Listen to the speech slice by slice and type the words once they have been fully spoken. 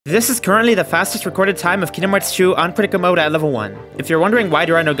This is currently the fastest recorded time of Kingdom Hearts 2 on critical mode at level 1. If you're wondering why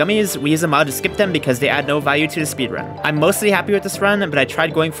there are no gummies, we use a mod to skip them because they add no value to the speedrun. I'm mostly happy with this run, but I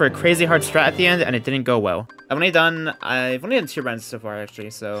tried going for a crazy hard strat at the end and it didn't go well. I've only done 2 runs so far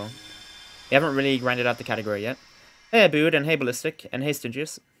actually, so we haven't really grinded out the category yet. Hey Abood, and hey Ballistic, and hey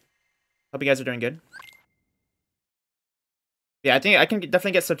Stingius. Hope you guys are doing good. Yeah, I think I can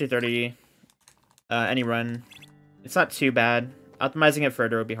definitely get sub to 30 any run. It's not too bad. Optimizing it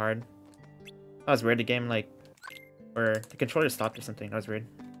further would be hard. That was weird, the game, like, or the controller stopped or something. That was weird.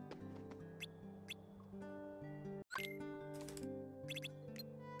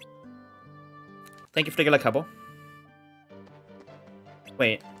 Thank you for the good luck, Hubble.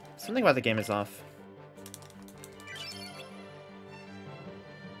 Wait, something about the game is off.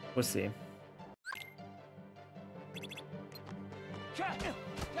 We'll see.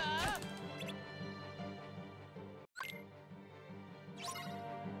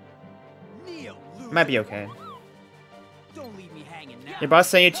 Might be okay. Don't leave me hanging now. Your boss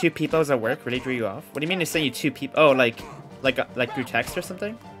saying you 2 people at work really drew you off? What do you mean he's saying you 2 people? Oh, like through text or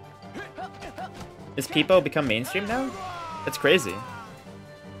something? Is people become mainstream now? That's crazy.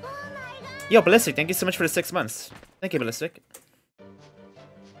 Yo, Ballistic, thank you so much for the 6 months. Thank you, Ballistic.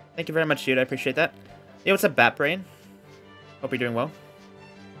 Thank you very much, dude. I appreciate that. Yo, what's up, Batbrain? Hope you're doing well.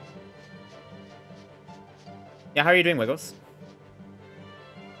 Yeah, how are you doing, Wiggles?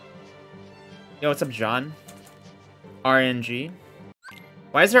 Yo, what's up, John? RNG.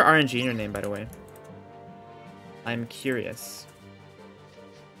 Why is there RNG in your name, by the way? I'm curious.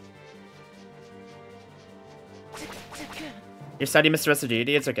 You're sad you missed the rest of DD?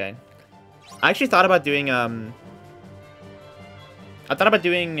 It's okay. I actually thought about doing, DD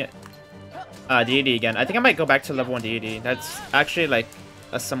again. I think I might go back to level 1 DD. That's actually, like,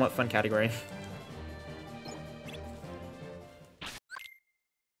 a somewhat fun category.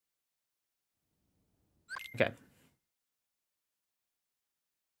 Okay.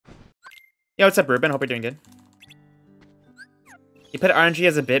 Yo, what's up, Ruben? Hope you're doing good. You put RNG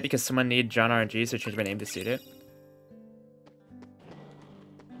as a bit because someone needed John RNG, so I changed my name to suit it.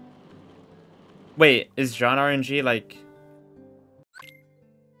 Wait, is John RNG like...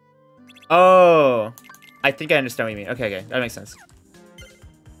 Oh! I think I understand what you mean. Okay, okay. That makes sense.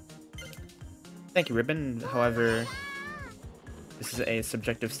 Thank you, Ruben. However... This is a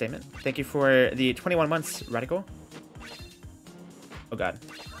subjective statement. Thank you for the 21 months, Radical. Oh god.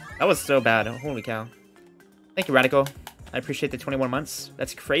 That was so bad. Holy cow. Thank you, Radical. I appreciate the 21 months.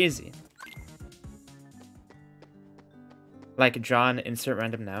 That's crazy. Like John, insert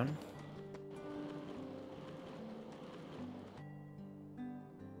random noun.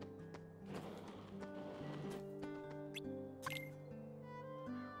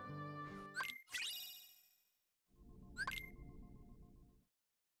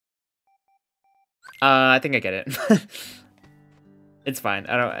 I think I get it. It's fine.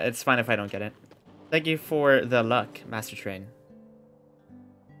 It's fine if I don't get it. Thank you for the luck, Master Train.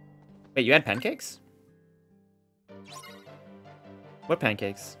 Wait, you had pancakes? What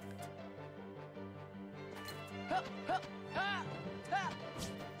pancakes?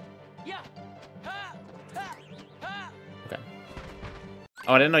 Okay.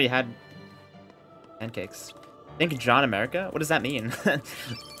 Oh, I didn't know you had pancakes. Think John America? What does that mean?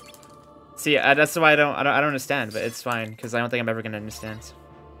 See, that's why I don't understand, but it's fine because I don't think I'm ever gonna understand.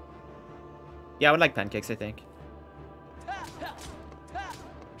 Yeah, I would like pancakes, I think.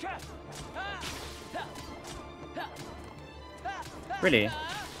 Really?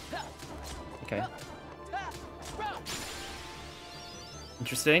 Okay.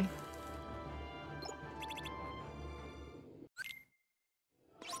 Interesting.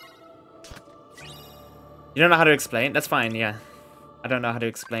 You don't know how to explain? That's fine, yeah. I don't know how to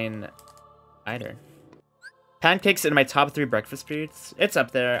explain either. Pancakes in my top 3 breakfast foods. It's up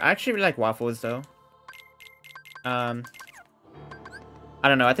there. I actually really like waffles though. I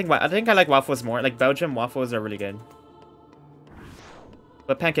don't know. I think I like waffles more. Like Belgium waffles are really good.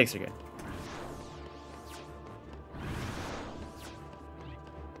 But pancakes are good.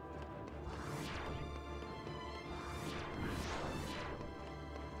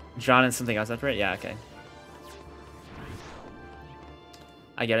 John and something else after it? Yeah, okay.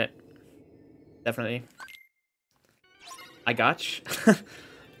 I get it. Definitely. I gotch.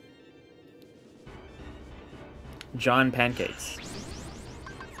 John pancakes.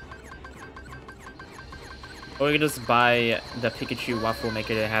 Or we can just buy the Pikachu waffle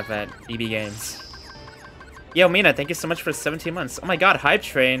maker they have at EB Games. Yo, Mina, thank you so much for 17 months. Oh my god, Hype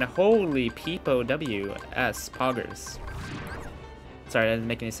Train. Holy peepo WS poggers. Sorry, that didn't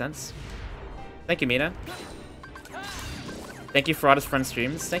make any sense. Thank you, Mina. Thank you for all his fun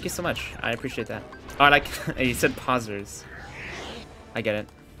streams. Thank you so much. I appreciate that. Oh, I like you said pausers. I get it.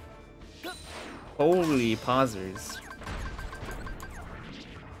 Holy pausers.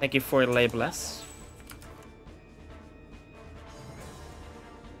 Thank you for Lay Bless.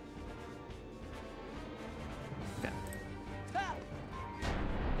 Okay.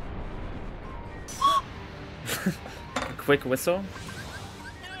 Quick whistle.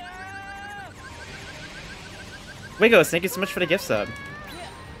 Wiggles, thank you so much for the gift sub.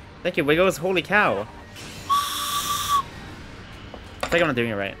 Thank you, Wiggles. Holy cow. I think I'm not doing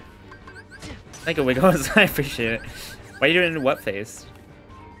it right. Thank you, Wiggles. I appreciate it. Why are you doing what face?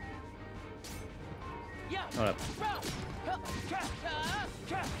 Hold up.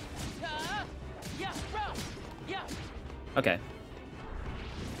 Okay.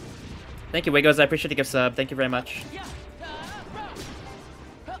 Thank you, Wiggles. I appreciate the gift sub. Thank you very much.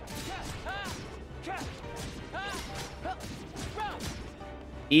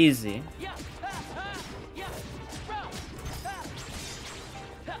 Easy.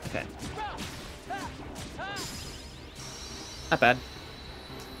 Okay. Not bad.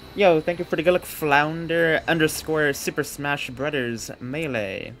 Yo, thank you for the good luck, Flounder _ Super Smash Brothers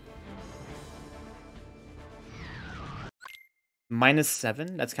Melee.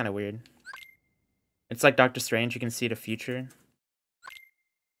 -7? That's kind of weird. It's like Doctor Strange, you can see the future.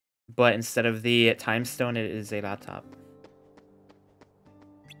 But instead of the time stone, it is a laptop.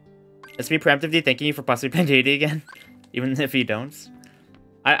 Let's be preemptively thanking you for possibly playing DD again, even if you don't.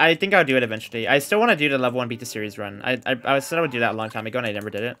 I think I'll do it eventually. I still want to do the level 1 beta series run. I said I would do that a long time ago and I never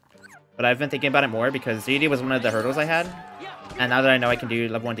did it. But I've been thinking about it more because DD was one of the hurdles I had. And now that I know I can do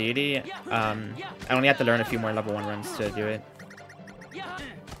level 1 DD, I only have to learn a few more level 1 runs to do it.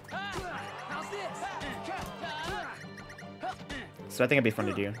 So I think it'd be fun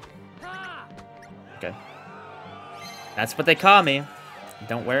to do. Okay. That's what they call me.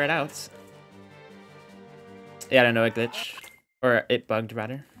 Don't wear it out. Yeah, I don't know, a glitch. Or it bugged,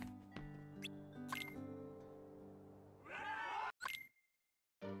 rather.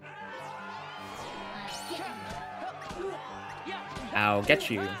 I'll get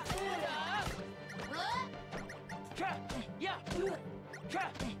you.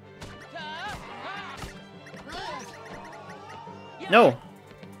 No!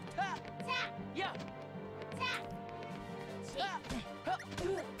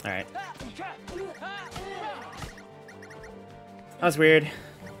 Alright. That was weird.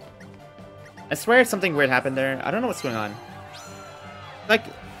 I swear something weird happened there. I don't know what's going on. I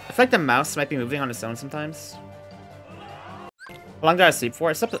feel like the mouse might be moving on its own sometimes. How long did I sleep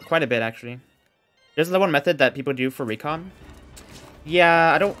for? I slept quite a bit, actually. There's another one method that people do for recon.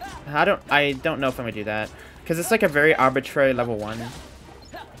 Yeah, I don't know if I'm gonna do that. Because it's like a very arbitrary level 1.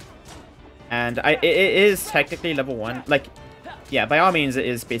 And it is technically level 1. Like, yeah, by all means it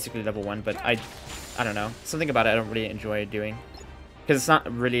is basically level 1, but I don't know. Something about it I don't really enjoy doing. Because it's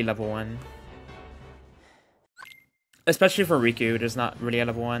not really level 1. Especially for Riku, there's not really a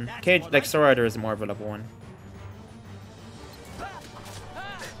level 1. Cage, like Sora, there is more of a level 1.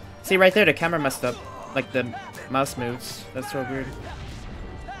 See, right there, the camera messed up. Like, the mouse moves. That's so weird.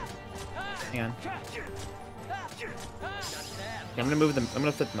 Hang on. Okay, I'm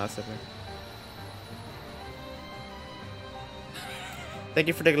gonna flip the mouse over. Thank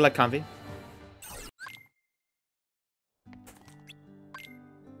you for the good luck, Convi.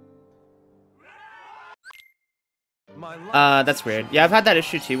 That's weird. Yeah, I've had that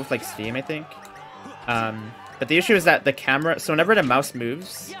issue too with like Steam, I think. But the issue is that the camera, so whenever the mouse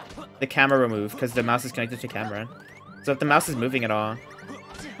moves, the camera will move because the mouse is connected to camera. So if the mouse is moving at all,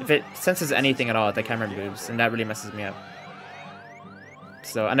 if it senses anything at all, the camera moves, and that really messes me up.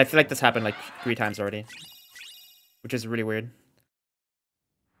 So, and I feel like this happened like 3 times already, which is really weird.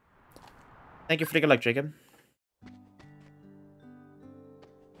 Thank you for the good luck, Jacob.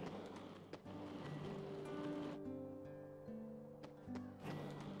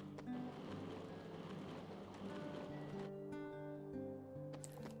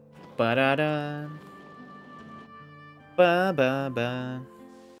 Ba-da-da. Ba-ba-ba.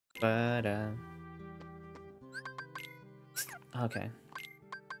 Ba-da. Okay.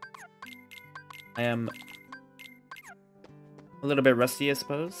 I am a little bit rusty, I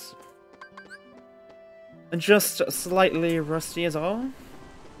suppose. Just slightly rusty is all.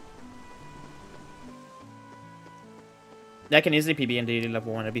 Yeah, I can easily PB in DD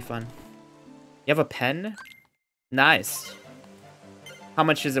level 1, it'd be fun. You have a pen? Nice. How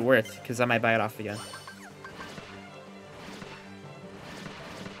much is it worth? Because I might buy it off again.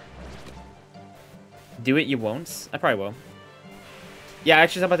 Do it, you won't? I probably will. Yeah, I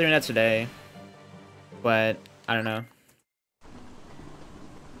actually thought about doing that today. But, I don't know.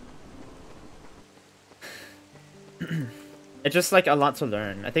 It's just like a lot to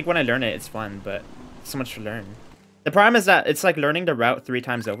learn. I think when I learn it, it's fun, but so much to learn. The problem is that it's like learning the route 3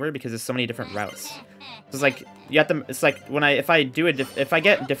 times over because there's so many different routes. It's like you have to. It's like when if I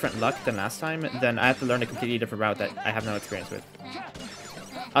get different luck than last time, then I have to learn a completely different route that I have no experience with.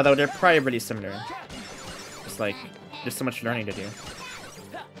 Although they're probably really similar. It's like there's so much learning to do.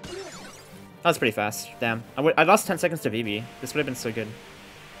 That was pretty fast. Damn, I lost 10 seconds to VB. This would have been so good.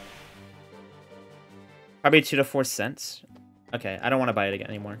 Probably 2 to 4 cents. Okay, I don't want to buy it again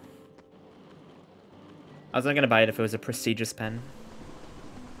anymore. I was only gonna buy it if it was a prestigious pen.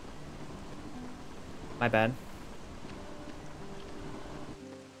 My bad.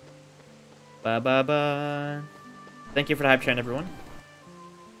 Ba. Thank you for the hype train, everyone.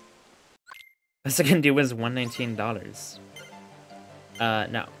 Best I can do was $119.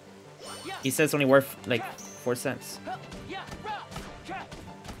 No. He says it's only worth like 4 cents.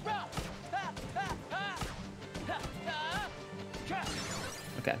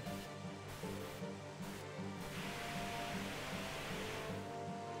 Okay.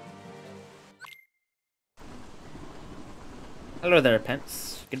 Hello there,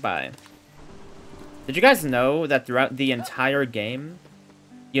 Pence. Goodbye. Did you guys know that throughout the entire game,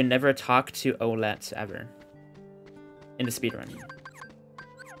 you never talk to Olette ever? In the speedrun.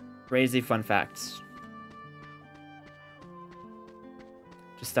 Crazy fun facts.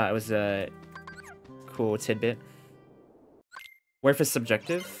 Just thought it was a cool tidbit. Worth is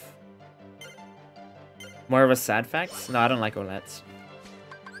subjective. More of a sad fact? No, I don't like Olette.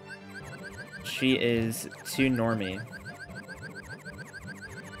 She is too normie.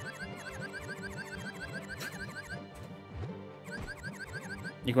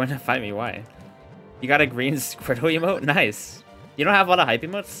 You're going to fight me? Why? You got a green Squirtle emote? Nice. You don't have a lot of hype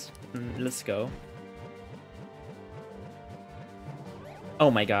emotes? Let's go.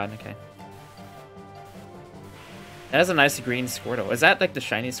 Oh my god, okay. That has a nice green Squirtle. Is that like the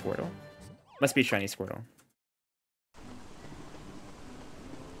shiny Squirtle? Must be shiny Squirtle.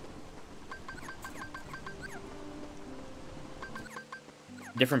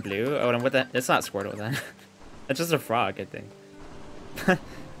 Different blue? Oh, and what the? It's not Squirtle then. It's just a frog, I think.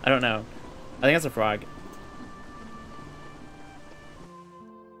 I don't know. I think it's a frog.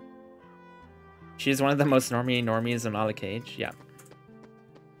 She's one of the most normies in all the cage. Yeah.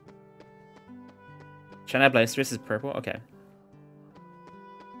 China Blastoise is purple? Okay.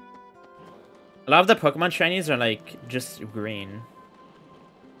 A lot of the Pokemon shinies are like just green.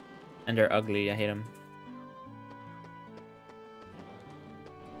 And they're ugly. I hate them.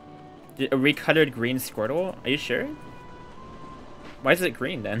 A recolored green Squirtle? Are you sure? Why is it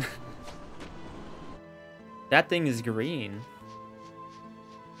green then? That thing is green.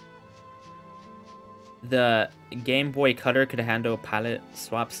 The Game Boy Color could handle palette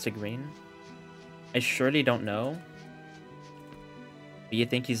swaps to green. I surely don't know. But you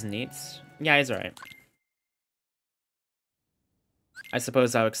think he's neat? Yeah, he's alright. I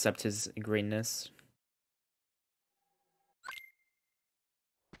suppose I'll accept his greenness.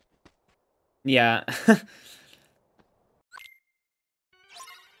 Yeah.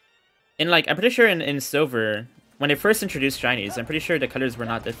 And like, I'm pretty sure in Silver, when they first introduced shinies, I'm pretty sure the colors were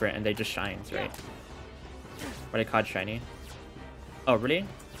not different and they just shines, right? What they called shiny. Oh, really?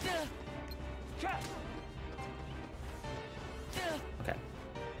 Okay.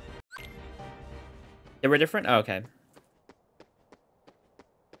 They were different? Oh, okay.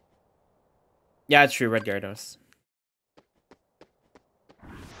 Yeah, it's true, Red Gyarados.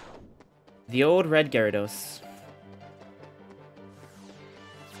 The old Red Gyarados.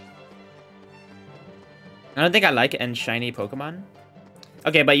 I don't think I like end shiny Pokemon.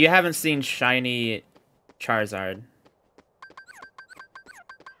 Okay, but you haven't seen shiny Charizard.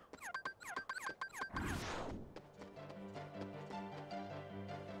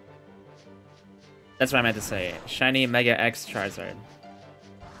 That's what I meant to say. Shiny Mega X Charizard.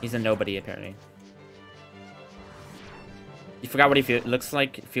 He's a nobody, apparently. You forgot what he looks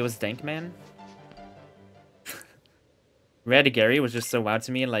like? Feels dank, man? Red Gary was just so wow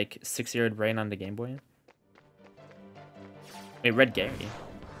to me, like 6-year-old brain on the Game Boy. Wait, Red Gary.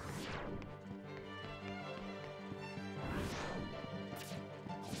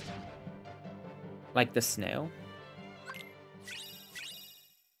 Like the snail?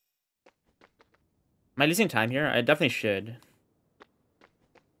 Am I losing time here? I definitely should.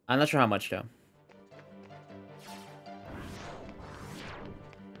 I'm not sure how much though.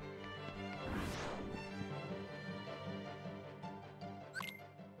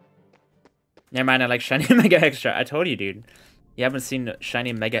 Never mind, I like Shiny Mega X Charizard. I told you, dude. You haven't seen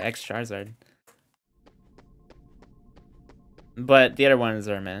Shiny Mega X Charizard. But the other ones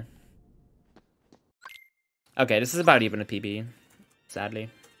are, man. Okay, this is about even a PB, sadly.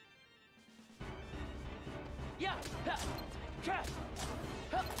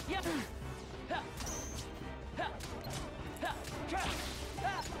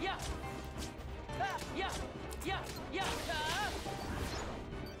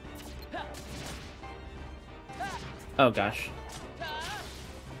 Oh gosh.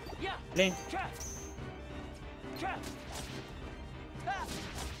 Really?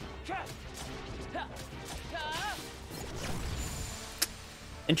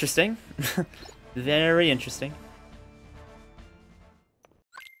 Interesting. Very interesting.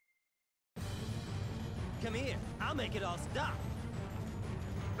 Come here, I'll make it all stop.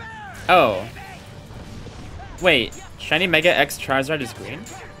 Oh. Wait, Shiny Mega X Charizard is green?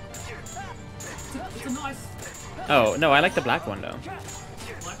 Oh, no, I like the black one though.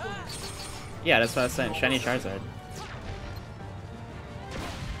 Yeah, that's what I was saying. Shiny Charizard.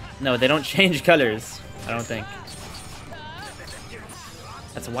 No, they don't change colors. I don't think.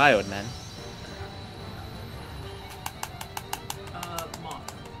 That's wild, man.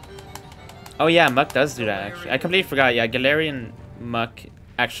 Oh yeah, Muck does do that actually. I completely forgot. Yeah, Galarian Muck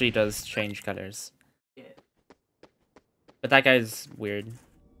actually does change colors. But that guy's weird.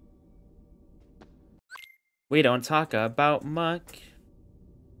 We don't talk about Muck.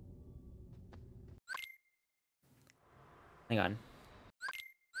 Hang on.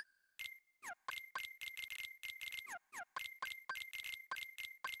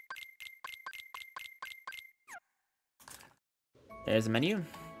 There's a menu.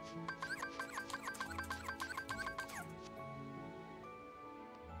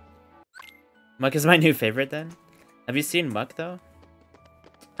 Muck is my new favorite then? Have you seen Muck though?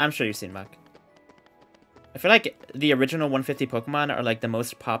 I'm sure you've seen Muck. I feel like the original 150 Pokemon are like the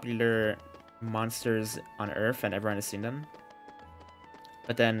most popular monsters on Earth and everyone has seen them.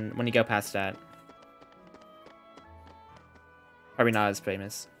 But then when you go past that, probably not as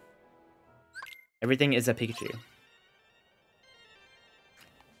famous. Everything is a Pikachu.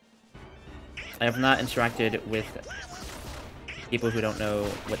 I have not interacted with people who don't know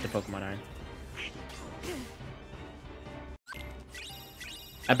what the Pokemon are.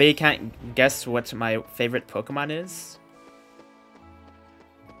 I bet you can't guess what my favorite Pokemon is.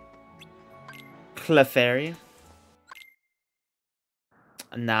 Clefairy.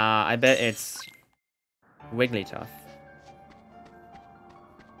 Nah, I bet it's Wigglytuff.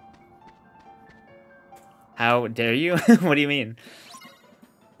 How dare you? What do you mean?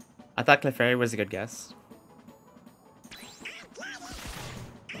 I thought Clefairy was a good guess.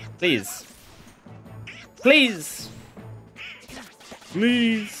 Please. Please!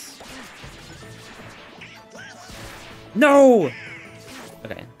 Please! No!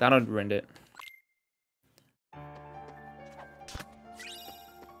 Okay, Donald ruined it.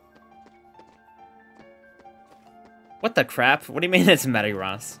 What the crap? What do you mean it's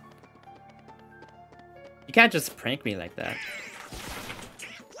Metagross? You can't just prank me like that.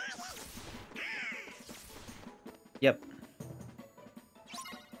 Yep.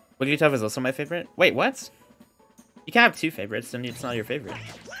 Wigglytuff is also my favorite. Wait, what? You can't have two favorites, then it's not your favorite.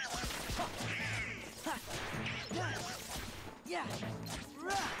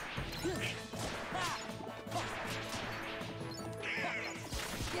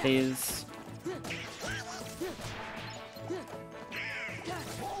 Please.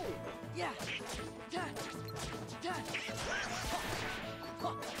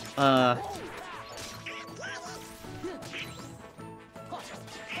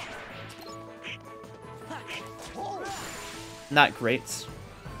 Not great.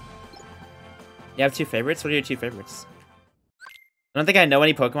 You have two favorites? What are your two favorites? I don't think I know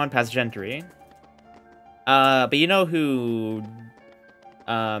any Pokemon past Gen 3. But you know who...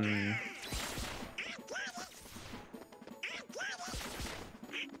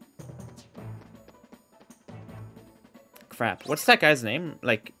 Crap. What's that guy's name?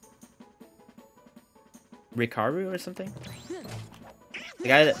 Like... Rikaru or something? The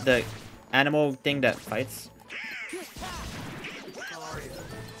guy that... The animal thing that fights?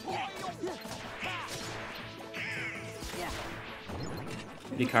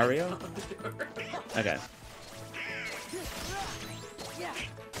 Lucario? Okay.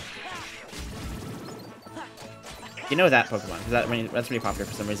 You know that Pokemon, because that's really popular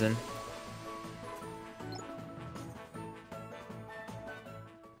for some reason.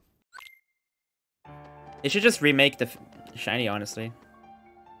 They should just remake the shiny, honestly.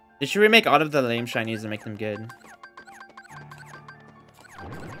 They should remake all of the lame shinies and make them good.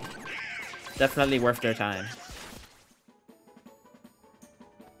 Definitely worth their time.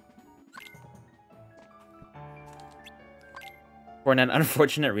 For an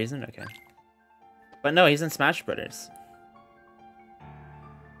unfortunate reason? Okay. But no, he's in Smash Brothers.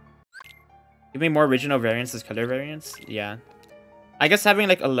 Give me more original variants as color variants? Yeah. I guess having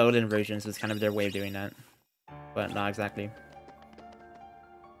like a load-in versions was kind of their way of doing that. But not exactly.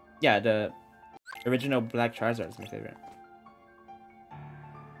 Yeah, the original Black Charizard is my favorite.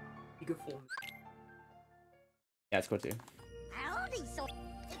 Yeah, it's cool too.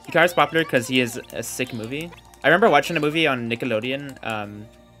 Hikaru's popular because he is a sick movie. I remember watching a movie on Nickelodeon.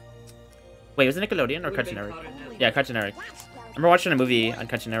 Wait, was it Nickelodeon or Cartoon Network? Yeah, Cartoon Network. I remember watching a movie on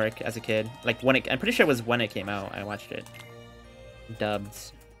Cartoon Network as a kid. Like when I'm pretty sure it was when it came out. I watched it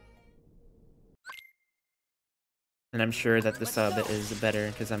dubbed, and I'm sure that the sub is better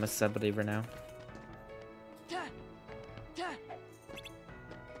because I'm a sub believer now.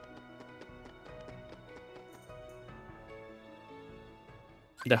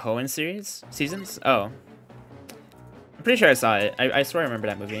 The Hoenn seasons? Oh. I'm pretty sure I saw it. I swear I remember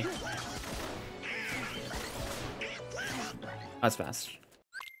that movie. That's fast.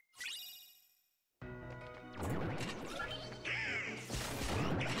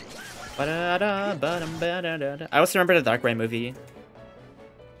 I also remember the Dark Ray movie.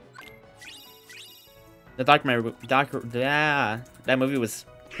 Yeah, that movie was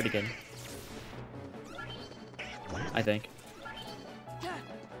pretty good. I think.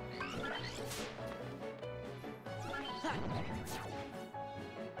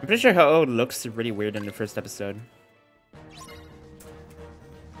 I'm pretty sure Ho-Oh looks really weird in the first episode.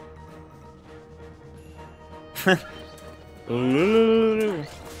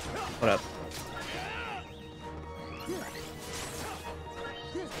 What up?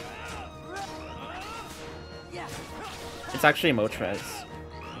 It's actually Moltres.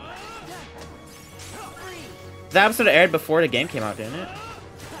 That episode aired before the game came out, didn't it?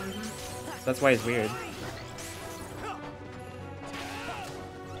 So that's why it's weird.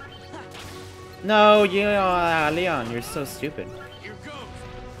 No, Leon, you're so stupid.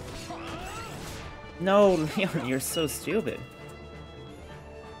 No, Leon, you're so stupid.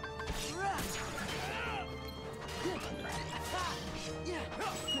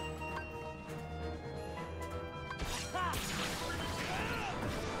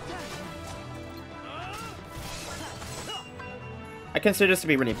 I consider this to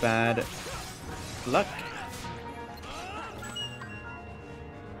be really bad luck.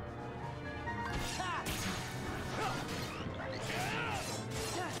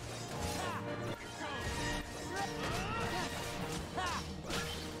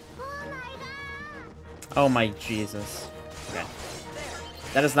 Oh my Jesus. Okay.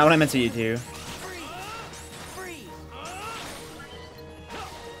 That is not what I meant to do.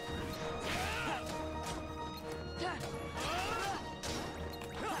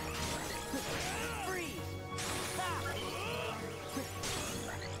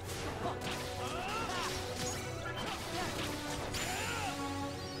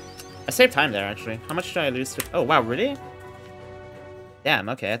 I saved time there, actually. How much did I lose to— oh, wow, really? Damn,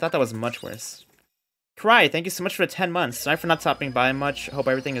 okay. I thought that was much worse. Cry, thank you so much for the 10 months. Sorry for not stopping by much. Hope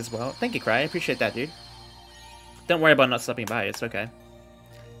everything is well. Thank you, Cry. I appreciate that, dude. Don't worry about not stopping by. It's okay.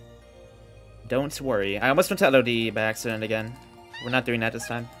 Don't worry. I almost went to LOD by accident again. We're not doing that this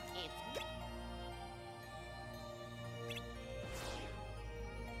time.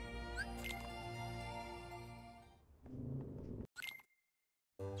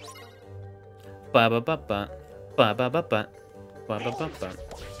 Ba ba ba ba ba ba ba ba ba ba ba ba.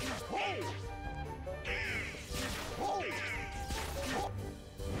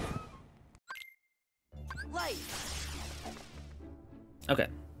 Okay.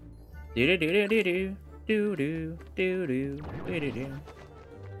 Do do do do do do do do do do do do.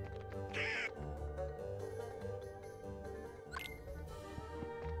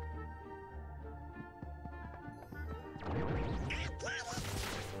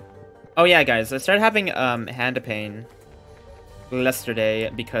 Oh yeah, guys, I started having hand pain yesterday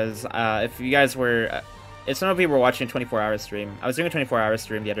because if you guys were, if some of you were watching a 24-hour stream, I was doing a 24-hour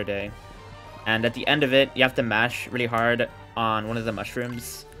stream the other day, and at the end of it, you have to mash really hard on one of the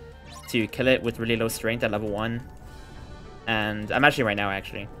mushrooms to kill it with really low strength at level 1. And I'm actually right now,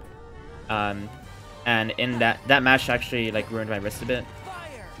 actually. And in that mash actually like ruined my wrist a bit.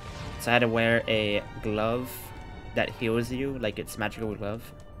 So I had to wear a glove that heals you, like it's magical glove.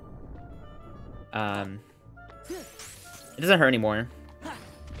 It doesn't hurt anymore.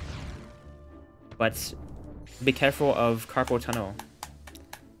 But be careful of carpal tunnel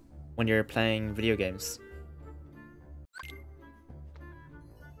when you're playing video games.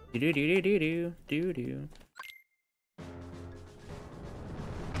 Do do do do do do do.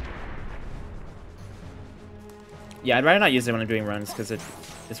 Yeah, I'd rather not use it when I'm doing runs because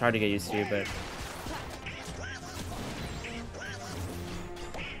it's hard to get used to, but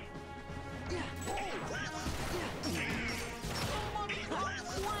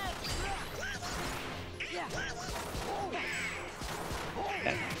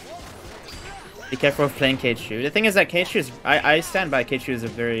Okay. Be careful of playing K2. The thing is that K2 is... I stand by K2 is a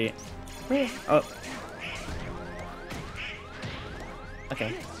very... Oh.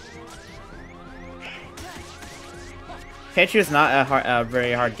 Okay. K2 is not a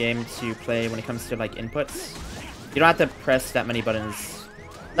very hard game to play when it comes to like inputs. You don't have to press that many buttons.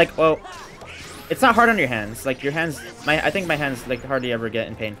 Like, well, it's not hard on your hands. Like your hands, I think my hands like hardly ever get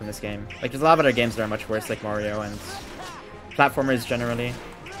in pain from this game. Like there's a lot of other games that are much worse, like Mario, and platformers generally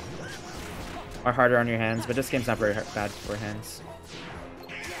are harder on your hands, but this game's not very bad for hands.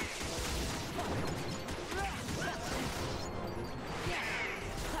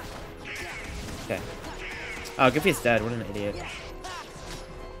 Okay. Oh, Goofy's dead. What an idiot.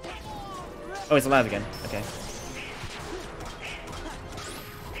 Oh, he's alive again. Okay.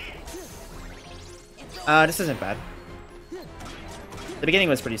 This isn't bad. The beginning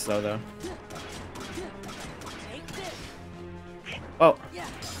was pretty slow, though. Oh.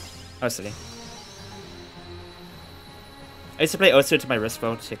 Oh, silly. I used to play Osu to my wrist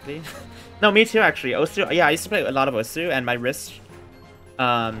bone, particularly. No, me too, actually. Osu, yeah, I used to play a lot of Osu, and my wrist,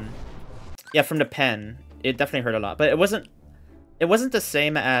 yeah, from the pen, it definitely hurt a lot. But it wasn't the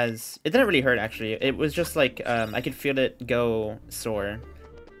same as, it didn't really hurt, actually. It was just like, I could feel it go sore.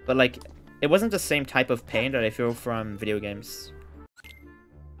 But like, it wasn't the same type of pain that I feel from video games.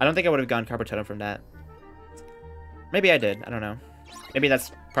 I don't think I would have gone carpal tunnel from that. Maybe I did, I don't know. Maybe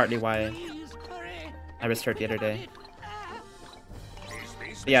that's partly why my wrist hurt the other day.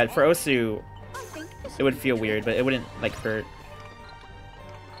 But yeah, for Osu, it would feel weird, but it wouldn't, like, hurt.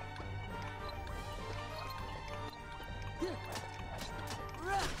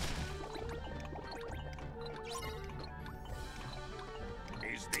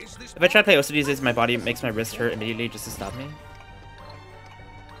 If I try to play Osu these days, my body makes my wrist hurt immediately just to stop me.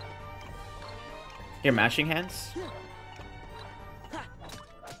 Your mashing hands?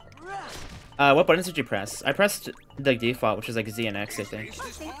 What buttons did you press? I pressed the default, which is like Z and X, I think.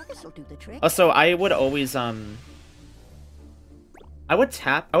 Also, I would always I would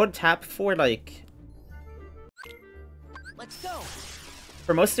tap for like. Let's go.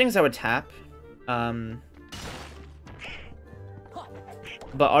 For most things, I would tap.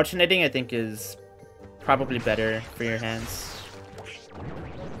 But alternating, I think, is probably better for your hands.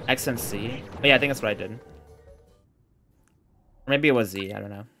 X and C. But yeah, I think that's what I did. Or maybe it was Z, I don't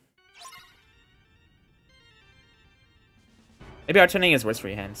know. Maybe alternating is worse for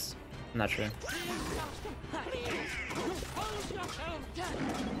your hands. I'm not sure.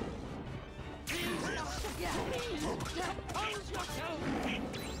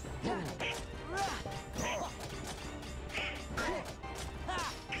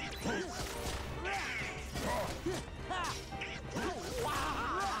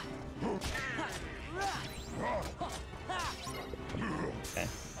 Okay.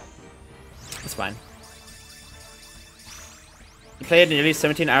 It's fine. You played nearly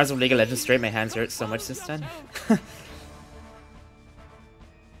 17 hours of League of Legends straight, my hands hurt so much since then.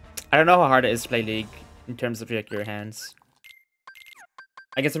 I don't know how hard it is to play League in terms of like, your hands.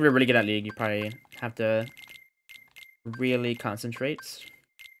 I guess if you're really good at League, you probably have to really concentrate.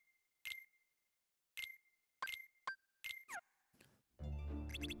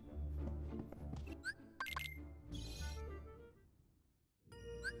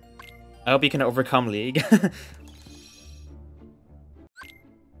 I hope you can overcome League.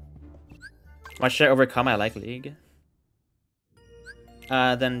 Why should I overcome? I like League.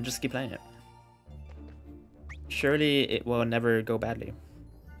 Then just keep playing it. Surely it will never go badly.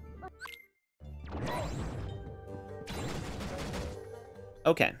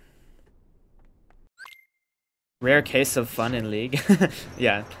 Okay. Rare case of fun in League.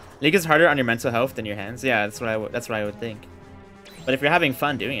 Yeah, League is harder on your mental health than your hands. Yeah, that's what I would think. But if you're having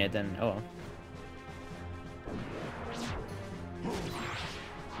fun doing it, then oh.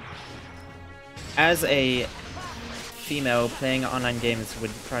 As a female, playing online games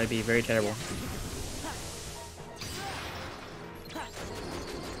would probably be very terrible.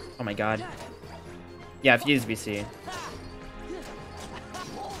 Oh my god. Yeah, if you use VC.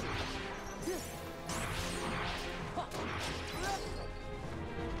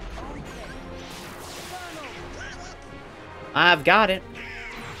 I've got it.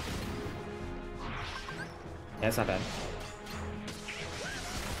 Yeah, it's not bad.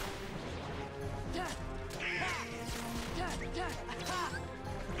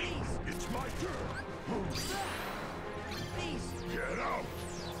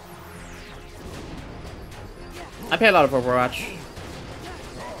 I play a lot of Overwatch.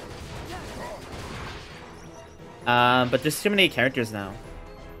 But there's too many characters now.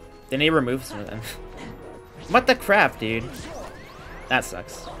 They need to remove some of them. What the crap, dude? That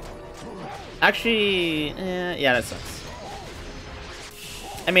sucks. Actually, yeah, that sucks.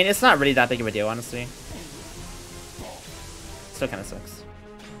 I mean, it's not really that big of a deal, honestly. Still kind of sucks.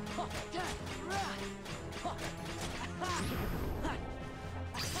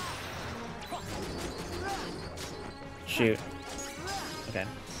 Shoot. Okay.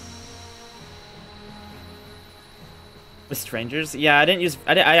 With strangers? Yeah, I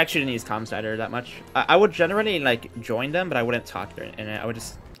actually didn't use Comstatter that much. I would generally, like, join them, but I wouldn't talk in it. I would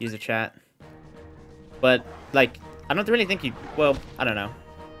just use a chat. But, like, I don't really think you... Well, I don't know.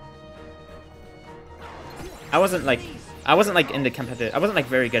 I wasn't, like, into competitive... I wasn't, like,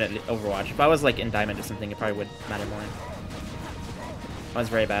 very good at Overwatch. If I was, like, in Diamond or something, it probably would matter more. I was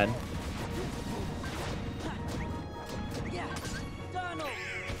very bad.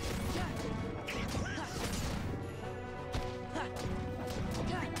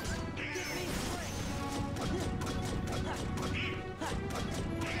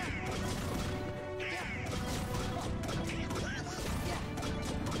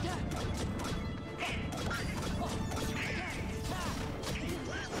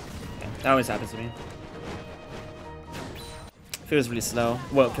 That always happens to me. Feels really slow.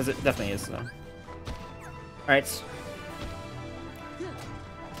 Well, because it definitely is slow. Alright.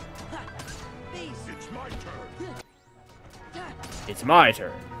 It's my turn. It's my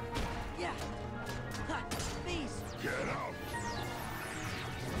turn. Get out.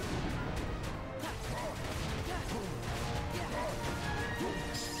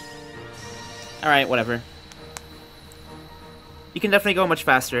 Alright, whatever. You can definitely go much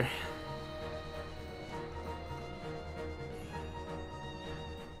faster.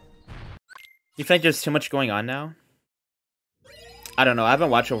 You feel like there's too much going on now? I don't know. I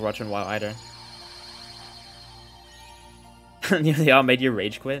haven't watched Overwatch in a while either. Nearly all made you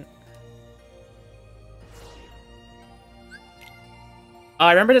rage quit. Oh,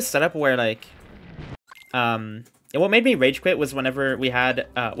 I remember this setup where, like, what made me rage quit was whenever we had,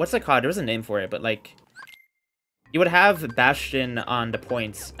 what's it called? There was a name for it, but, like, you would have Bastion on the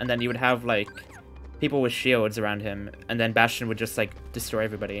points, and then you would have, like, people with shields around him, and then Bastion would just, like, destroy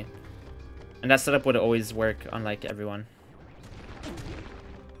everybody. And that setup would always work on, like, everyone.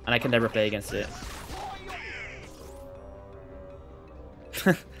 And I could never play against it.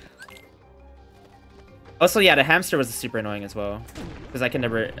 Also, yeah, the hamster was super annoying as well. Because I can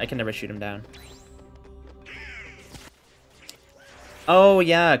never shoot him down. Oh,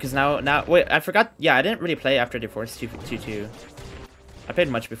 yeah, because now... Wait, I forgot... Yeah, I didn't really play after the Force 2-2. I played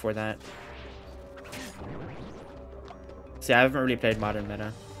much before that. See, I haven't really played modern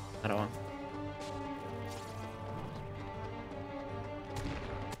meta at all.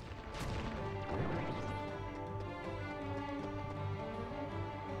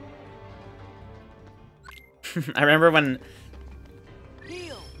 I remember when...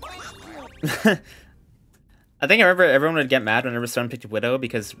 I think I remember everyone would get mad whenever someone picked Widow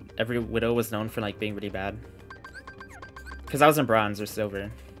because every Widow was known for, like, being really bad. Because I was in bronze or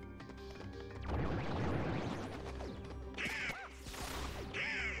silver.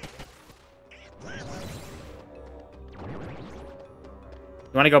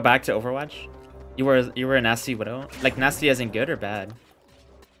 You want to go back to Overwatch? You were a nasty Widow? Like, nasty as in good or bad?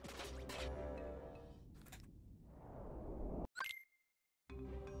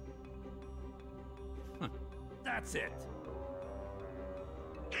 That's it.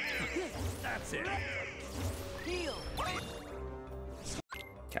 That's it.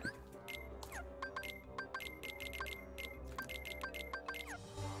 Okay.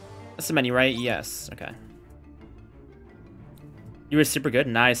 That's the menu, right? Yes. Okay. You were super good?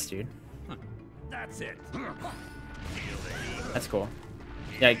 Nice, dude. That's it. That's cool.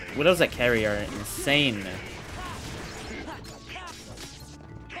 Yeah, widows that carry are insane.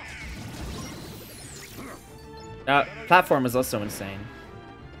 Platform is also insane.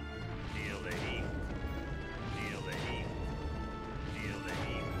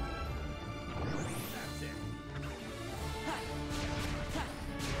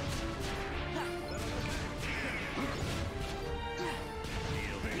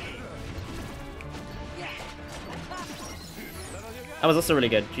 That was also really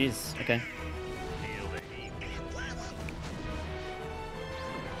good. Jeez. Okay.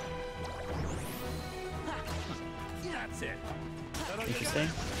 Interesting.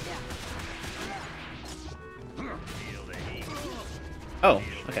 Oh,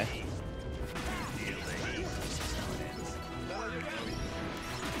 okay.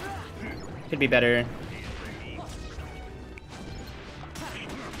 Could be better.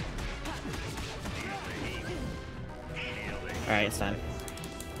 Alright, it's time.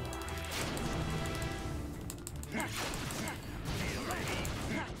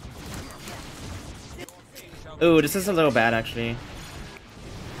 Ooh, this is a little bad actually.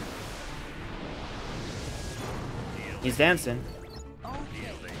 He's dancing.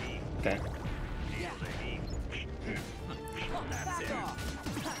 Okay.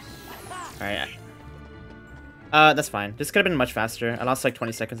 Alright. That's fine. This could have been much faster. I lost like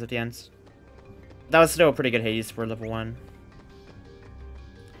 20 seconds at the end. That was still a pretty good Hades for level 1.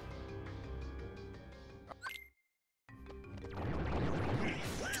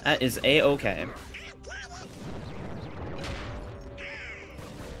 That is a-okay.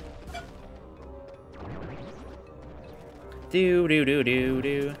 Do do do do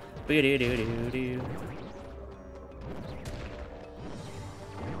do do do do do do.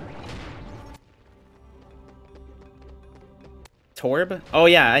 Torb? Oh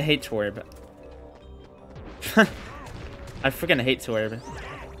yeah, I hate Torb. I freaking hate Torb.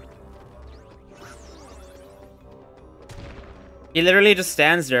 He literally just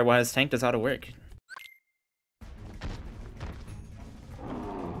stands there while his tank does all the work.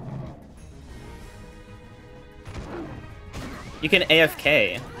 You can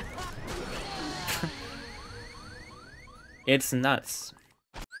AFK. It's nuts.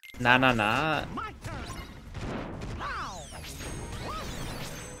 Nah, nah, nah.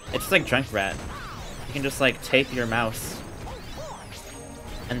 It's like Drunk Rat. You can just like take your mouse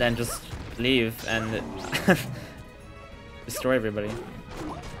and then just leave and destroy everybody.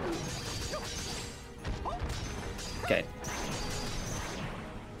 Okay.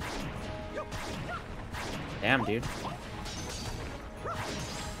 Damn, dude.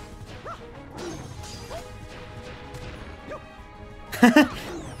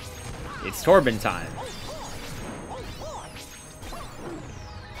 It's Torben time.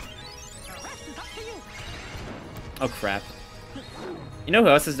 Oh crap. You know who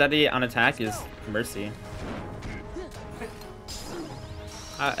else is deadly on attack is Mercy.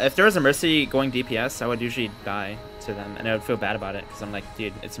 If there was a Mercy going DPS, I would usually die to them, and I would feel bad about it, because I'm like,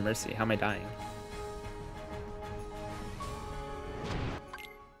 dude, it's Mercy, how am I dying?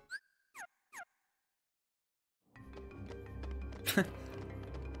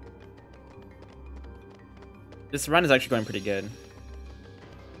 This run is actually going pretty good.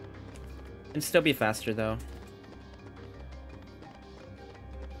 It'd still be faster though.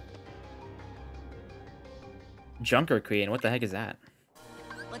 Junker Queen, what the heck is that?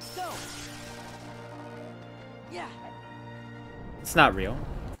 Let's go. Yeah. It's not real.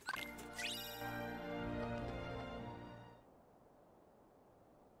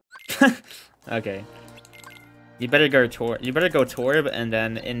 Okay. You better go Torb and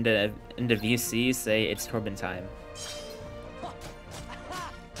then in the VC say it's Torben time.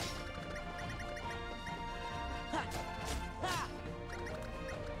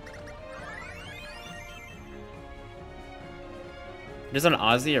 There's an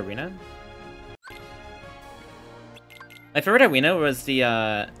Aussie arena? My favorite arena was the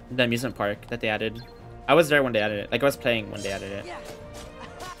amusement park that they added. I was there when they added it. Like I was playing when they added it.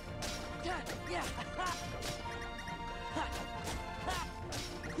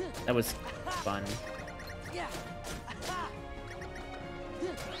 That was fun.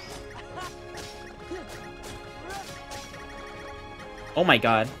 Oh my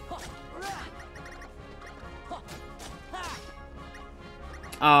god.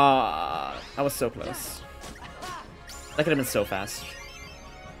 That was so close. That could have been so fast.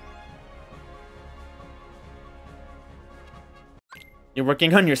 You're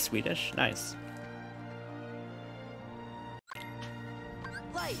working on your Swedish? Nice.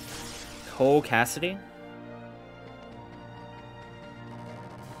 Cole Cassidy?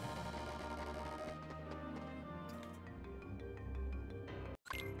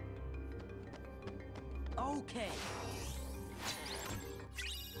 Okay.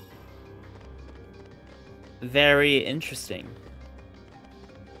 Very interesting.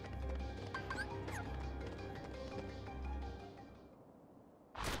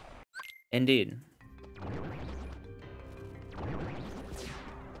 Indeed.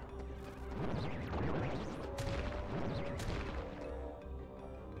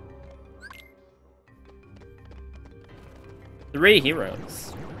 Three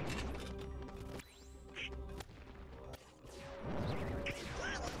heroes.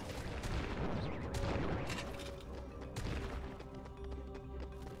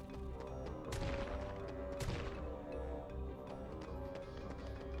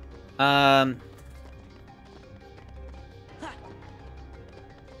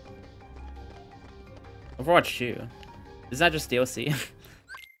 Overwatch 2. Is that just DLC?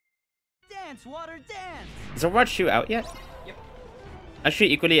 Dance, water, dance. Is Overwatch 2 out yet? Yep.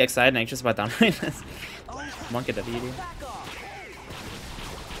 Actually, equally excited and anxious about downloading this. Monk at W. Back off.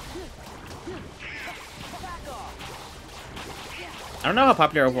 Back off. I don't know how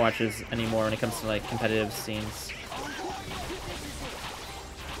popular Overwatch is anymore when it comes to like competitive scenes.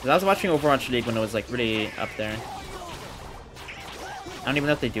 'Cause I was watching Overwatch League when it was like really up there. I don't even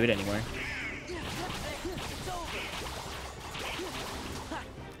know if they do it anymore.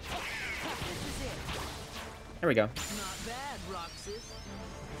 There we go. Not bad, Roxas.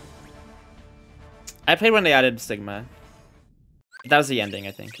 I played when they added Sigma. That was the ending,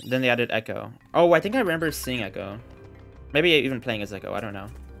 I think. Then they added Echo. Oh, I think I remember seeing Echo. Maybe even playing as Echo, I don't know.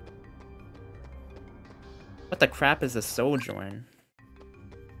 What the crap is a Sojourn?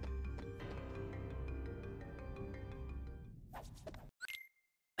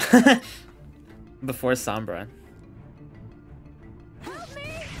 Before Sombra.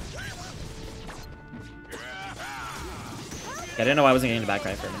 Yeah, I didn't know I wasn't getting the back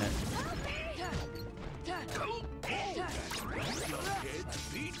right for a minute.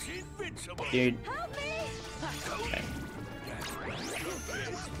 Dude. Okay.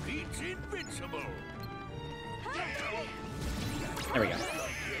 There we go.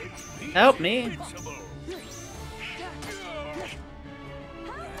 Help me!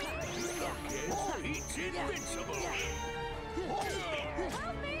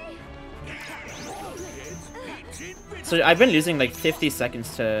 So I've been losing like 50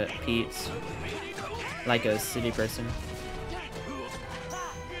 seconds to Pete, like a city person.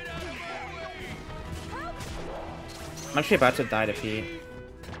 I'm actually about to die to Pete.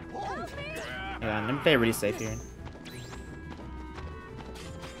 Yeah, I'm gonna play really safe here.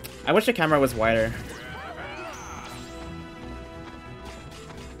 I wish the camera was wider.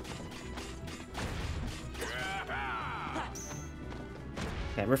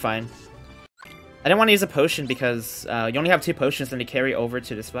 Okay, we're fine. I didn't want to use a potion because you only have 2 potions then to carry over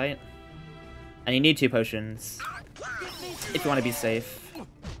to this fight. And you need 2 potions if you want to be safe.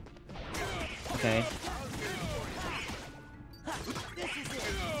 Okay.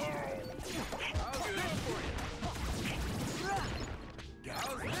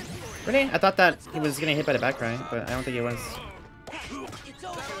 Really? I thought that he was getting hit by the back right, but I don't think he was.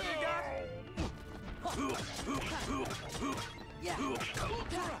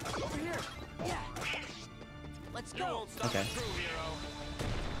 Okay.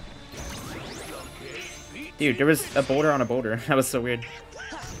 Dude, there was a boulder on a boulder. That was so weird.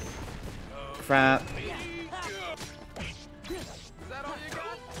 Crap.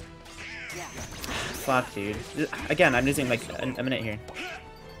 Fuck, dude. Again, I'm losing like a minute here.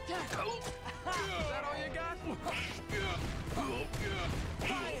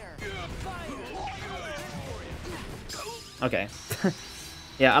 Okay.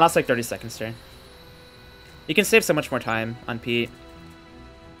 Yeah, I lost like 30 seconds there. You can save so much more time on Pete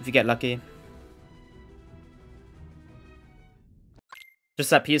if you get lucky. Just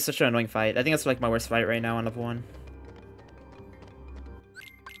that Pete is such an annoying fight. I think that's like my worst fight right now on level 1.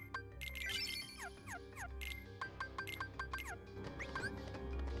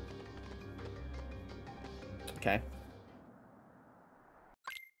 Okay.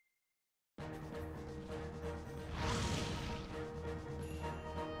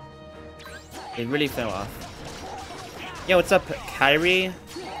 It really fell off. Yo, what's up, Kairi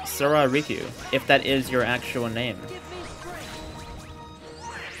Sora Riku, if that is your actual name.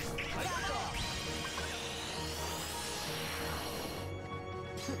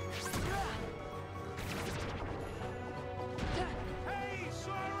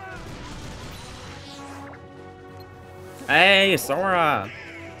 Hey, Sora!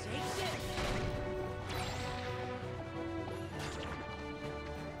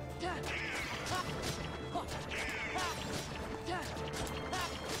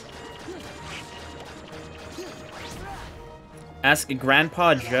 Ask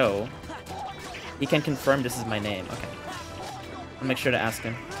Grandpa Joe. He can confirm this is my name. Okay. I'll make sure to ask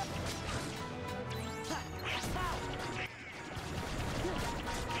him.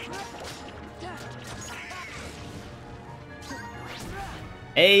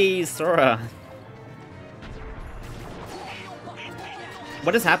 Hey, Sora!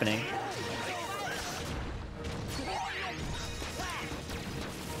 What is happening?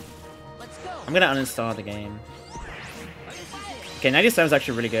 I'm gonna uninstall the game. Okay, 97 is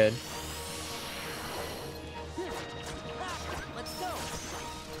actually really good.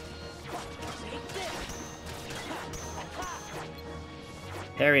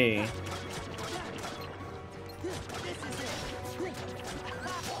 Parry.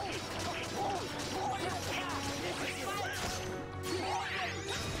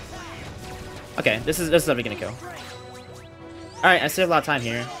 Okay, this is definitely gonna kill. Alright, I still have a lot of time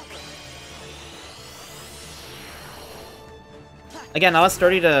here. Again, I lost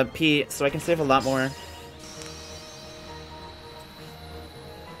 30 to P, so I can save a lot more.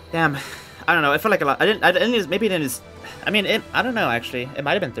 Damn. I don't know. I feel like a lot. I didn't maybe it didn't. I mean, I don't know, actually. It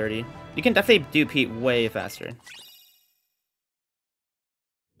might have been 30. You can definitely do Pete way faster.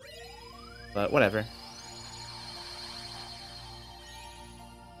 But whatever.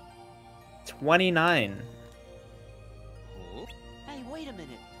 29. Hey, wait a minute.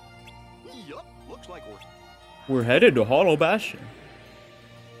 Yup, looks like We're headed to Hollow Bastion.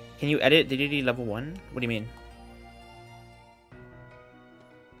 Can you edit DDD level 1? What do you mean?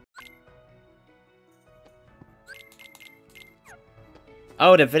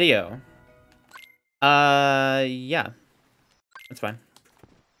 Oh, the video. Yeah. That's fine.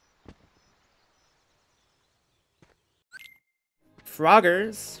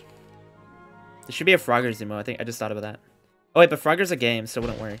 Froggers. There should be a Froggers emo. I think I just thought about that. Oh wait, but Frogger's a game, so it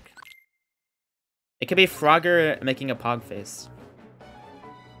wouldn't work. It could be Frogger making a pog face.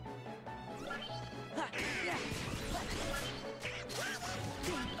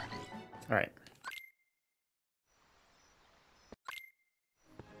 Alright.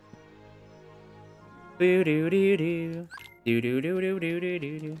 Boo doo doo doo. Doo doo doo doo doo doo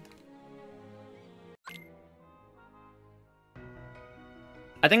doo doo.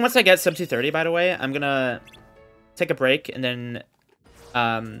 I think once I get sub 230, by the way, I'm gonna take a break and then so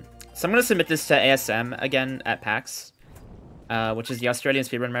I'm gonna submit this to ASM again at PAX, which is the Australian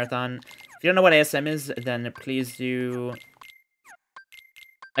Speedrun Marathon. If you don't know what ASM is, then please do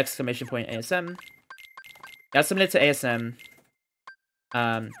exclamation point ASM. I'll submit it to ASM.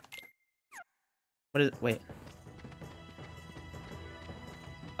 What is it? Wait.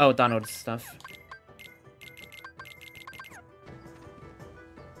 Oh, download stuff.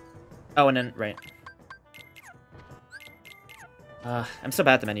 Oh, and then, right. I'm so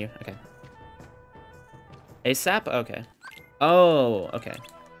bad at the menu. Okay. ASAP? Okay. Oh, okay.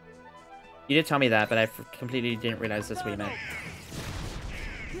 You did tell me that, but I completely didn't realize that's what you meant.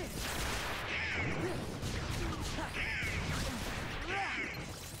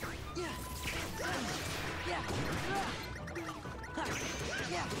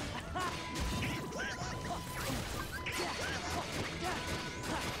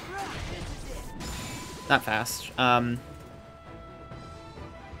 Not fast.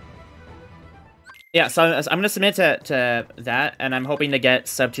 Yeah, so I'm gonna submit to that, and I'm hoping to get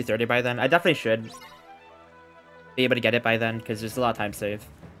sub 230 by then. I definitely should be able to get it by then, because there's a lot of time save.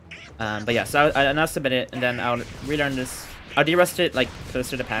 But yeah, so I'll submit it, and then I'll relearn this. I'll derust it, like,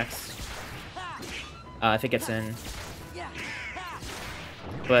 closer to PAX. If it gets in.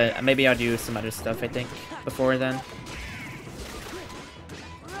 But maybe I'll do some other stuff, I think, before then.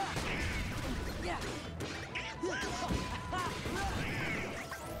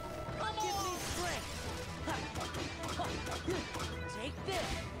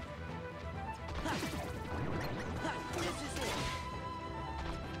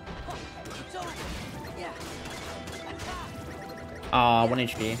 Aw, 1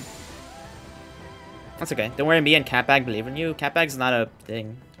 HP. That's okay. Don't worry, me and Catbag believe in you. Catbag's not a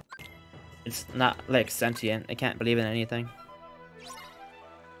thing. It's not, like, sentient. It can't believe in anything.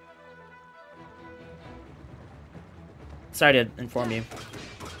 Sorry to inform you.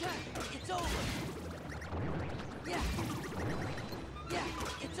 It's over. Yeah. Yeah,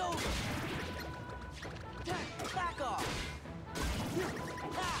 it's over. Back off.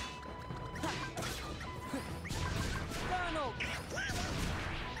 Donald.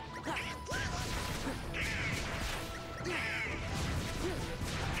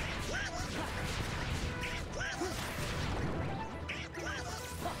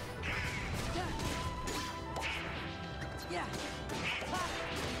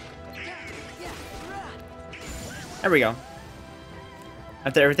 There we go.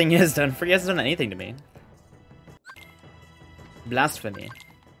 After everything he has done, he hasn't done anything to me. Blasphemy.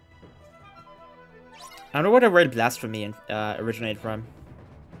 I don't know where the word blasphemy originated from.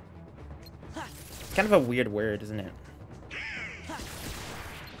 It's kind of a weird word, isn't it?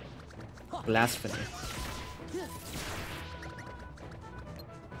 Blasphemy.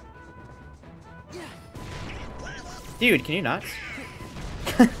 Dude, can you not?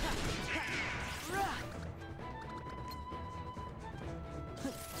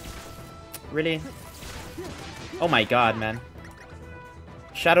 Really? Oh my god, man.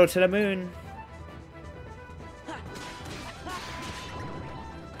 Shadow to the moon.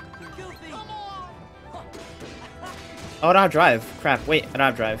 Oh, I don't have drive. Crap, wait, I don't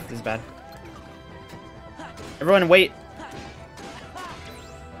have drive. This is bad. Everyone, wait.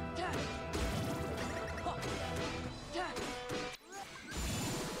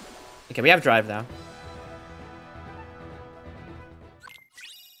 Okay, we have drive now.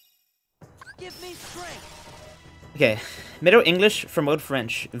 Okay, Middle English from Old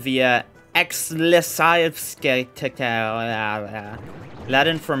French via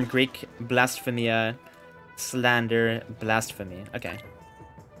Latin from Greek, blasphemia, slander, blasphemy. Okay.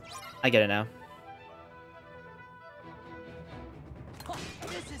 I get it now.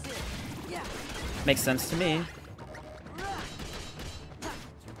 This is it. Yeah. Makes sense to me.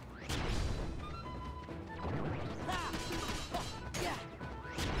 Yeah.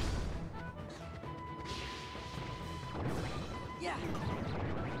 Yeah.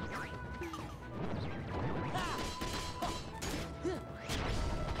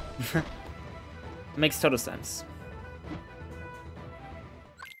 Makes total sense.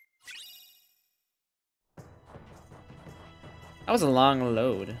 That was a long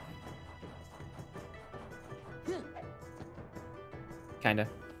load. Kinda.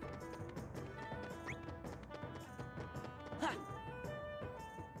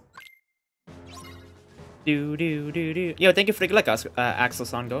 Do do do do. Yo, thank you for the like Axel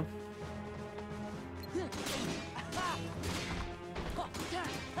Songo.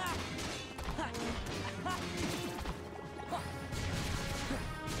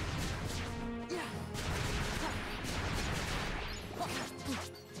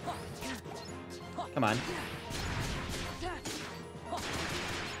 Come on.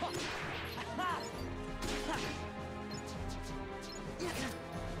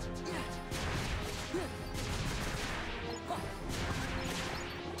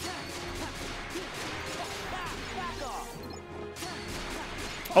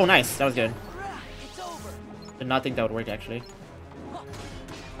 Oh, nice. That was good. It's over. Did not think that would work, actually.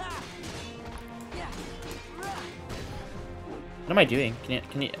 What am I doing?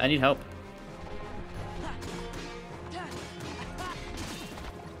 Can you, I need help.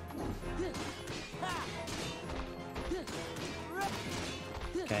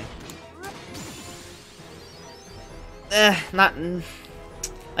 Okay. Not...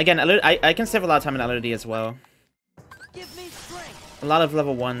 Again, I can save a lot of time in LOD as well. Give me strength. A lot of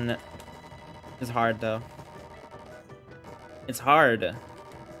level 1 is hard, though. It's hard.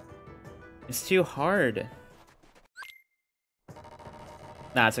 It's too hard.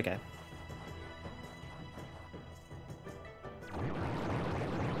 Nah, it's okay.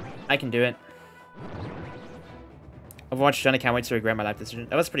 I can do it. Overwatch done, I can't wait to regret my life decision.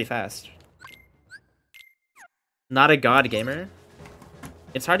 That was pretty fast. Not a god gamer?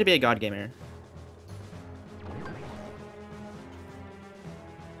 It's hard to be a god gamer.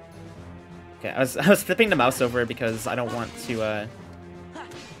 Okay, I was flipping the mouse over because I don't want to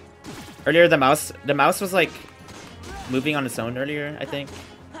earlier the mouse was like moving on its own earlier, I think.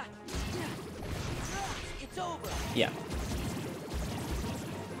 It's over. Yeah.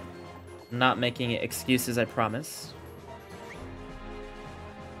 Not making excuses, I promise.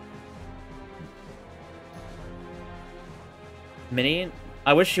 Minnie?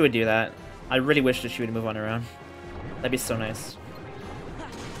 I wish she would do that. I really wish that she would move on her own. That'd be so nice.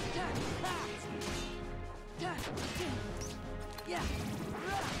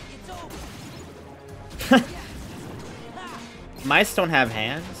 Mice don't have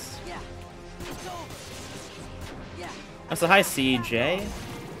hands? Oh, so hi, CJ.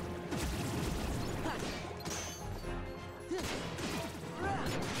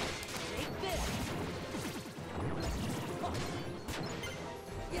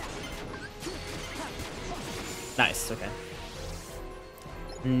 Nice, okay.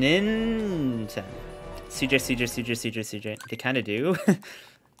 Ninten. CJ. They kind of do.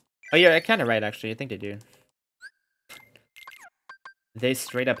 Oh yeah, I'm kind of right, actually. I think they do. They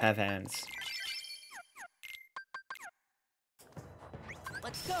straight up have hands.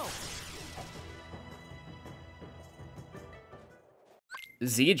 Let's go.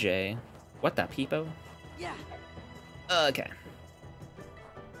 ZJ? What the peepo? Yeah. Okay.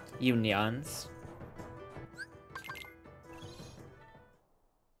 You neons.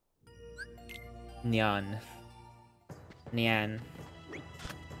 Neon. Neon.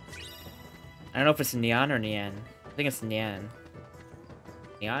 I don't know if it's neon or neon. I think it's neon.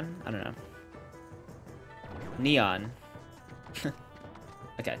 Neon? I don't know. Neon.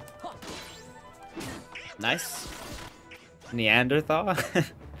 Okay. Nice. Neanderthal?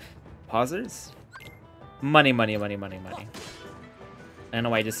 Pausers? Money. I don't know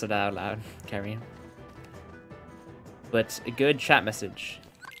why I just said that out loud. Carry. But a good chat message.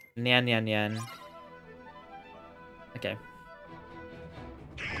 Nyan. Okay.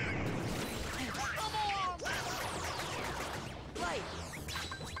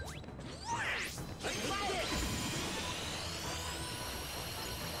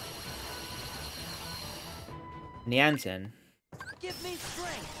 Nyanton. Give me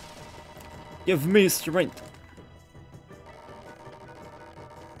strength. Give me strength.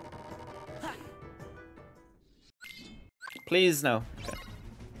 Please, no. Okay.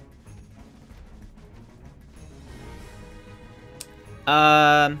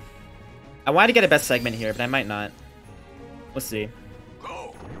 I wanted to get a best segment here, but I might not. We'll see.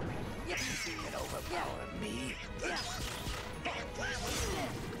 Go.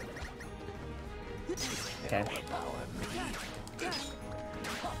 Okay.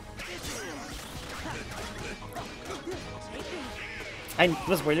 I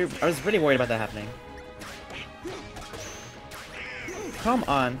was really worried about that happening. Come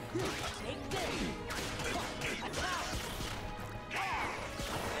on.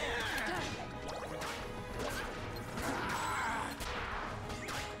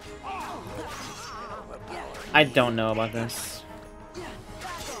 I don't know about this.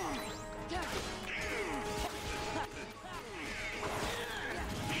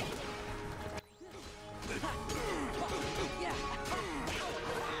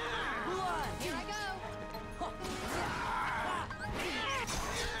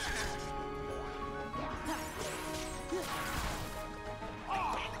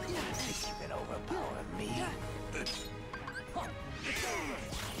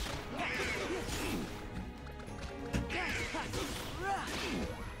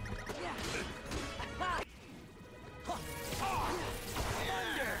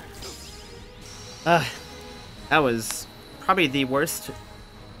 That was probably the worst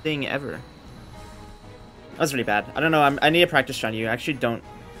thing ever. That was really bad. I don't know, I need to practice on you. I actually don't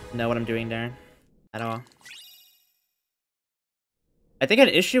know what I'm doing there at all. I think an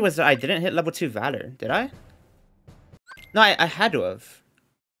issue was that I didn't hit level 2 Valor. Did I? No, I had to have.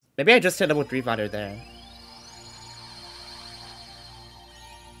 Maybe I just hit level 3 Valor there.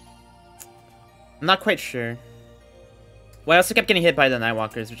 I'm not quite sure. Well, I also kept getting hit by the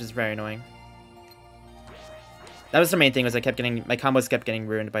Nightwalkers, which is very annoying. That was the main thing, was I kept getting, my combos kept getting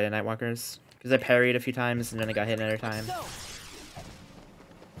ruined by the Nightwalkers. Because I parried a few times and then I got hit another time.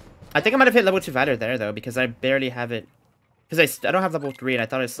 I think I might have hit level 2 Valor there though, because I barely have it. Because I don't have level 3 and I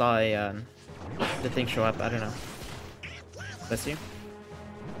thought I saw a, the thing show up, I don't know. Bless you.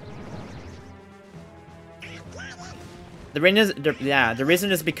 The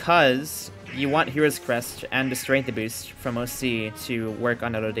reason is because you want Hero's Crest and the Strength boost from OC to work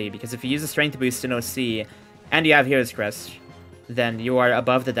on LOD, because if you use the Strength boost in OC, and you have Hero's Crest, then you are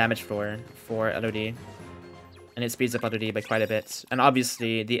above the damage floor for LOD. And it speeds up LOD by quite a bit. And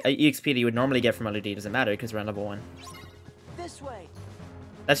obviously, the EXP that you would normally get from LOD doesn't matter because we're on level 1. This way.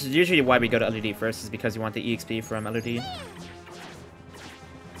 That's usually why we go to LOD first, is because you want the EXP from LOD.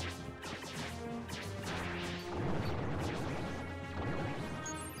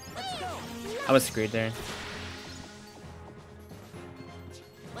 I was screwed there.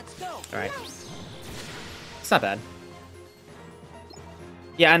 Let's go. Alright. It's not bad.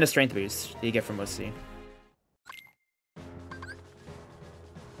 Yeah, and a strength boost that you get from OC.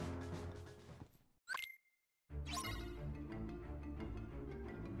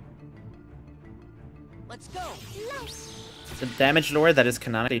 Let's go. The damage lore that is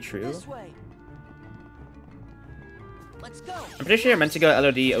canonically true. This way. Let's go. I'm pretty sure you're meant to go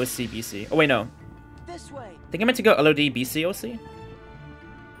LOD, OC, BC. Oh wait, no. This way. I think I'm meant to go LOD, BC, OC?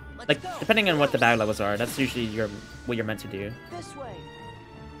 Let's Like, go. depending on what the battle levels are, that's usually what you're meant to do. This way.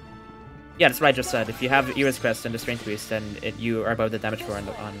 Yeah, that's what I just said. If you have Hero's Crest and the Strength Boost, then you are above the damage floor on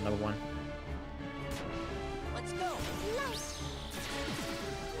level 1. Let's go.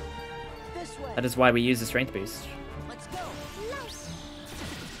 This way. That is why we use the Strength Boost. Let's go.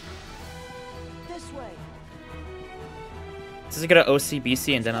 This way. This is gonna OC,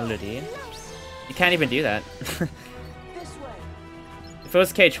 BC, and then LOD. You can't even do that. This way. If it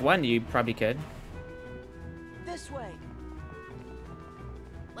was KH1, you probably could. This way.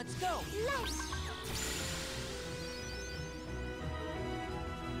 Let's go.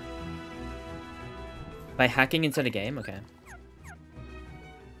 By hacking into the game? Okay.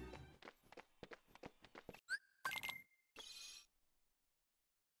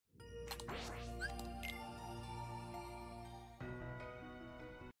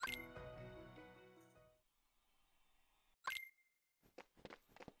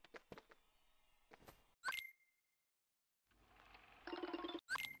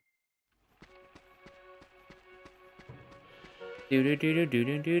 Do do do do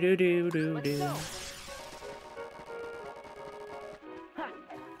do do do do do do.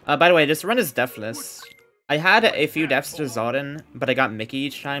 By the way, this run is deathless. I had a few deaths to Zaldin, but I got Mickey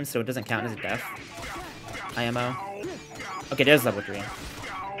each time, so it doesn't count as a death. IMO. Okay, there's level 3.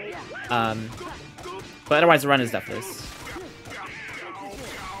 But otherwise the run is deathless.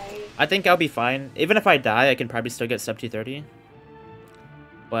 I think I'll be fine. Even if I die, I can probably still get sub 230.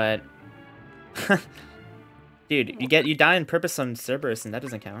 But Dude, you die on purpose on Cerberus, and that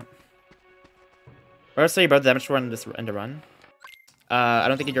doesn't count. Or else you're above the damage floor in the run. I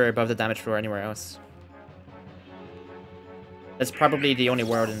don't think you're above the damage floor anywhere else. That's probably the only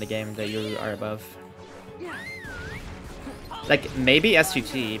world in the game that you are above. Like maybe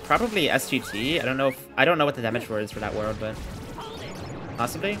S2T, probably S2T. I don't know what the damage floor is for that world, but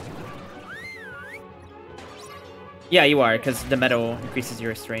possibly. Yeah, you are, because the metal increases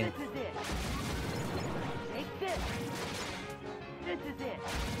your strength. This is it. Take this. This is it.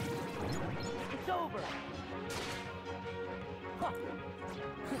 It's over.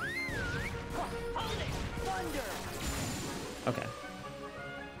 Thunder. Okay.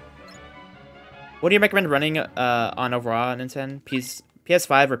 What do you recommend running on overall on 10?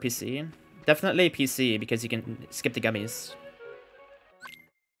 PS5 or PC? Definitely PC, because you can skip the gummies.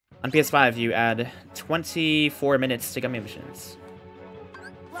 On PS5, you add 24 minutes to Gummi Missions.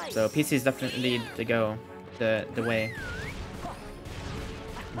 So PC is definitely the go, the way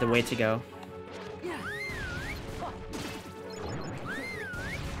to go.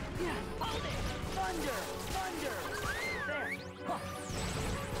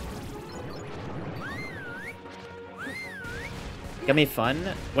 Gummy fun?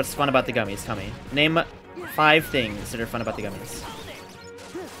 What's fun about the gummies? Tell me. Name 5 things that are fun about the gummies.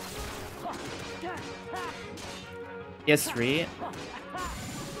 PS3.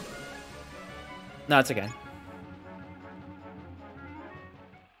 No, it's okay.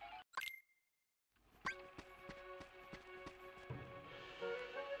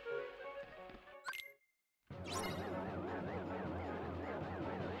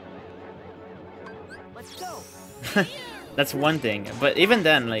 Let's go. That's one thing, but even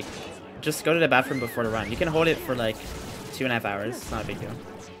then, like, just go to the bathroom before the run. You can hold it for like 2.5 hours. It's not a big deal.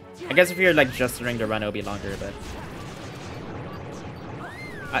 I guess if you're like just during the run, it'll be longer, but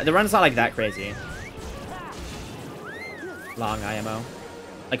the run's not like that crazy. Long IMO.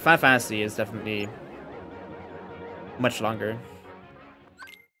 Like Final Fantasy is definitely much longer.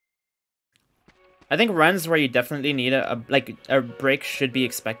 I think runs where you definitely need a break should be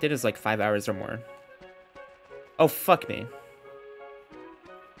expected is like 5 hours or more. Oh, fuck me.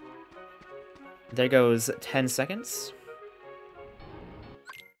 There goes 10 seconds.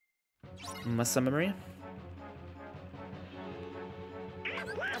 Muscle memory.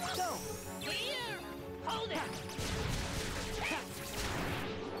 Let's go. Hold it.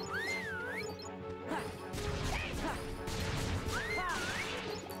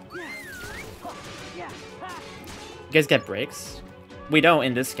 You guys get breaks? We don't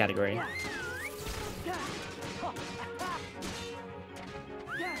in this category.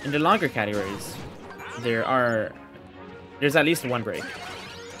 In the longer categories, there's at least one break.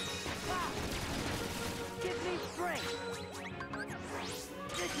 Give me strength.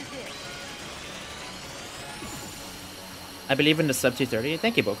 This is it. I believe in the sub 230.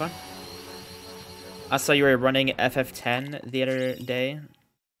 Thank you, Bokon. I saw you were running FF10 the other day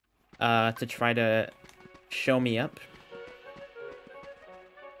to try to show me up.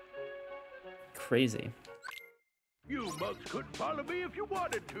 Crazy. You mugs couldn't follow me if you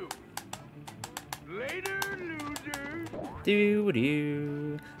wanted to. Later,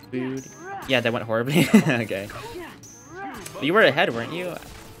 losers. Yeah, that went horribly. Okay. But you were ahead, weren't you?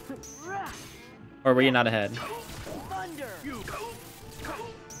 Or were you not ahead? Thunder. You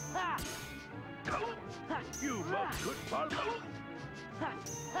mugs couldn't follow me.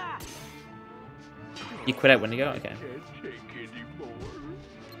 You quit at Wendigo? Okay. Can't take anymore.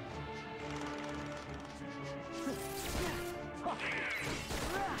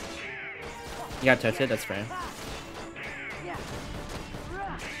 You got toasted? That's fair.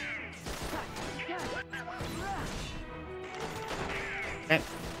 Okay.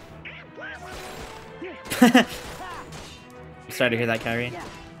 I'm sorry to hear that, Kyrie.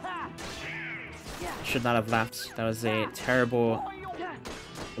 Should not have laughed. That was a terrible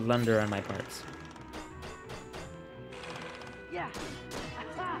blunder on my part.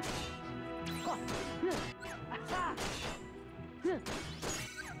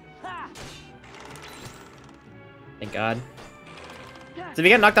 Thank God. So if you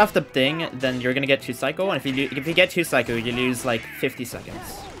get knocked off the thing, then you're gonna get 2 cycle, and if you get 2 cycle, you lose like 50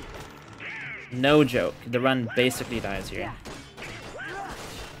 seconds. No joke. The run basically dies here.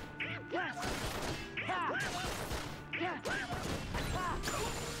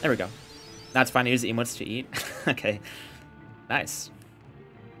 There we go. That's fine. Use emotes to eat. Okay. Nice.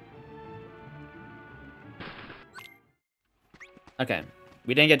 Okay.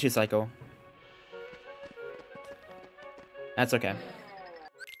 We didn't get 2 cycle. That's okay.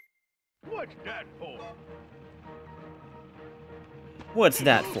 What's that for? What's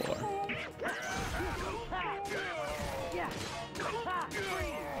that for?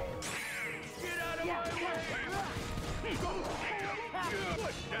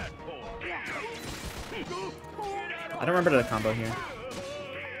 I don't remember the combo here.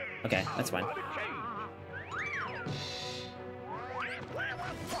 Okay, that's fine.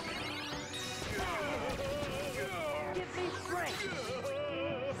 Give me strength.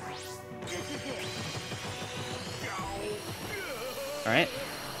 This is it. Alright.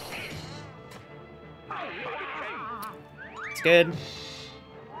 It's good.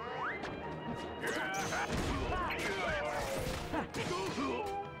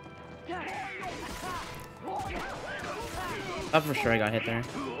 Oh, for sure I got hit there.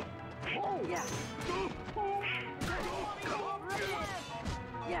 Yeah.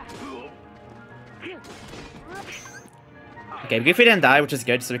 Yeah. Okay, Goofy didn't die, which is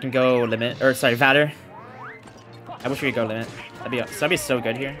good, so we can go limit. Or, sorry, Vader. I wish we could go limit. That'd be so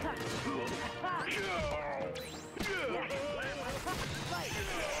good here.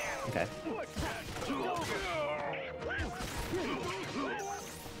 Okay.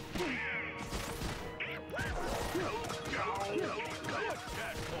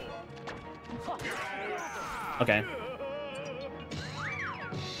 Okay.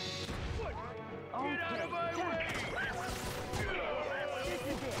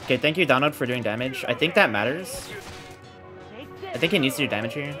 Okay, thank you, Donald, for doing damage. I think that matters. I think he needs to do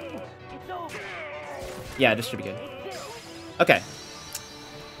damage here. Yeah, this should be good. Okay.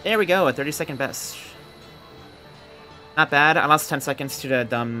 There we go, a 30-second best. Not bad. I lost 10 seconds to the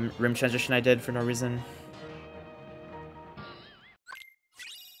dumb room transition I did for no reason.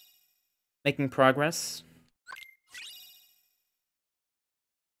 Making progress.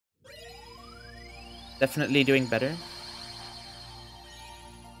 Definitely doing better.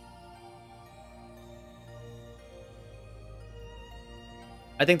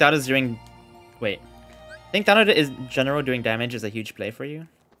 I think that is doing... Wait. I think that is general doing damage is a huge play for you.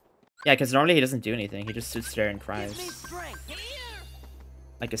 Yeah, because normally he doesn't do anything. He just sits there and cries.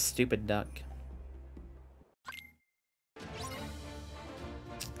 Like a stupid duck.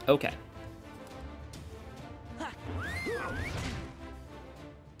 Okay.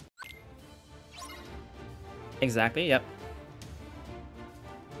 Exactly, yep.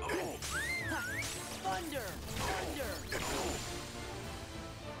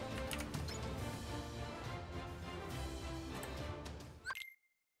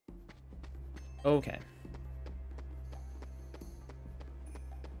 Okay.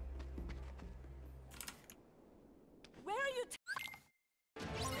 Where are you?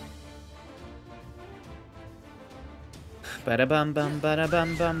 Bada bum bum bada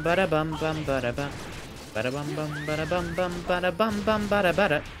bum bum bada bum bum bada bum bada bum bum bada bum bum bada bum bum bada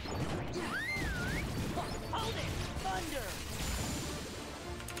bada.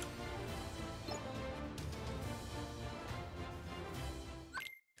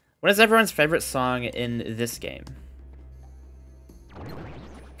 What is everyone's favorite song in this game?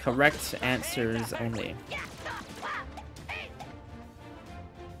 Correct answers only.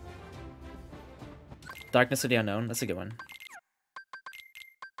 Darkness of the Unknown, that's a good one.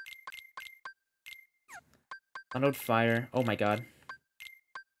 Download Fire, oh my god.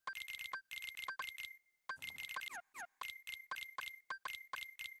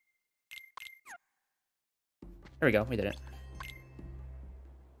 There we go, we did it.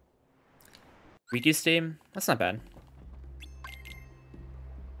 Reduce Steam? That's not bad.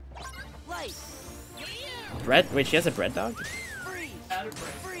 Bread? Wait, she has a bread dog?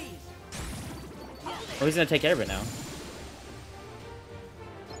 Oh, he's gonna take care of it now.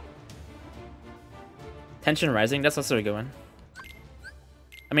 Tension Rising? That's also a good one.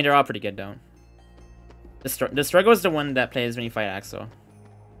 I mean, they're all pretty good, though. The Struggle is the one that plays when you fight Axel.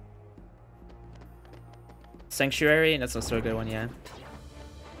 Sanctuary? That's also a good one, yeah.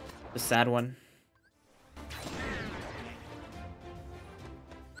 The sad one.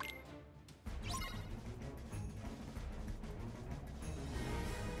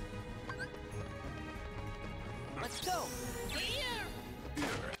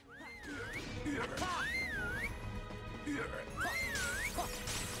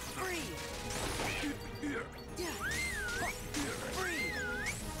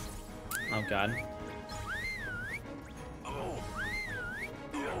 Oh god.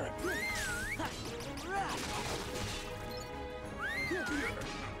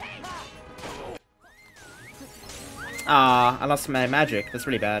 Ah, I lost my magic. That's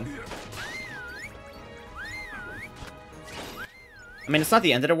really bad. I mean, it's not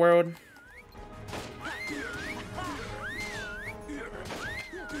the end of the world.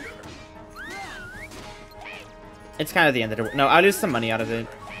 It's kind of the end of the world. No, I'll lose some money out of it.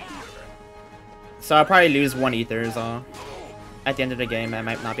 So I'll probably lose 1 ether is all. At the end of the game, I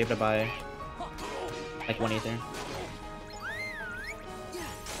might not be able to buy like 1 ether.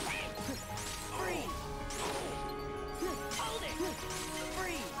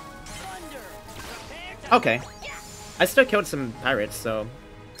 Okay. I still killed some pirates, so...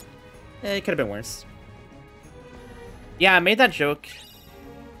 it could have been worse. Yeah, I made that joke.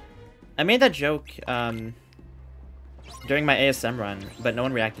 During my ASM run, but no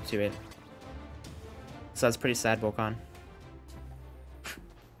one reacted to it. So that's pretty sad, Volcon.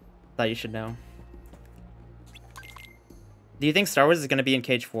 Thought you should know. Do you think Star Wars is going to be in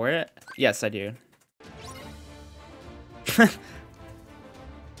Cage 4? Yes, I do.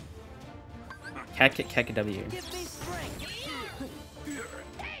 Kek W.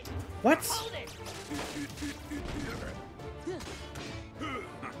 What?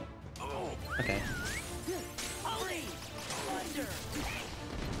 Okay.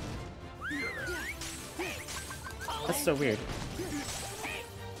 That's so weird.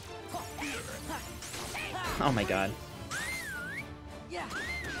 Oh my god.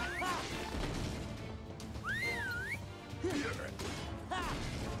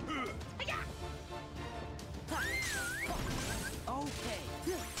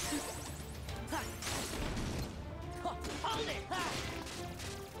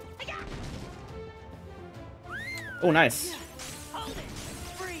 Oh, nice.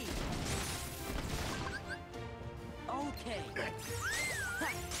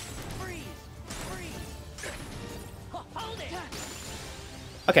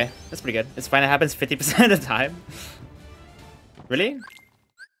 Okay, that's pretty good. It's fine, it happens 50% of the time. Really?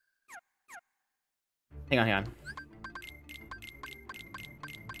 Hang on, hang on.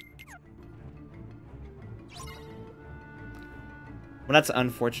 Well, that's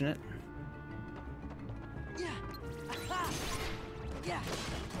unfortunate.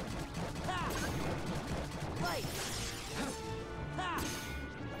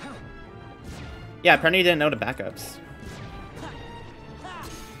 Yeah, apparently you didn't know the backups.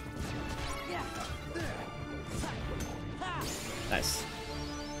 Nice.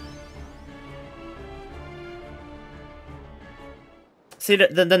 See,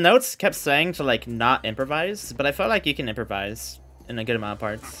 the notes kept saying to, like, not improvise, but I felt like you can improvise in a good amount of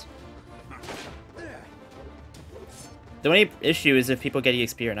parts. The only issue is if people get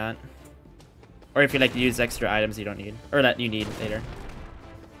EXP or not. Or if you, like, use extra items you don't need. Or that you need later.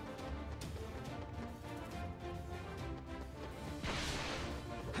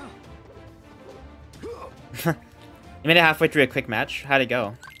 You made it halfway through a quick match. How'd it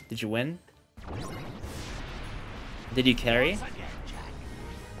go? Did you win? Did you carry? You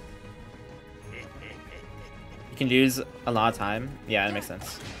can lose a lot of time. Yeah, that makes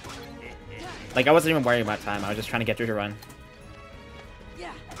sense. Like, I wasn't even worrying about time. I was just trying to get through the run.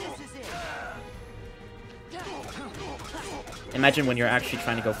 Imagine when you're actually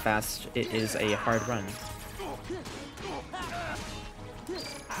trying to go fast, it is a hard run.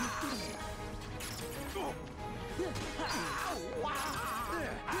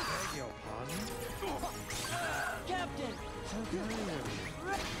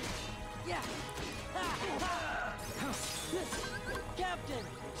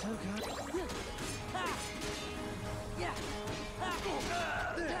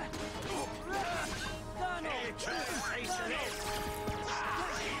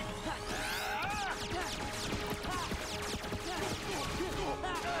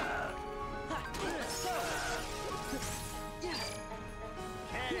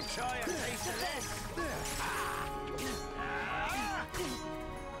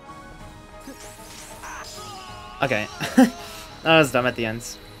 Okay. That was dumb at the end.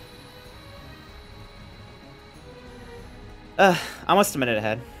 Almost a minute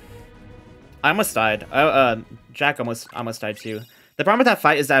ahead. I almost died. Jack almost died too. The problem with that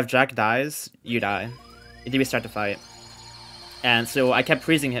fight is that if Jack dies, you die. You restart the fight. And so I kept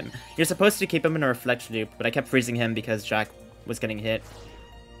freezing him. You're supposed to keep him in a reflect loop, but I kept freezing him because Jack was getting hit.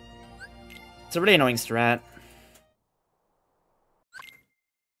 It's a really annoying strat.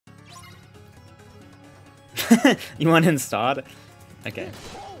 You want installed? Okay.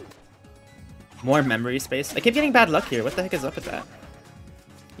 More memory space. I keep getting bad luck here. What the heck is up with that?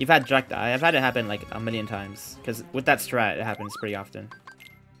 You've had Jack die. I've had it happen like a million times. Because with that strat, it happens pretty often.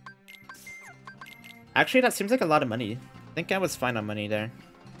 Actually, that seems like a lot of money. I think I was fine on money there.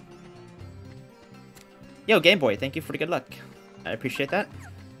 Yo, Game Boy, thank you for the good luck. I appreciate that.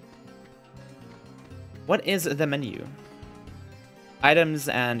 What is the menu? Items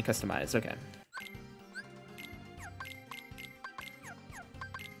and customize. Okay.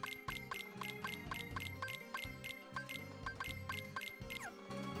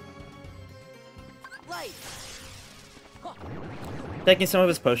 Taking some of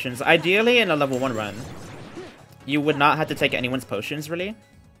his potions. Ideally, in a level 1 run, you would not have to take anyone's potions, really.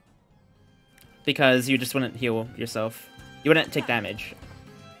 Because you just wouldn't heal yourself. You wouldn't take damage.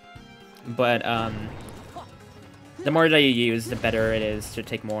 But, The more that you use, the better it is to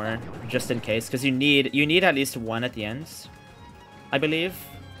take more, just in case, because you need at least one at the end, I believe.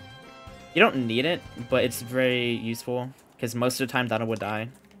 You don't need it, but it's very useful, because most of the time Donald would die.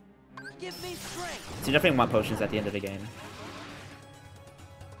 Give me strength. So you definitely want potions at the end of the game.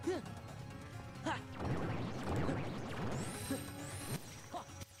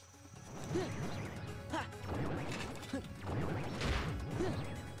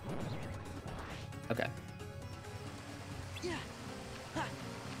 Okay.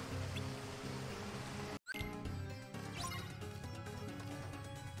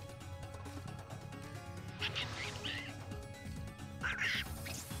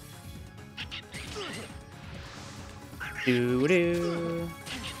 Do do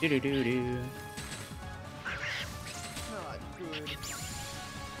do do do do.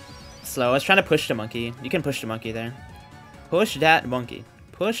 Slow. I was trying to push the monkey. You can push the monkey there. Push that monkey.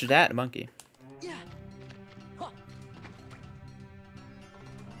 Push that monkey.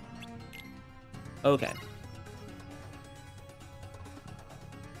 Okay.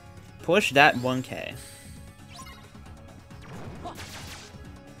 Push that 1K.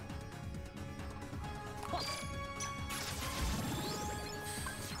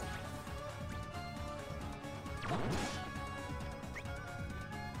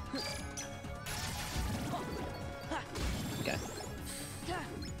 Okay.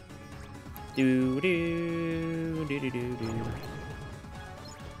 Do do do do do do.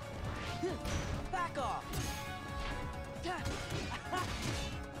 Back off.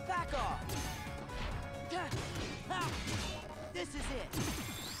 Back off. This is it.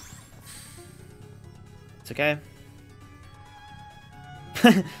 It's okay.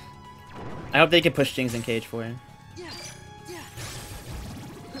 I hope they can push things in cage for him.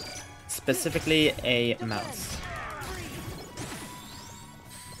 Specifically a mouse.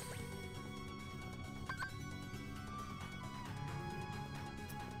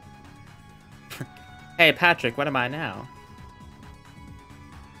 Hey Patrick, what am I now?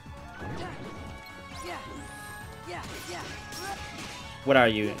 What are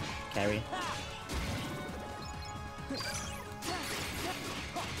you, Carrie?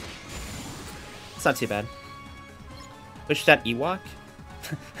 It's not too bad. Push that Ewok?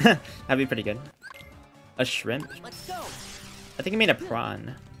 That'd be pretty good. A shrimp? Let's go. I think I mean a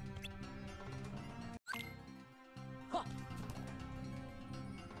prawn.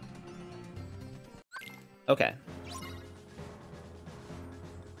 Okay.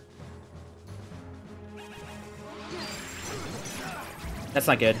 That's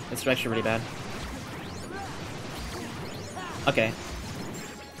not good. It's actually really bad. Okay.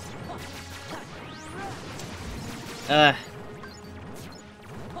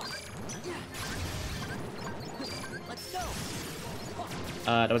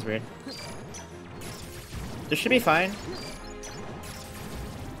 That was weird. This should be fine.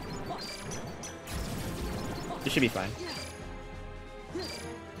 This should be fine.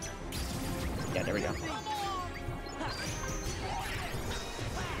 Yeah, there we go.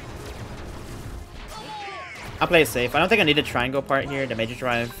 I'll play it safe. I don't think I need a triangle part here to major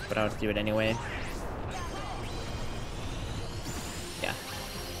drive, but I'll do it anyway. Yeah.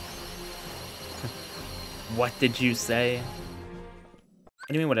 What did you say?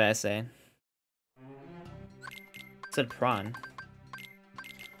 What do you mean, what did I say? I said prawn.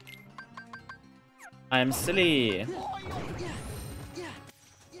 I'm silly.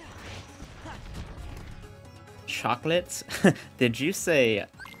 Chocolate? Did you say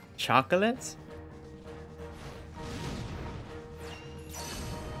chocolate?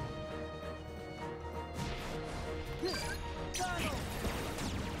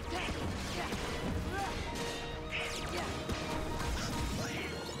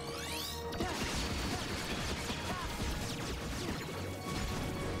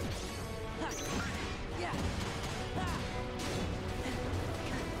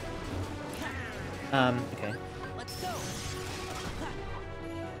 Okay. Let's go.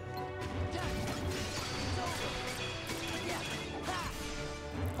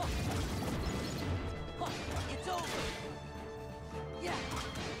 It's over. Yeah.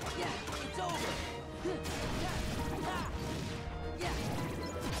 Yeah. It's over. Yeah.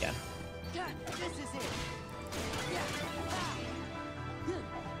 Yeah. This is it. Yeah.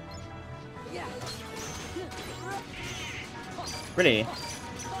 Yeah. Really?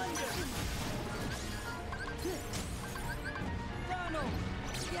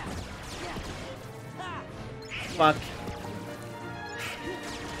 Fuck.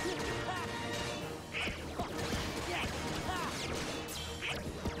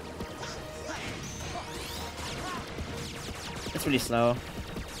 It's really slow.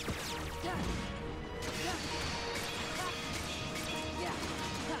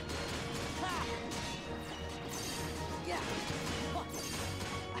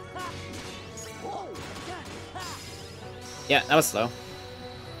 Yeah, that was slow.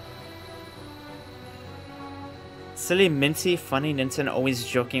 Silly, minty, funny Ninten always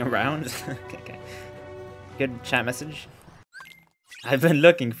joking around. Okay. Good chat message. I've been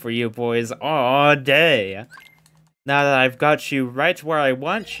looking for you boys all day. Now that I've got you right where I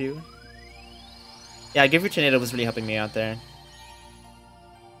want you. Yeah, Give Your Tornado was really helping me out there.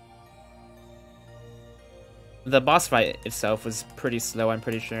 The boss fight itself was pretty slow, I'm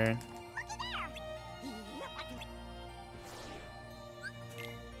pretty sure.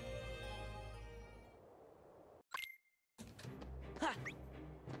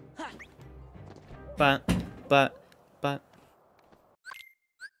 But.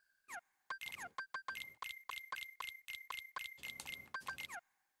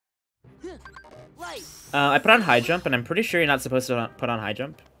 I put on high jump, and I'm pretty sure you're not supposed to put on high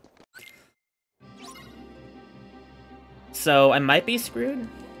jump. So I might be screwed.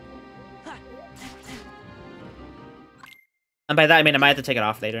 And by that I mean I might have to take it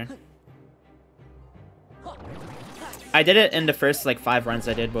off later. I did it in the first like 5 runs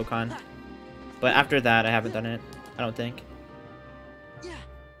I did Wokon. But after that I haven't done it, I don't think.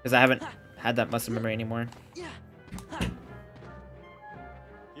 Because I haven't had that muscle memory anymore.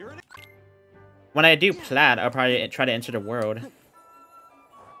 When I do Plaid, I'll probably try to enter the world.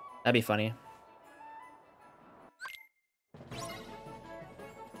 That'd be funny.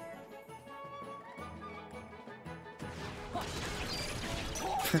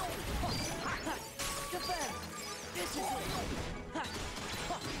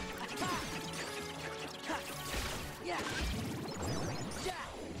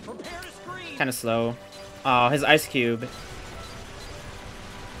 Kind of slow. Oh, his ice cube.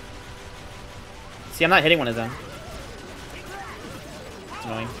 See, I'm not hitting one of them. It's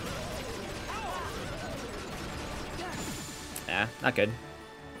annoying. Yeah, not good.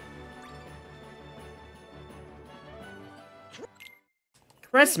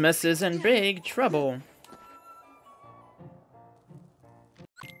 Christmas is in big trouble.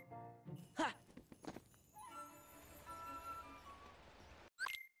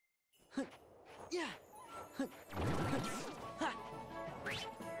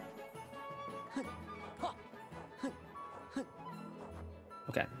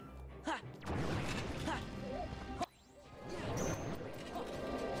 Okay.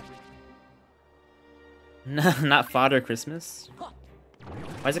 No, not Father Christmas.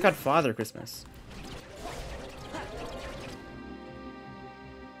 Why is it called Father Christmas?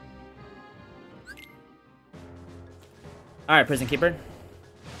 Alright, Prison Keeper.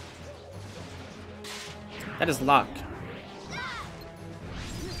 That is locked.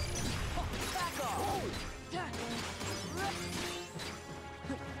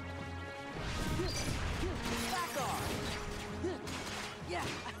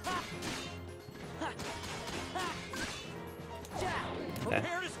 Okay.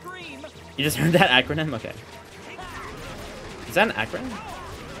 You just heard that acronym? Okay. Is that an acronym?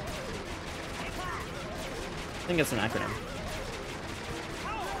 I think it's an acronym.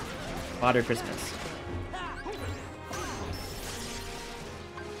 Father Christmas.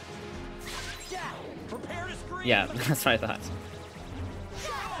 Yeah, that's what I thought.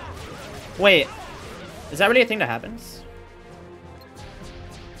 Wait, is that really a thing that happens?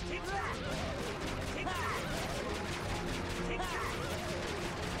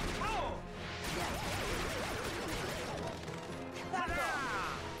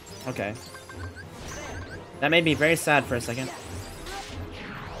 Okay. That made me very sad for a second.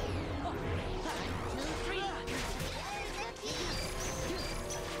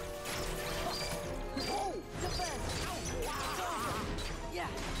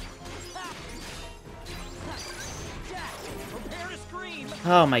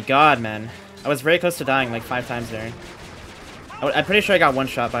 Oh my god, man. I was very close to dying like 5 times there. I'm pretty sure I got one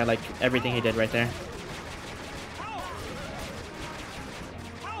shot by like everything he did right there.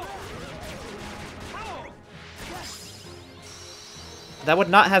 That would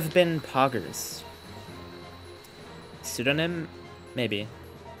not have been Poggers. Pseudonym? Maybe.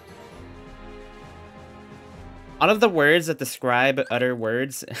 All of the words that describe other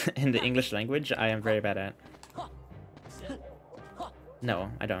words in the English language, I am very bad at.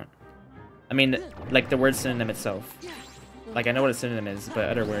 No, I don't. I mean, like the word synonym itself. Like, I know what a synonym is, but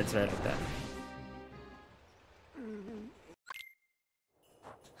other words are like that.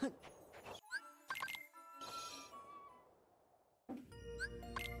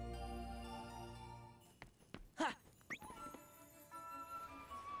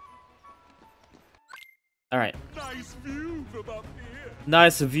 Alright. Nice view from up here.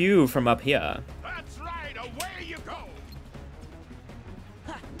 Nice view from up here. That's right, away you go.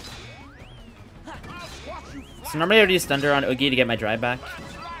 I'll swap So normally I would use Thunder on Oogie to get my drive back.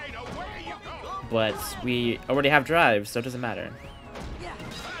 But we already have drive, so it doesn't matter.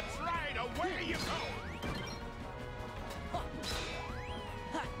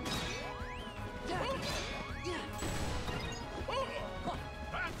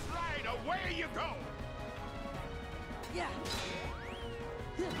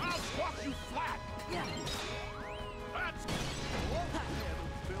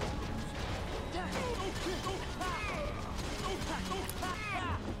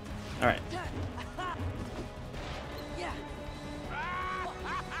 Alright.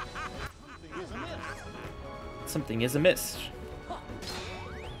 Something is amiss.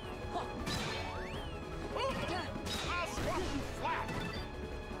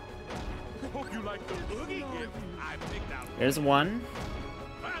 There's one.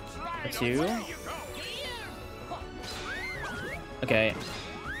 A two. Okay.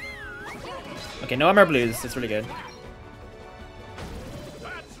 Okay, no armor blues. It's really good.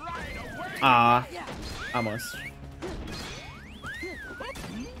 Ah, almost.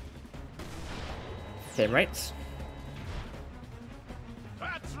 Okay, right.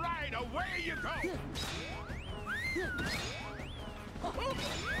 That's right, away you go.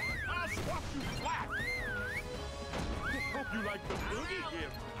 I'll swap you flat. Hope you like the boogie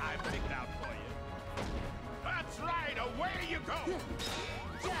gift I picked out for you. That's right, away you go.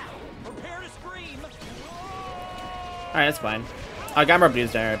 Prepare to scream. Alright, that's fine. I got more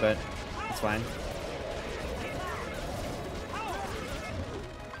blues there, but it's fine.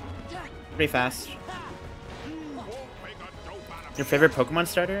 Pretty fast. Your favorite Pokemon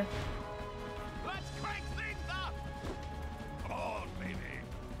starter? Let's crank things up. Come on, baby.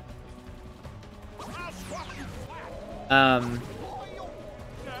 I'll swap you flat. Now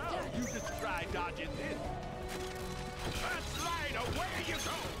you just try dodging this. That's right, away you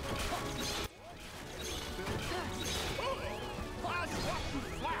go. I'll swap you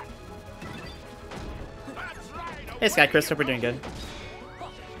flat. That's right, Hey Sky Chris, hope we're doing good.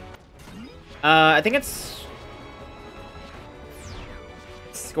 I think it's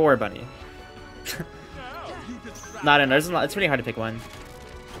Score Bunny. Not in there. It's really hard to pick one.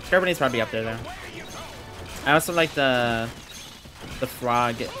 Score Bunny's probably up there though. I also like the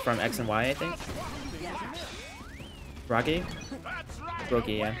frog from X and Y, I think. Froggy?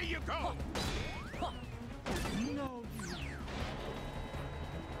 Froggy, yeah.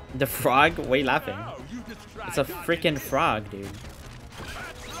 The frog? Why are you laughing? It's a freaking frog, dude.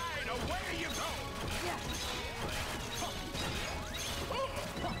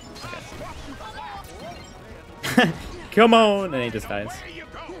 Come on! And he just dies.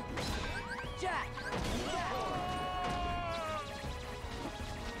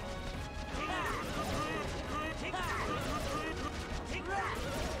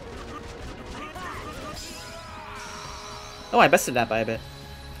 Oh, I bested that by a bit.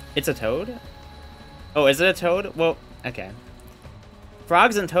 It's a toad? Oh, is it a toad? Well, okay.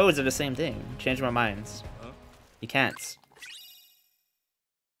 Frogs and toads are the same thing. Change my minds. You can't.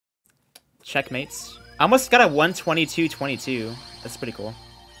 Checkmates. I almost got a 122-22. That's pretty cool.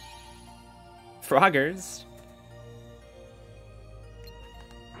 Froggers.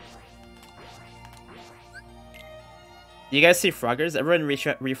 You guys see Froggers? Everyone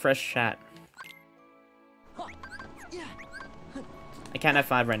refresh chat. I can't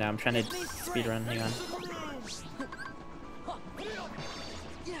F5 right now. I'm trying to speedrun. Hang on.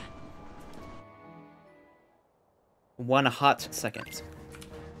 One hot second.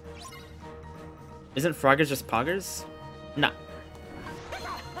 Isn't Froggers just Poggers? No.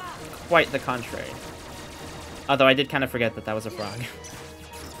 Quite the contrary. Although I did kind of forget that that was a frog.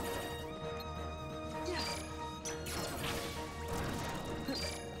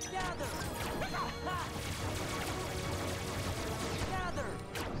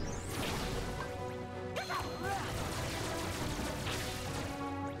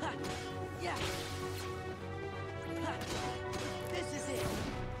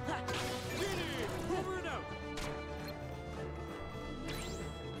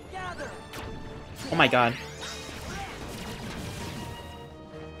 Oh my god.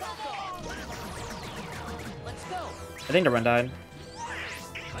 I think the run died.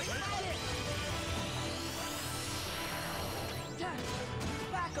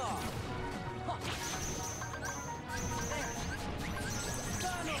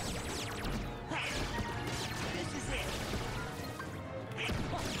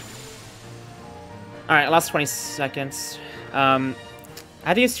 Alright, last 20 seconds. I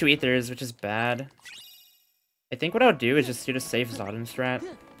had to use 2 ethers, which is bad. I think what I'll do is just do the safe Zodin strat.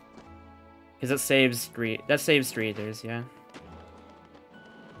 Because that saves 3 ethers, yeah.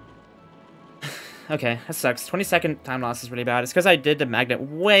 Okay, that sucks. 20-second time loss is really bad. It's because I did the magnet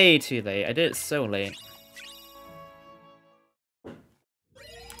way too late. I did it so late. At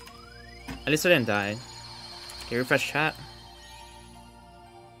least I didn't die. Okay, refresh chat.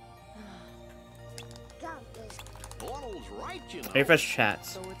 Bono's right, you know. Refresh chat.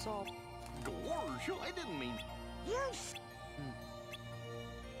 So it's all. Gosh, I didn't mean. Yes.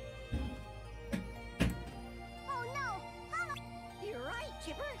 Oh no! You're right,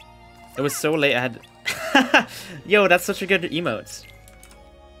 Chipper. It was so late I had... Yo, that's such a good emote.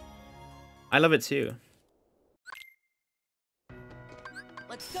 I love it too.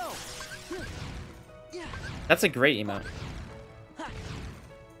 Let's go. That's a great emote.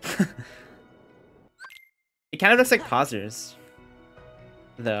 It kind of looks like pausers.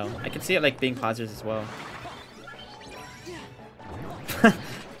 Though. I can see it like being pausers as well.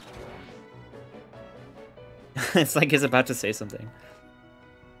 It's like he's about to say something.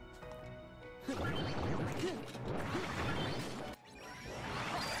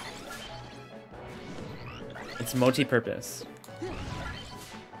 It's multi-purpose.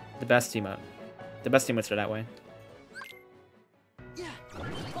 The best emote. The best emotes are that way. You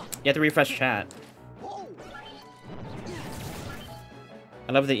have to refresh chat.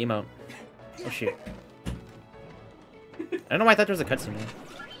 I love the emote. Oh shoot. I don't know why I thought there was a cutscene there.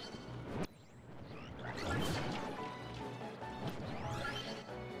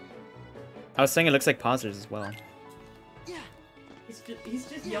 I was saying it looks like pausers as well. He's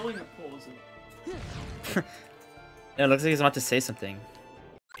just yelling at pause. It looks like he's about to say something.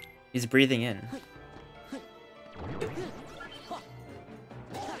 He's breathing in.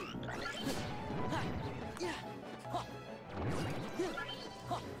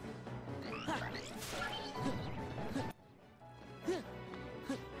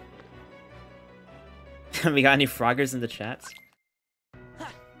 We got any froggers in the chat?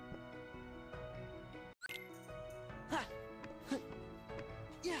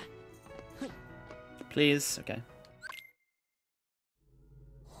 Please, okay.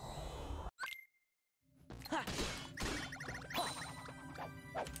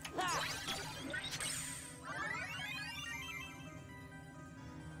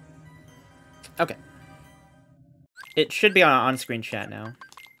 Okay. It should be on on-screen chat now.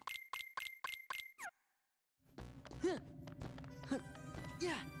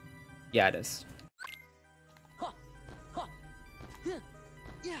 Yeah, it is.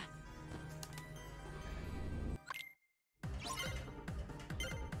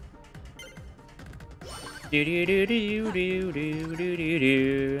 Do do do do do do do do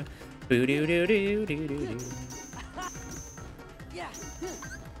do. Boo do do do do do do.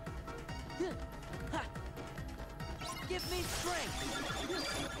 Give me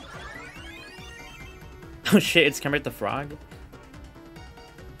strength. Oh shit, it's Kermit the Frog.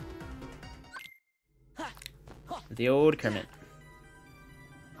 The old Kermit.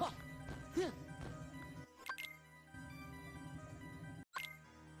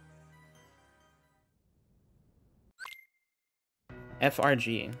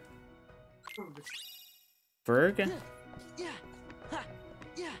 FRG. Ferg?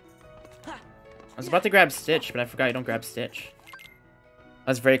 I was about to grab Stitch, but I forgot you don't grab Stitch. I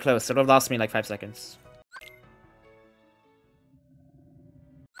was very close, so it would have lost me like 5 seconds.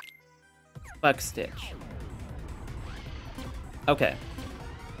 Fuck Stitch. Okay.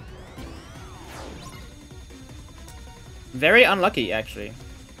 Very unlucky, actually.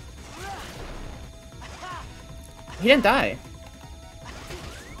 He didn't die.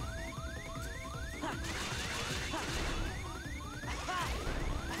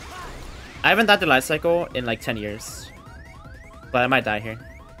 I haven't died the life cycle in like 10 years. But I might die here.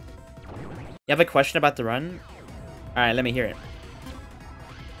 You have a question about the run? Alright, let me hear it.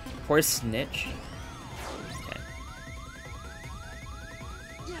 Poor Snitch. Okay.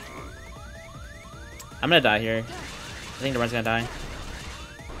 I'm gonna die here. I think the run's gonna die.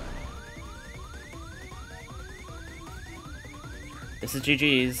 This is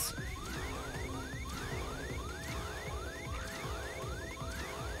GG's.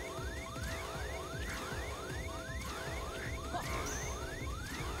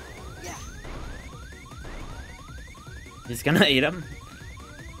 He's gonna eat him?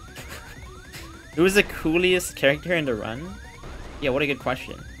 Who was the coolest character in the run? Yeah, what a good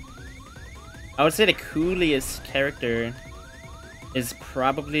question. I would say the coolest character is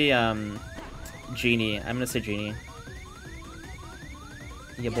probably Genie. I'm gonna say Genie.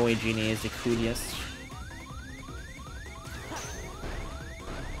 Your boy Genie is the coolest.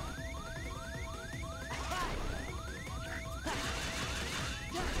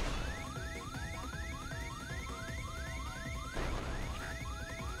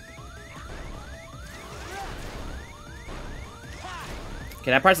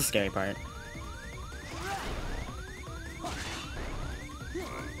 Okay, that part's the scary part.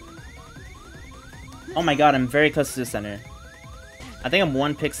 Oh my god, I'm very close to the center. I think I'm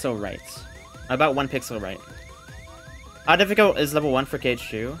 1 pixel right. About 1 pixel right. How difficult is level 1 for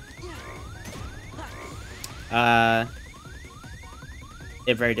KH2?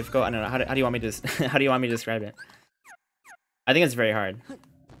 It's very difficult. I don't know. How do you want me to how do you want me to describe it? I think it's very hard.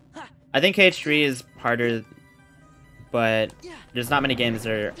 I think KH3 is harder, but there's not many games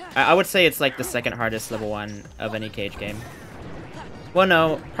that are... I would say it's like the second hardest level 1 of any KH game. Well,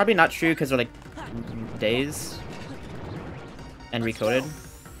 no, probably not true because they're like days and recoded.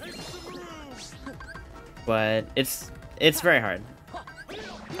 But it's very hard.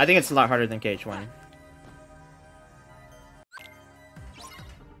 I think it's a lot harder than KH1.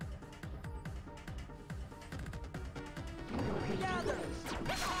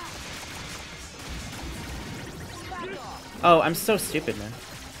 Oh, I'm so stupid, man.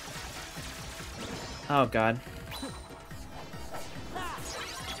 Oh god.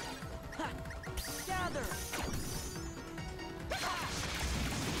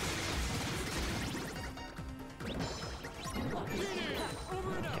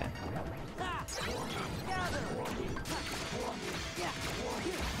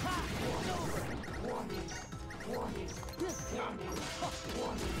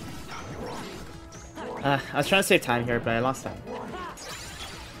 I was trying to save time here, but I lost time.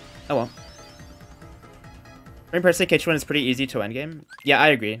 Oh well. I mean, personally, KH1 is pretty easy to endgame. Yeah, I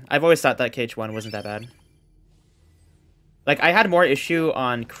agree. I've always thought that KH1 wasn't that bad. Like, I had more issue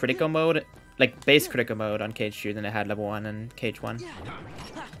on critical mode, like base critical mode on KH2 than I had level 1 and KH1.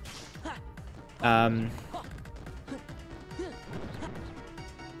 But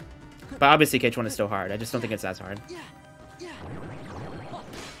obviously KH1 is still hard. I just don't think it's as hard.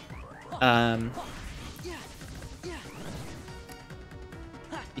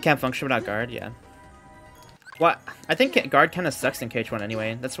 You can't function without guard, yeah. Well, I think guard kind of sucks in KH1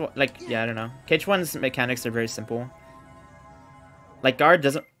 anyway. That's what, like, yeah, I don't know. KH1's mechanics are very simple. Like, guard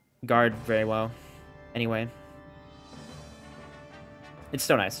doesn't guard very well anyway. It's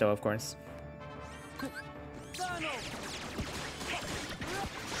still nice though, of course.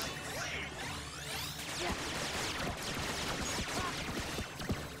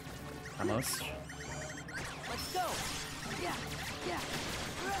 Almost. Let's go. Yeah, yeah.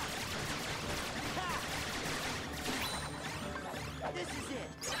 This is it.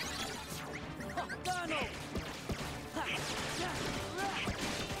 Donald.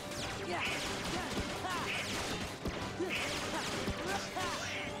 Yeah.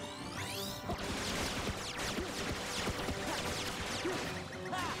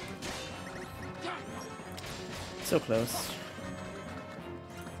 So close.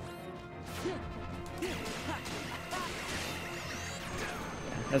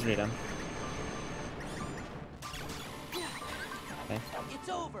 That's really dumb. Okay. It's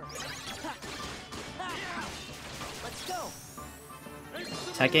over. Let's go.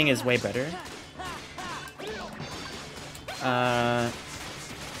 Attacking is way better. Well,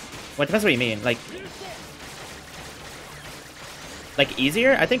 it depends what you mean. Like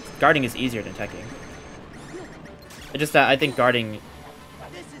easier? I think guarding is easier than attacking. It's just that I think guarding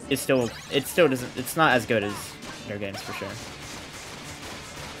is still, it's not as good as their games for sure.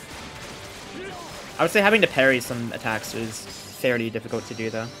 I would say having to parry some attacks is fairly difficult to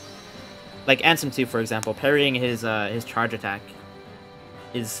do though. Like Ansem 2, for example, parrying his charge attack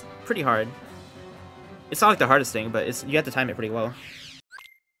is pretty hard. It's not like the hardest thing, but you have to time it pretty well.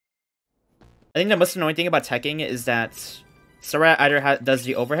 I think the most annoying thing about teching is that Sora either does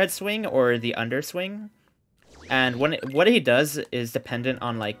the overhead swing or the underswing, and what he does is dependent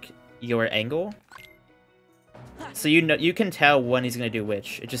on like your angle. So you can tell when he's gonna do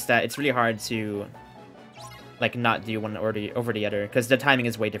which. It's just that it's really hard to like not do one over the other because the timing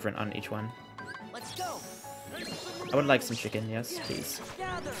is way different on each one. Let's go. I would like some chicken, yes, please.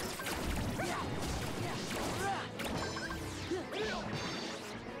 Gather.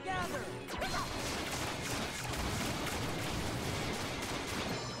 Gather.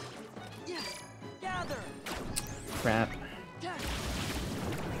 Gather. Crap.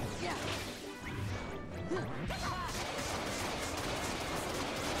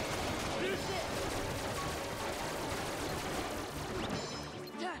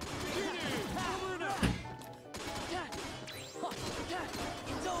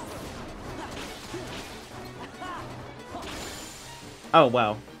 Oh,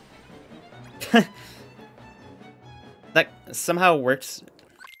 wow. That somehow works.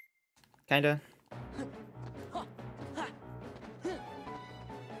 Kinda.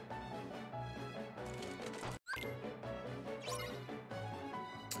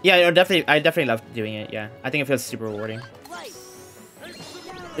 Yeah, I definitely love doing it. Yeah, I think it feels super rewarding.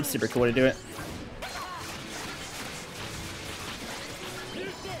 It's super cool to do it.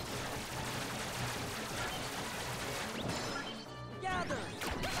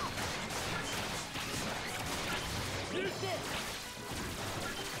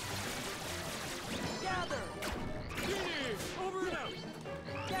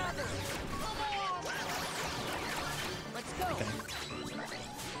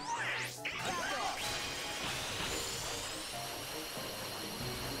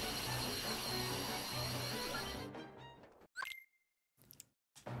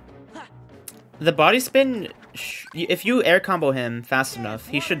 The body spin, if you air combo him fast enough,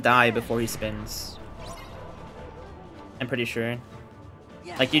 he should die before he spins. I'm pretty sure.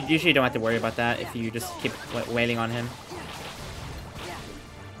 Like, you usually don't have to worry about that if you just keep wailing on him.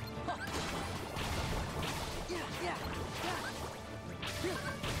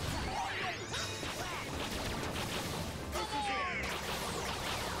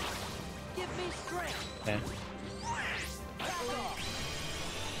 Okay.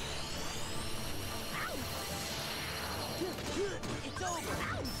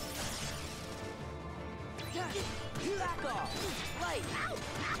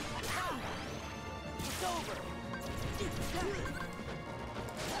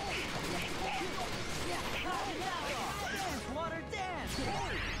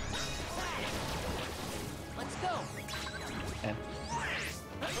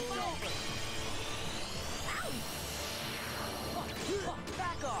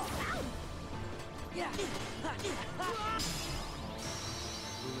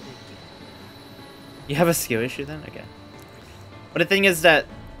 You have a skill issue then? Okay. But the thing is that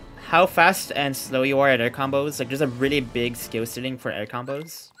how fast and slow you are at air combos, like there's a really big skill ceiling for air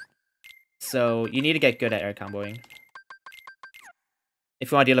combos. So you need to get good at air comboing.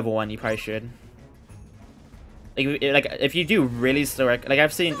 If you want to do level 1, you probably should. Like if you do really slow air, like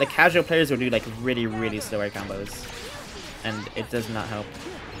I've seen, like casual players will do like really slow air combos. And it does not help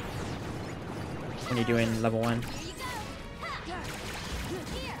when you're doing level 1.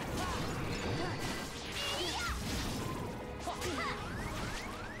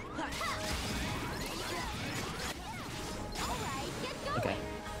 Okay.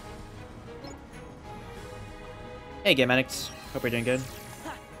 Hey, Game Addicts. Hope you're doing good.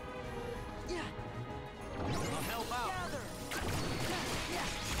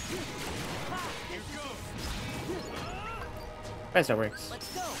 Price that works.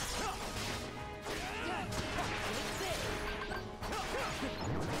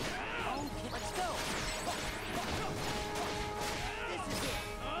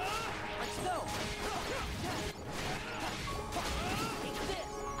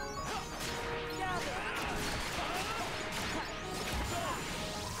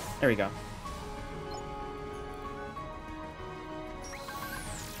 There we go.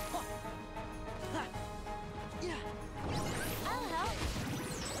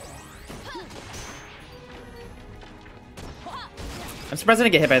 I'm surprised I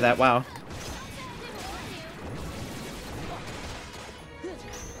didn't get hit by that. Wow.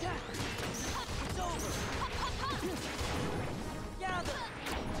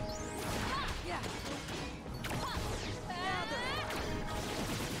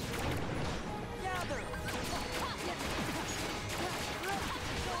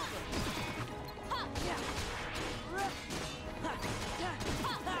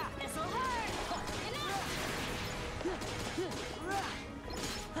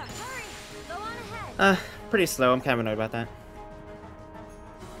 Pretty slow. I'm kind of annoyed about that.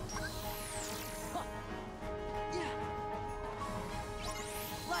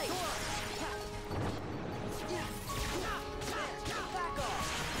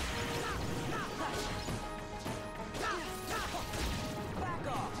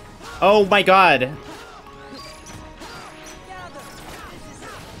 Oh my god!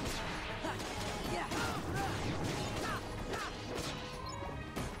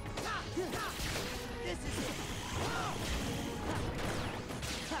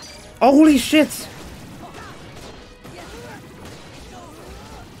 Oh, holy shit!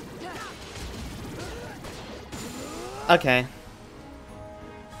 Okay.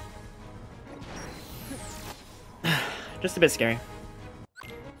 Just a bit scary.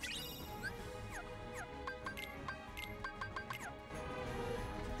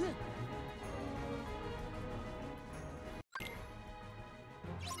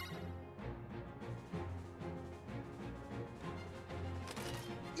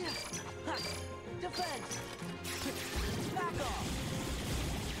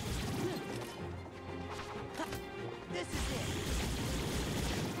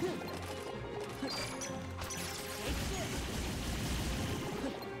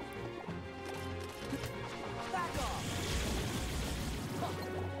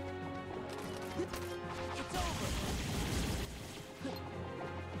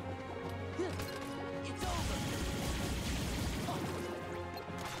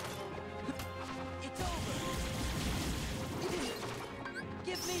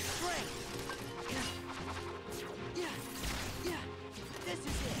 me strength. Yeah. This is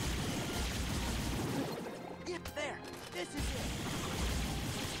it. Yeah, there. This is it.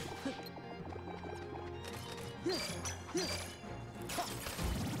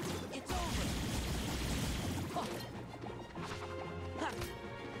 It's over.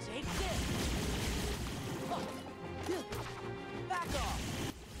 Take this. Back off.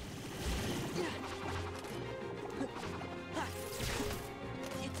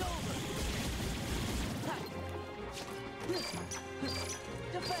 It's over.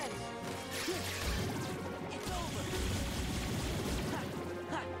 Defense. It's over.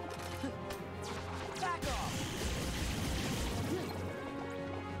 Back off.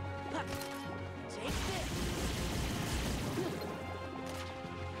 Take this.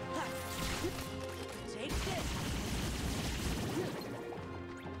 Take this.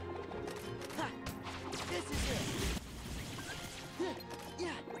 This is it.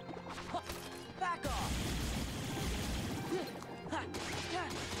 Yeah. Back off.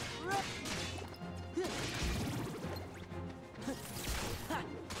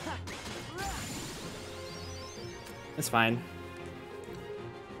 It's fine.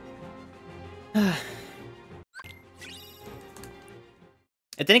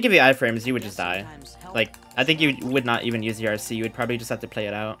 It didn't give you iframes, you would just die. Like, I think you would not even use the RC, you would probably just have to play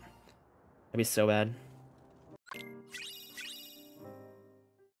it out. That'd be so bad.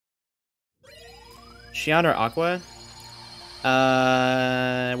 Xian or Aqua?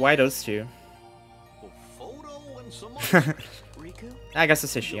 Why those two? A photo and some Riku? I guess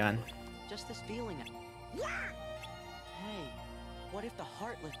it's Xian. Just this feeling. Hey, what if the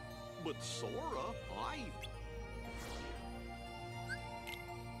Heartless... But Sora,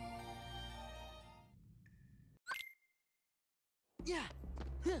 Yeah.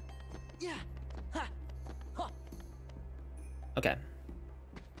 Yeah. Ha. Ha. Okay.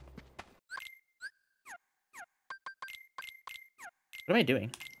 What am I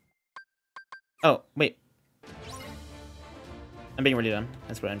doing? Oh, wait. I'm being really dumb.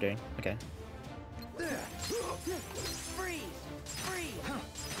 That's what I'm doing. Okay. Freeze. Freeze.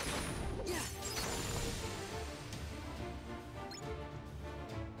 Yeah.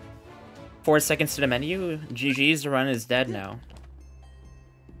 4 seconds to the menu. GG's, the run is dead now.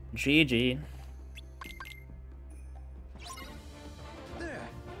 GG.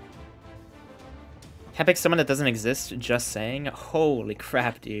 Can't pick someone that doesn't exist, just saying. Holy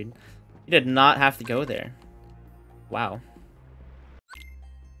crap, dude. You did not have to go there. Wow.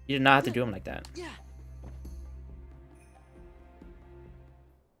 You did not have to do him like that. Yeah.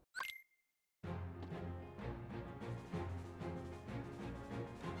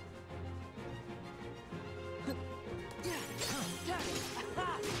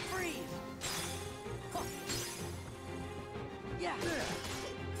 Freeze. Yeah.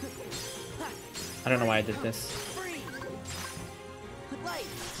 I don't know why I did this. Freeze. Light.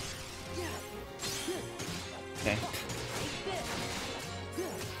 Yeah. Okay.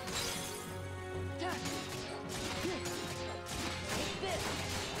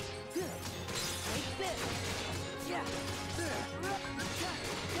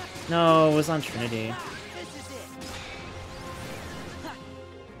 No, it was on Trinity.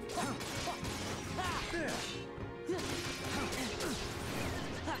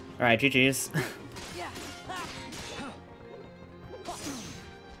 Alright, GG's.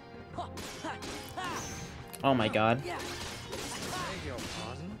 Oh my god.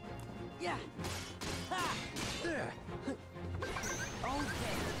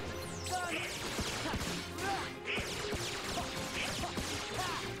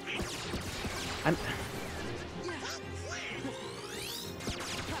 I'm...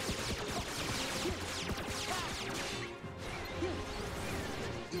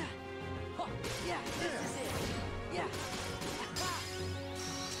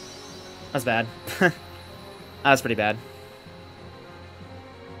 That's bad. That's pretty bad.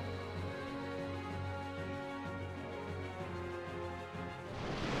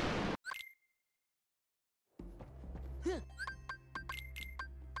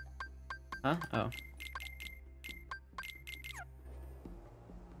 Huh? Oh.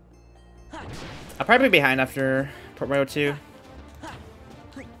 I'll probably be behind after Port Royal 2.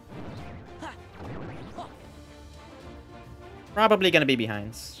 Probably gonna be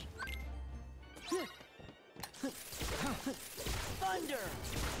behind. Thunder.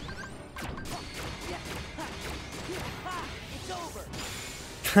 It's over.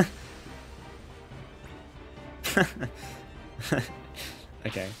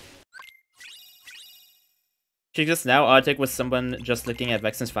 Okay. She just now autic with someone just looking at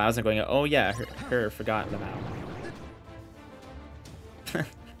Vexen's files and going, oh yeah, her forgot them out.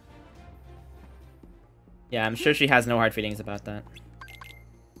 Yeah, I'm sure she has no hard feelings about that.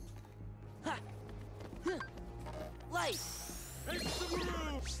 Light.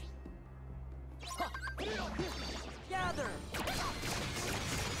 Gather.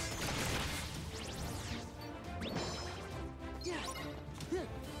 Yeah.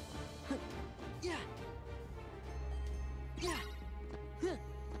 Yeah.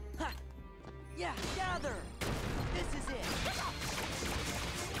 Yeah. Yeah. Gather. This is it.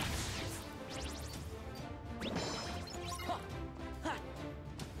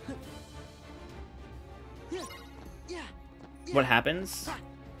 What happens?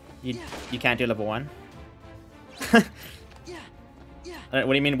 You can't do level 1? What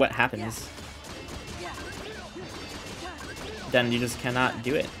do you mean what happens? Then you just cannot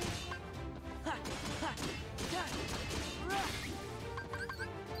do it.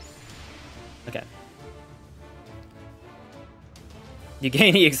 Okay. You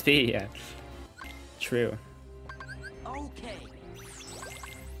gain EXP, yeah. True. Okay.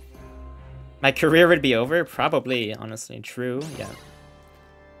 My career would be over? Probably, honestly. True, yeah.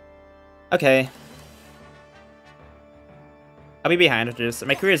 Okay. I'll be behind after this.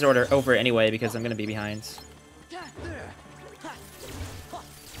 My career is over anyway because I'm gonna be behind.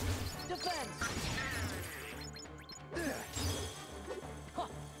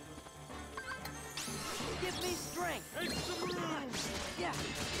 Give me strength. Yeah.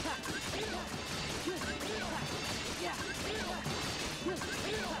 Yeah.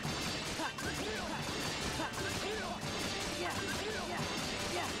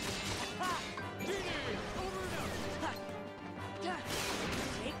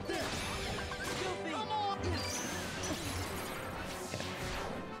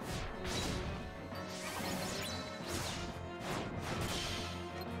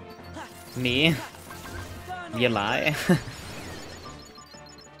 Me? You lie?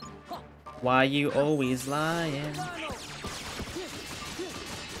 Why you always lying?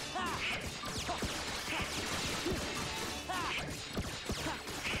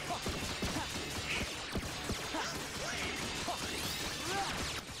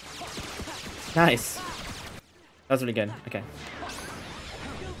 Nice. That was really good. Okay.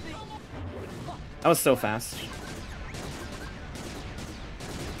 That was so fast.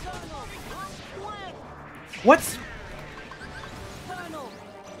 What?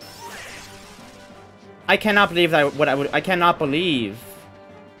 I cannot believe that I cannot believe.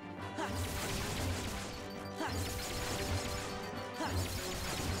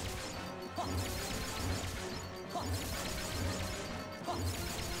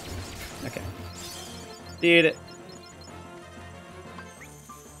 Okay. Dude. Okay.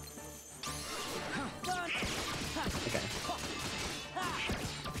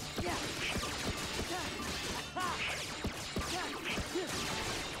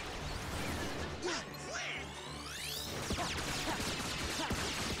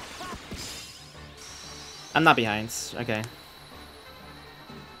 I'm not behind. Okay.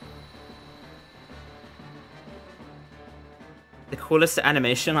 The coolest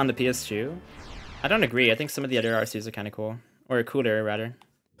animation on the PS2? I don't agree. I think some of the other RCs are kind of cool. Or cooler, rather.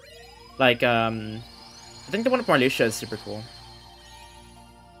 Like, I think the one with Marluxia is super cool.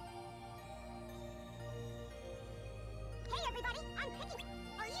 Hey everybody, I'm Piggy.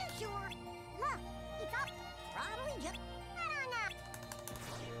 Are you sure? Look, it's all probably just I don't know.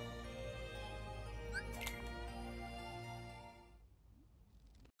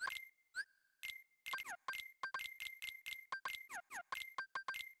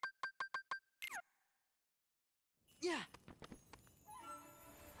 Yeah.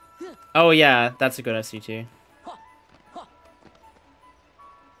 Oh yeah, that's a good SC too.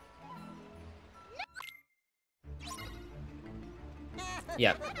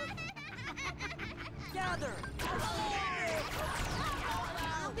 Yep. Gather.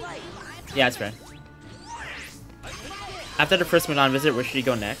 Yeah, it's fair. After the first Mulan visit, where should you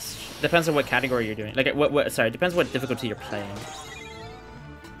go next? Depends on what category you're doing. Like, sorry, depends what difficulty you're playing.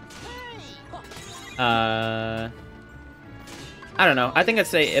 I don't know. I think I'd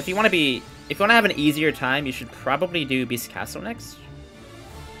say if you want to have an easier time, you should probably do Beast Castle next.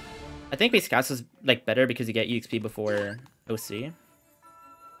 I think Beast Castle is like better because you get EXP before OC.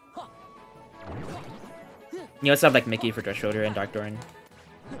 You also have like Mickey for Dress Shoulder and Dark Dorn.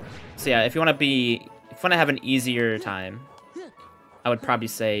 So yeah, if you want to have an easier time, I would probably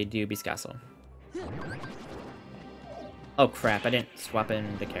say do Beast Castle. Oh crap! I didn't swap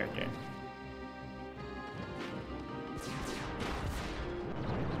in the character.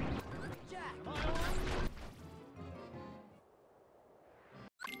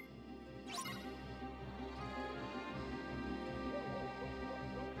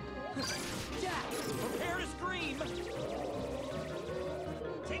 Prepare to scream.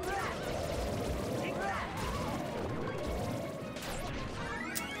 Take that. Take that.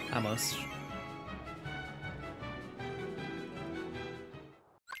 Almost.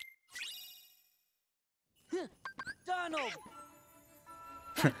 Donald!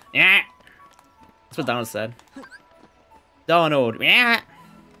 Yeah. That's what Donald said. Donald. Yeah.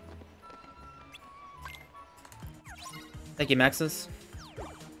 Thank you, Maxis.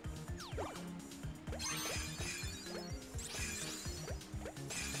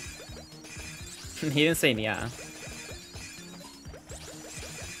 He didn't say yeah.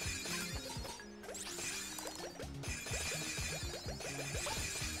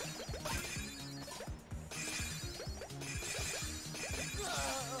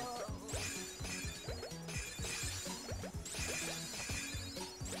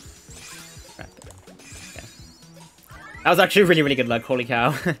 That was actually really, really good luck. Holy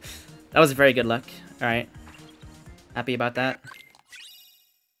cow. That was very good luck. Alright. Happy about that.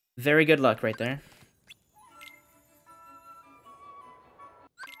 Very good luck right there.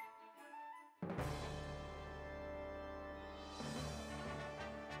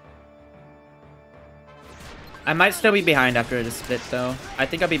 I might still be behind after this split, though. I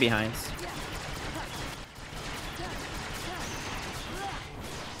think I'll be behind.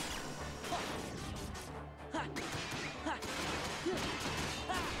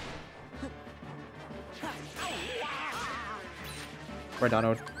 Poor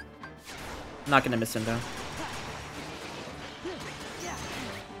Donald. I'm not gonna miss him, though.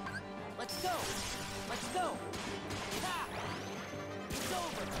 Let's go! Let's go! It's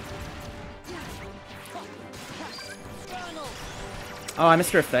over! Donald! Oh, I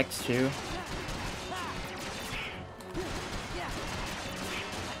missed her effects, too.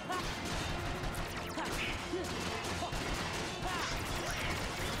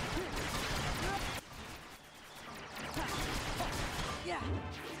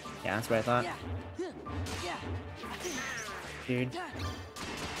 Yeah, that's what I thought. Dude.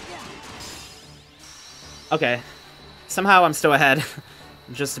 Okay. Somehow I'm still ahead.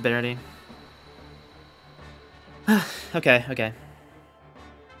 Just a barely. Okay, okay.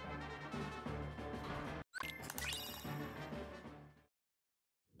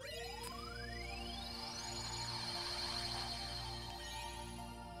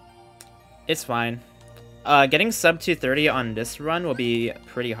 It's fine. Getting sub 230 on this run will be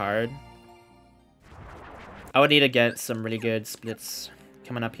pretty hard. I would need to get some really good splits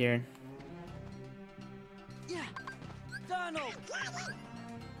coming up here. Yeah! Donald!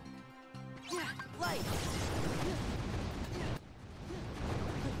 Yeah! Light!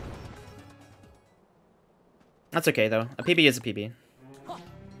 That's okay, though. A PB is a PB.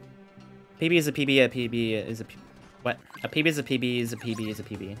 PB is a PB, a PB is a P... What? A PB is a PB is a PB is a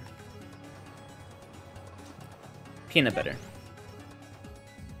PB. Peanut butter.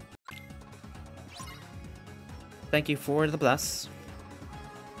 Thank you for the bless.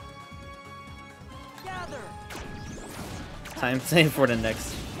 Gather! Time save for the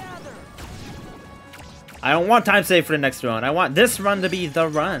next. Gather! I don't want time save for the next run. I want this run to be the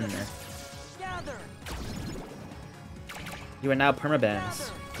run. Gather! You are now permabans.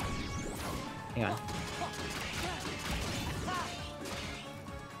 Hang on.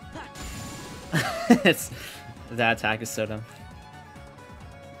 It's that attack is so dumb.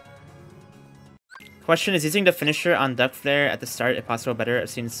 Question is using the finisher on Duck Flare at the start if possible better. I've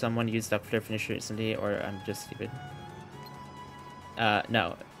seen someone use Duck Flare finisher recently, or I'm just stupid.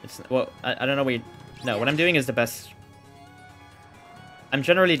 No. It's well, I don't know what you... No, what I'm doing is the best... I'm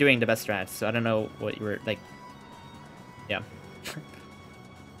generally doing the best strats, so I don't know what you were, like... Yeah.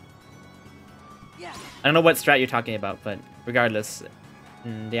 Yeah! I don't know what strat you're talking about, but regardless,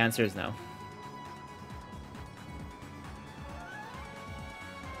 the answer is no.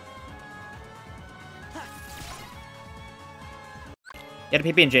 You had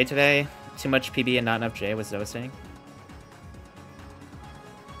a PB and J today. Too much PB and not enough J, was Zoe saying.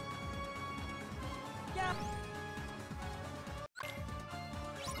 Yeah!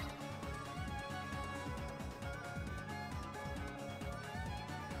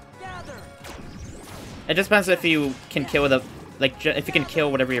 Gather! It just depends if you can kill the... Like, if you can kill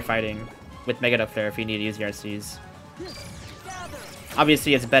whatever you're fighting with Mega Duck Flare if you need to use the RCs. Gather!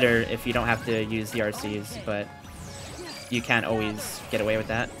 Obviously, it's better if you don't have to use the RCs, but you can't always get away with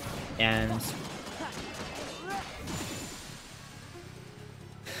that. And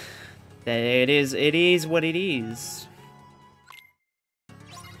it is what it is.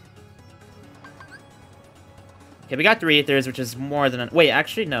 Okay, we got 3 ethers, which is more than... Wait,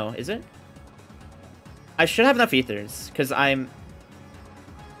 actually, no. Is it? I should have enough ethers, because I'm...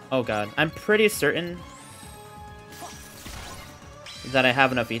 Oh god. I'm pretty certain that I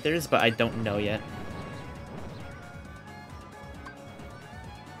have enough ethers, but I don't know yet.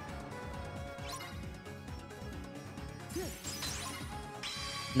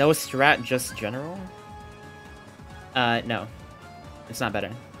 No strat, just general? No. It's not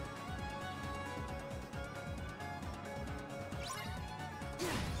better.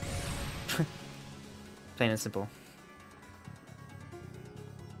 Plain and simple.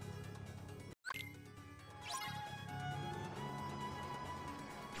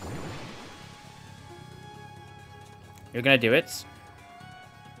 You're gonna do it?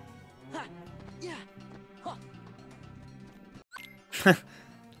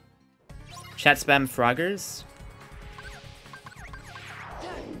 Chat spam froggers?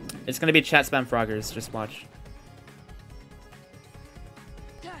 It's gonna be chat spam froggers, just watch.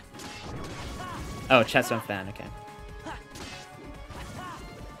 Oh, chat spam fan, okay.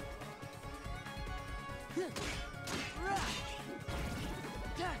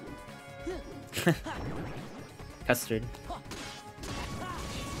 Custard.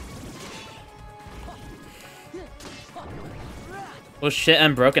 Oh shit,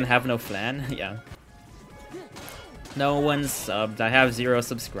 I'm broke and have no flan? Yeah. No one subbed. I have 0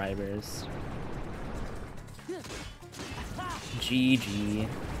 subscribers. GG.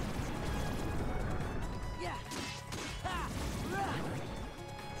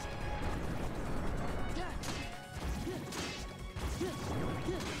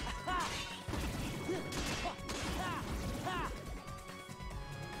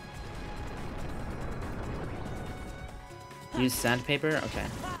 Use sandpaper? Okay.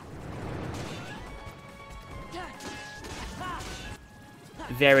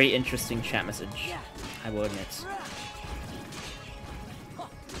 Very interesting chat message, I will admit.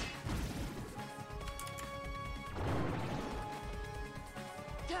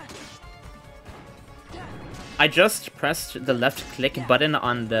 I just pressed the left click button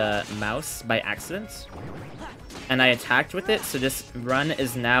on the mouse by accident, and I attacked with it, so this run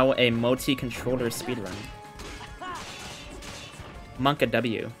is now a multi-controller speedrun. Monk a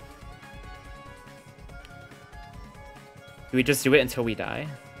W. Do we just do it until we die?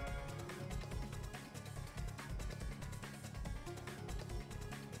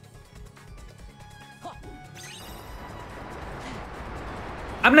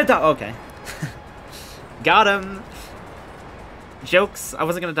 I'm gonna die. Okay. Got him. Jokes. I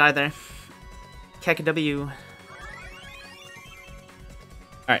wasn't gonna die there. Kek a W.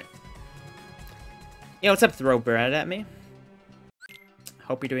 Alright. Yo, what's up, throw bread at me?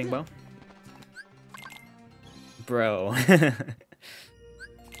 Hope you're doing well. Bro.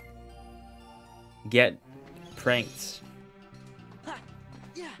 Get pranked.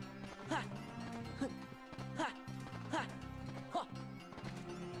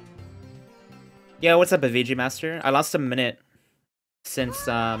 Yo, what's up, VG Master? I lost a minute since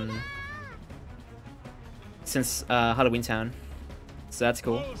Halloween Town. So that's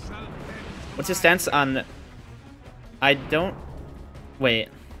cool. What's your stance on... I don't... Wait.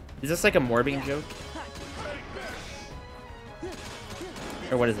 Is this like a morbing joke?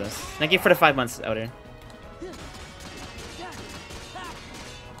 Or what is this? Thank you for the 5 months, Outer.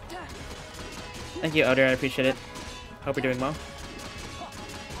 Thank you, Outer. I appreciate it. Hope you're doing well.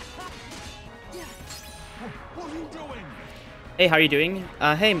 Hey, how are you doing?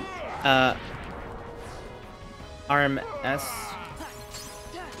 Hey, RMS.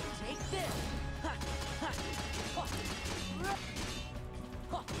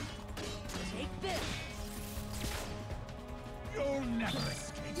 You'll never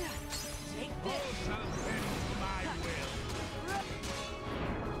escape. Take this. My will.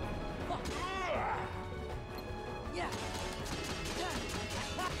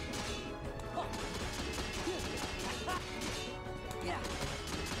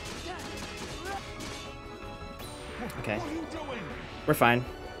 Okay. We're fine.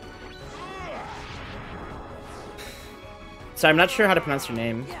 Sorry, I'm not sure how to pronounce your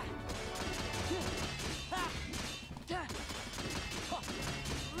name.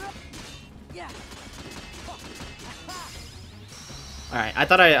 Alright, I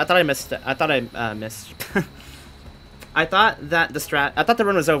thought I missed it. I thought I missed. I thought that I thought the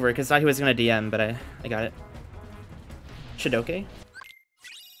run was over because I thought he was gonna DM, but I got it. Shidoke?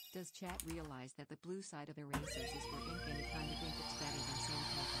 Does chat realize that the blue side of erasers is for ink and it kind of think it's better than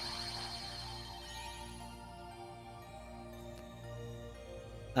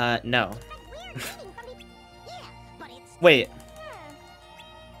sandpaper? No. Yeah, but it's... Wait,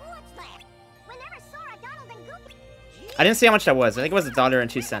 What's that? We never saw a Donald and Goofy. I didn't see how much that was. I think it was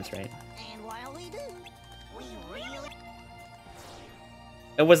 $1.02, right? And while we do, we really...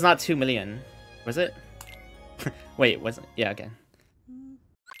 It was not 2 million. Was it? Wait, wasn't? Yeah, okay.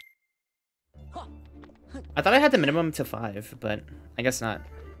 I thought I had the minimum to 5, but I guess not.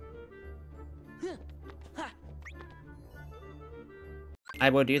 I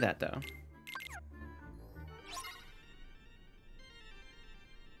will do that though.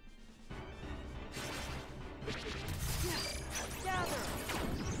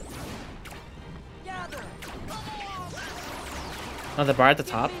 Oh, the bar at the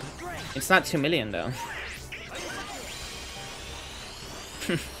top? It's not 2 million though.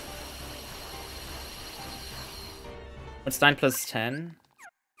 What's 9 plus 10?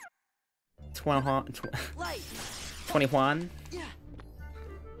 20 Juan?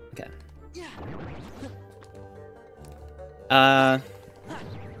 Okay.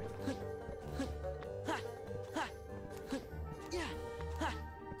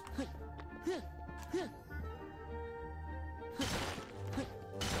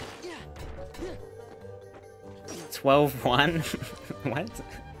 12 1? What?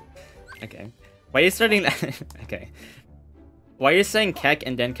 Okay. Why are you starting that? Okay. Why are you saying Keck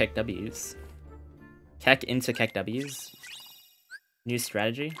and then Keck W's? Keck into Keck W's? New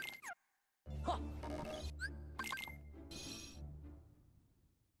strategy?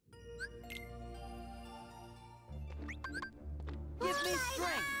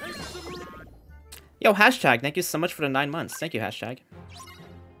 Yo, hashtag, thank you so much for the 9 months. Thank you, hashtag.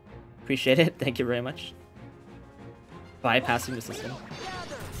 Appreciate it. Thank you very much. Bypassing the system.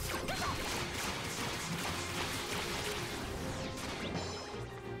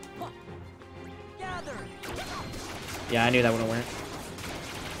 Yeah, I knew that wouldn't work.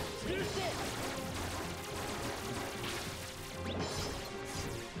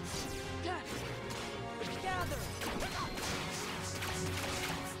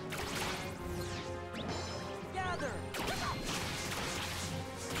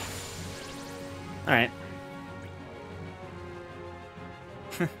 All right.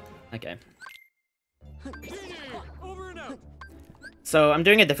 Okay. So I'm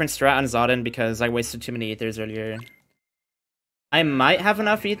doing a different strat on Zodin because I wasted too many ethers earlier. I might have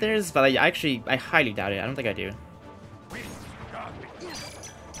enough ethers, but I highly doubt it. I don't think I do.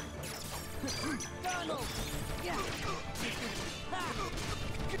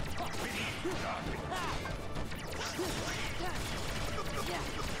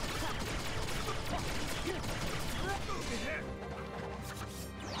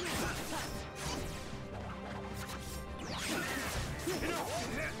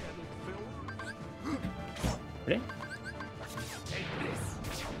 Ready?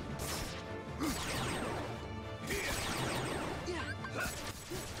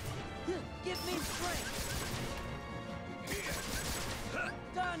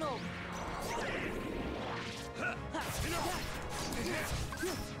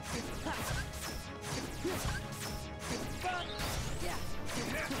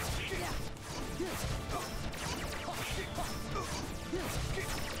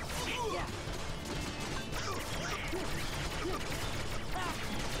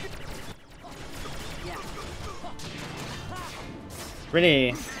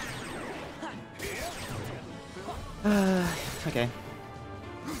 Really? Okay.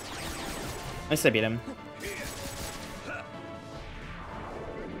 At least I beat him.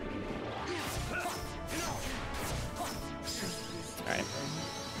 Alright.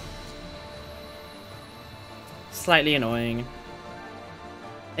 Slightly annoying.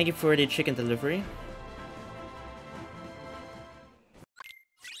 Thank you for the chicken delivery.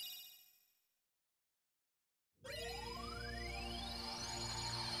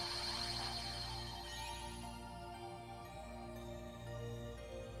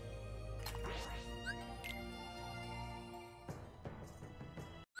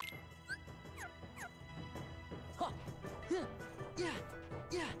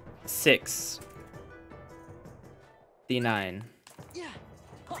 Six. D9.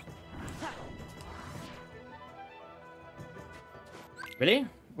 Really?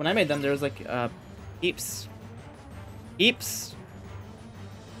 When I made them, there was like, heaps. Heaps?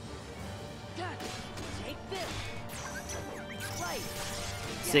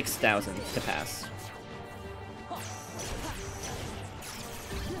 6,000 to pass.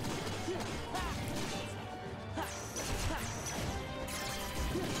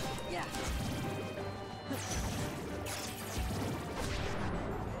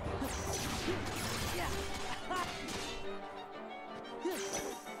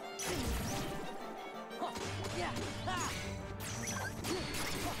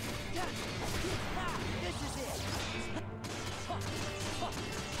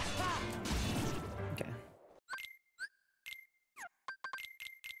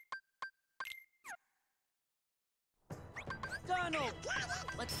 Donald,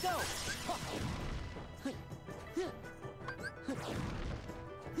 let's go.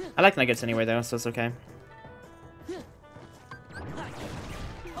 I like nuggets anyway, though, so it's okay. You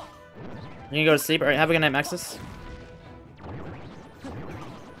can go to sleep. Alright, have a good night, Maxis.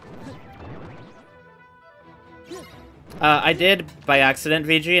 I did by accident,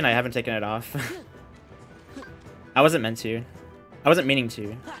 VG, and I haven't taken it off. I wasn't meant to. I wasn't meaning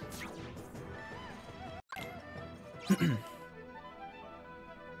to.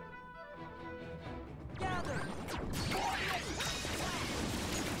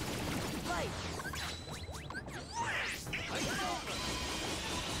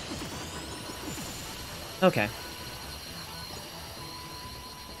 Okay.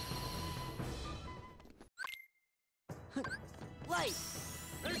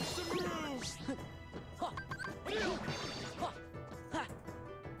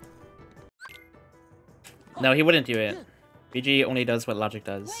 No, he wouldn't do it. VG only does what logic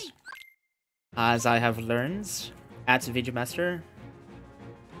does. As I have learned at VG Master.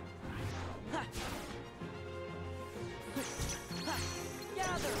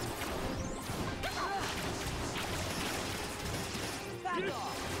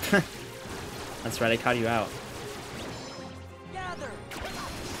 That's right, I caught you out.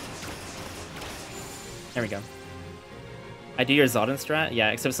 There we go. I do your Zaldin strat? Yeah,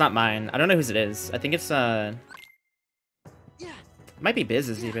 except it's not mine. I don't know whose it is. I think it's, it might be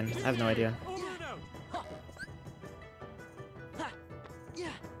Biz's even. I have no idea.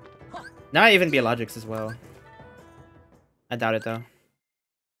 Now I even be Logic's as well. I doubt it, though.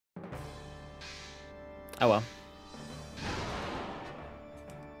 Oh well.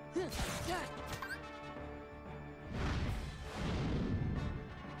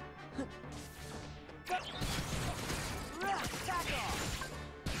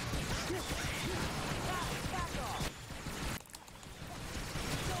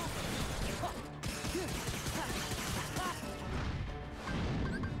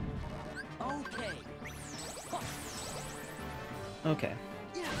 Okay.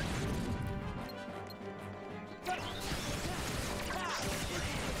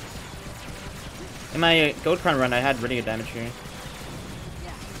 In my Gold Crown run, I had really good damage here.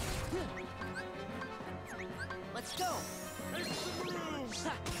 Let's go.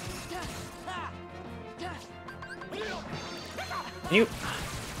 Can you?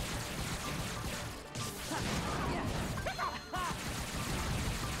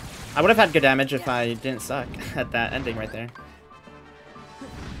 I would have had good damage if I didn't suck at that ending right there.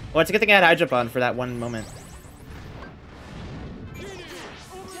 Well, it's a good thing I had high jump on for that one moment.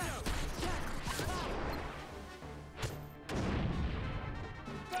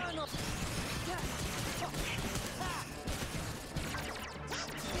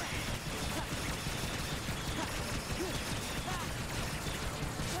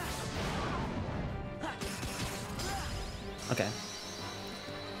 Okay.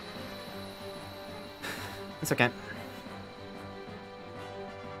 It's okay.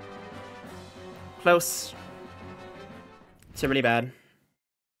 Close. It's really bad.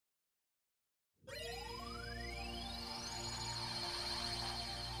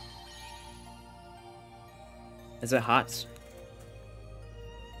 Is it hot?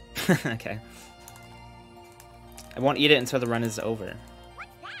 Okay. I won't eat it until the run is over.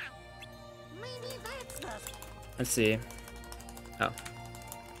 Let's see. Oh.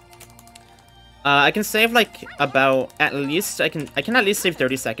 I can save like about at least I can at least save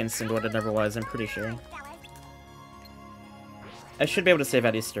 30 seconds into what it never was, I'm pretty sure. I should be able to save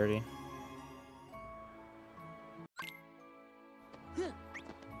at least 30.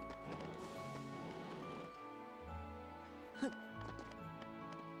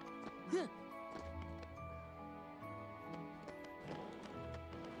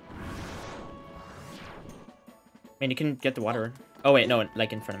 I mean, you can get the water. Oh wait, no,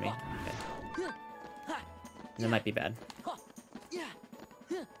 like in front of me. Okay. That might be bad.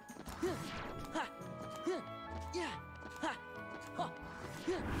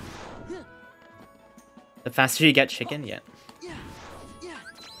 The faster you get chicken, yeah.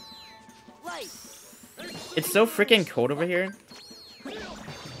 It's so freaking cold over here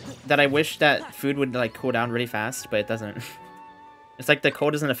that I wish that food would like cool down really fast, but it doesn't. It's like the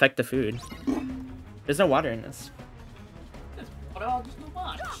cold doesn't affect the food. There's no water in this. There's no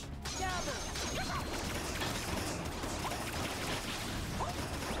much.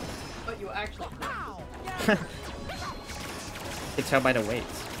 But you actually. You can tell by the weight.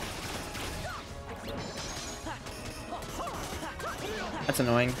 That's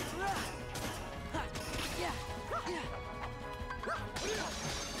annoying.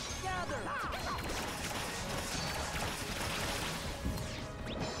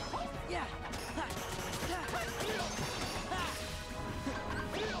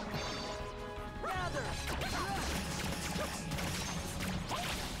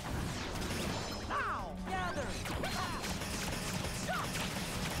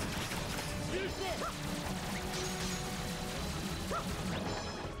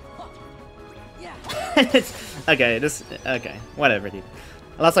 Okay, just okay. Whatever, dude.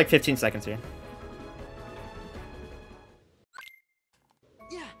 I lost like 15 seconds here.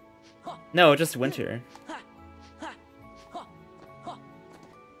 No, just winter.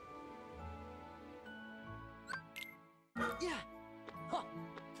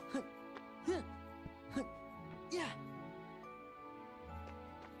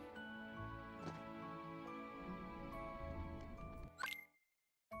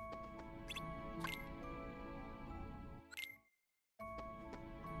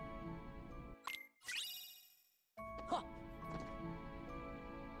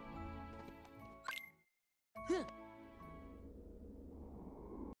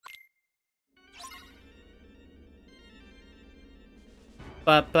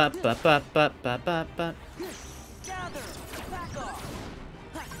 Ba ba ba ba ba ba ba ba.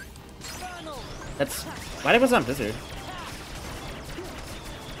 That's why was on Blizzard.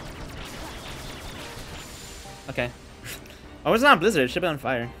 Okay. I was on Blizzard. It should be on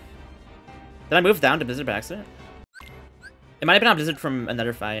fire. Did I move down to Blizzard by accident? It might have been on Blizzard from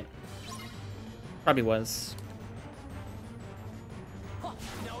another fight. Probably was.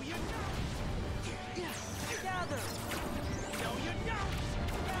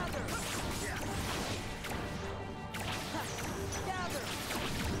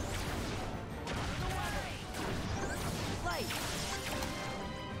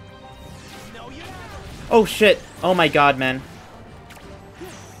 Oh shit! Oh my god, man.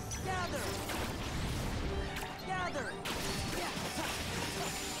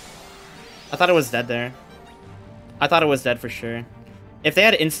 I thought it was dead there. I thought it was dead for sure. If they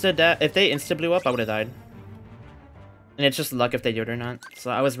had if they insta blew up, I would have died. And it's just luck if they did or not. So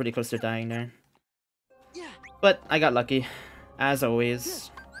I was really close to dying there. But I got lucky, as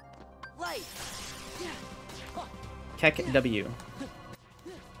always. Keck W.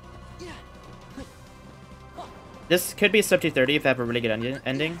 This could be sub 230 if I have a really good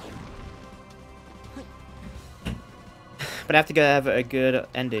ending. But I have to have a good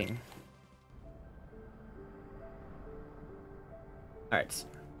ending. Alright.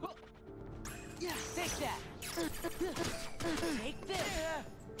 Take that. Take this.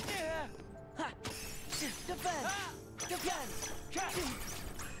 Defend. Defend.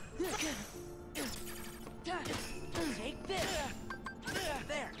 Take this.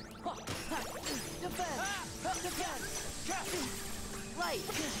 There. Defend. Defend. Light.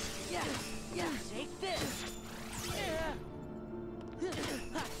 Yeah. Yeah. Take this.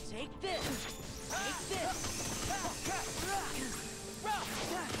 Take this. Take this.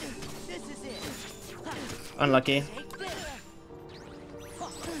 This is it. Unlucky. Take this.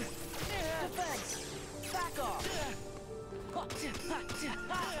 Defense. Back off.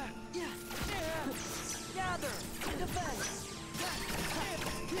 Gather. Defense.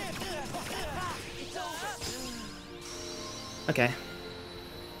 It's over. Okay.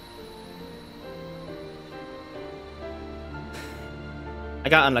 I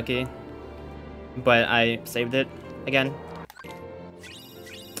got unlucky, but I saved it again.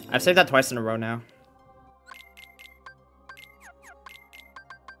 I've saved that twice in a row now.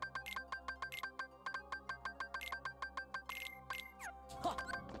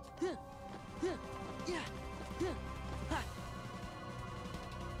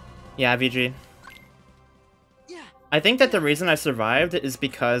 Yeah, VG. I think that the reason I survived is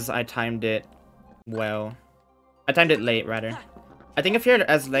because I timed it well. I timed it late, rather. I think if you're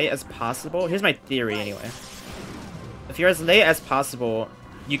as late as possible... Here's my theory, anyway. If you're as late as possible,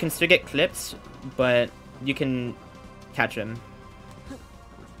 you can still get clipped, but you can catch him.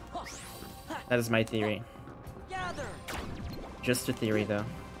 That is my theory. Just a theory, though.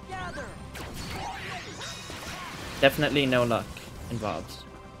 Definitely no luck involved.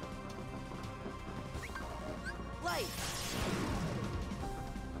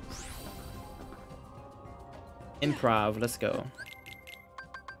 Improv, let's go.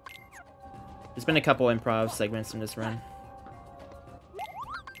 There's been a couple improv segments in this run.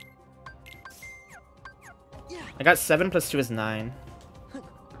 I got 7 plus 2 is 9.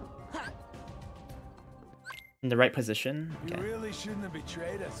 In the right position? Okay. You really shouldn't have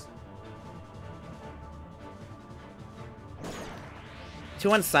betrayed us.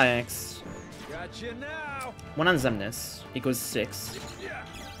 2 on Science. Gotcha now. 1 on Zemnis. Equals 6.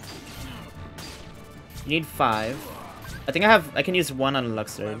 You need 5. I think I can use 1 on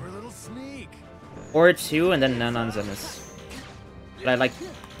Luxord. Or 2 and then none on Zemnis. But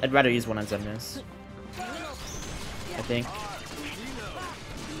I'd rather use 1 on Zemnis. I think.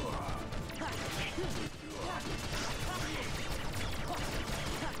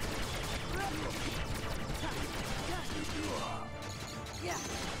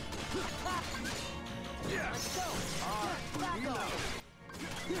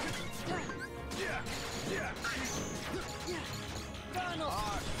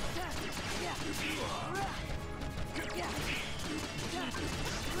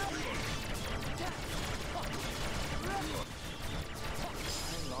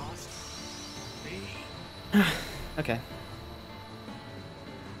 Okay.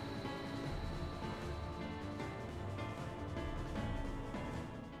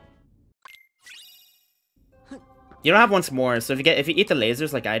 You don't have once more, so if you eat the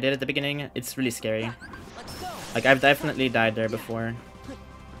lasers like I did at the beginning, it's really scary. Like I've definitely died there before.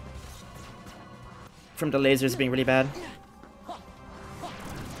 From the lasers being really bad.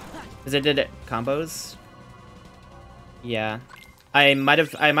 Because I did combos. Yeah. I might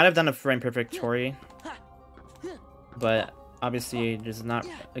have done a frame perfect Tori. But obviously there's not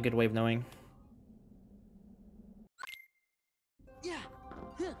a good way of knowing.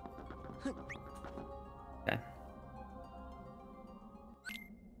 Okay.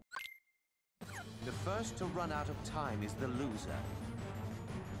 The first to run out of time is the loser.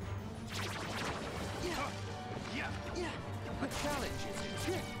 A challenge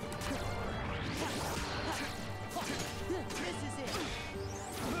is it?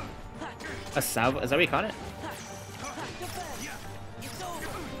 A salvo? Is that what you caught it?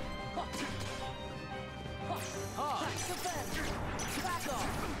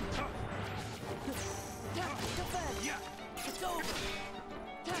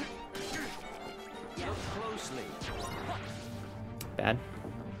 Bad.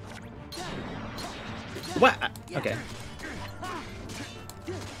 What? Okay.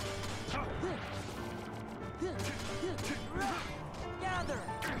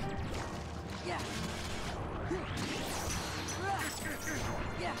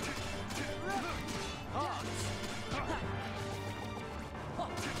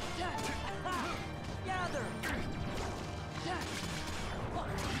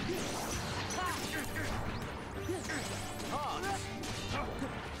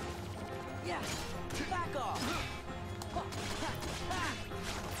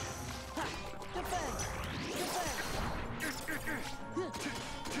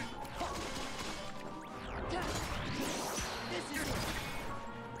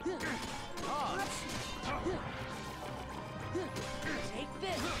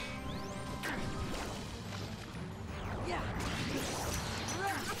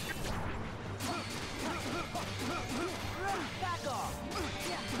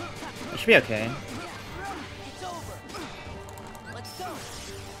 It should be okay.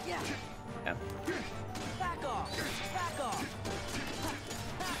 Yeah.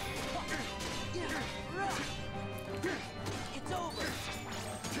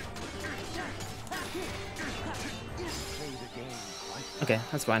 Okay,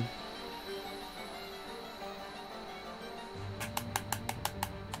 that's fine.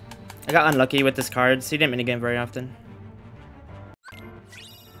 I got unlucky with this card, so he didn't minigame very often.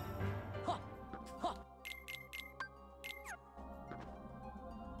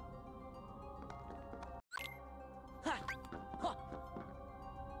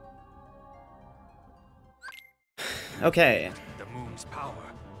 Okay. The moon's power.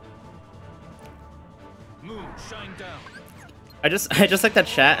 Moon, shine down. I just looked at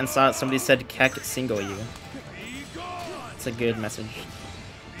chat and saw somebody said Keck single you. It's a good message.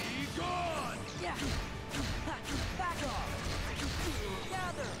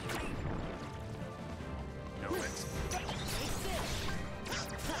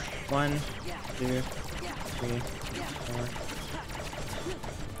 One, two, three, four.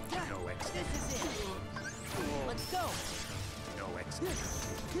 No exit. Let's go. No exit.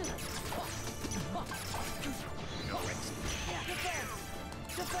 No exit.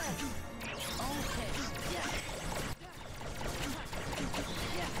 Defense. Okay. Yeah.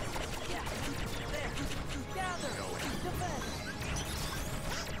 There. Gather. Defense.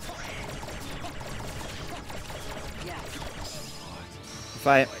 Yeah.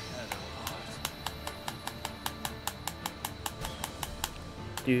 Fight.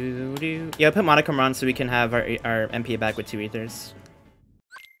 Yeah, put Monochrome on so we can have our MP back with 2 ethers.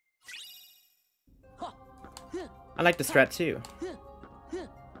 I like the strat too.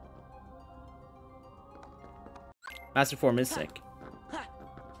 Master Form is sick.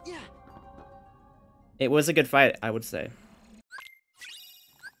 It was a good fight, I would say.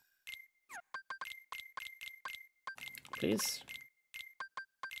 Please.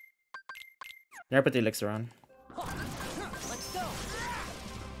 Never put the elixir on.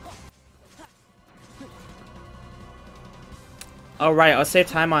 Oh right, I'll save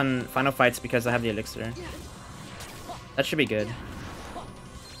time on final fights because I have the elixir. That should be good.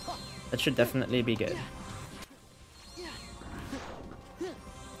 That should definitely be good.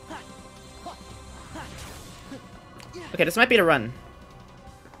 Okay, this might be the run.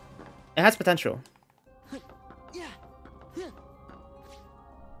 It has potential.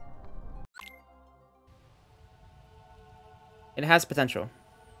 It has potential.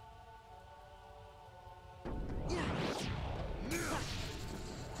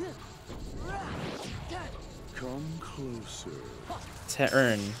 Come closer.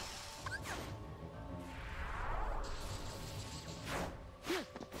 Turn.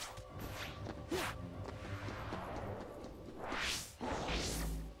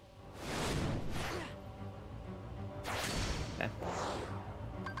 Okay.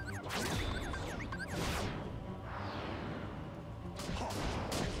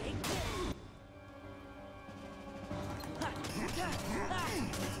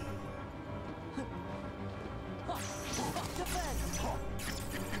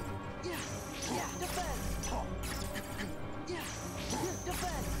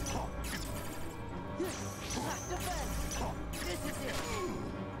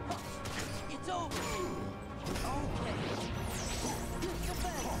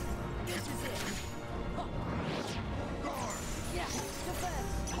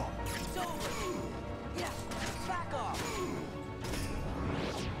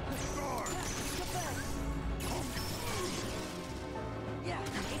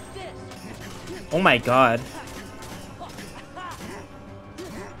 Oh my god.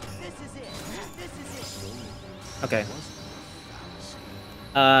 Okay.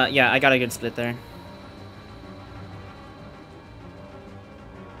 Yeah, I got a good split there.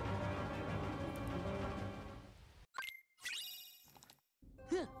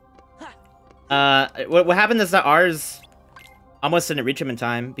 What happened is that ours almost didn't reach him in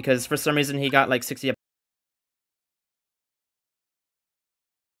time because for some reason he got like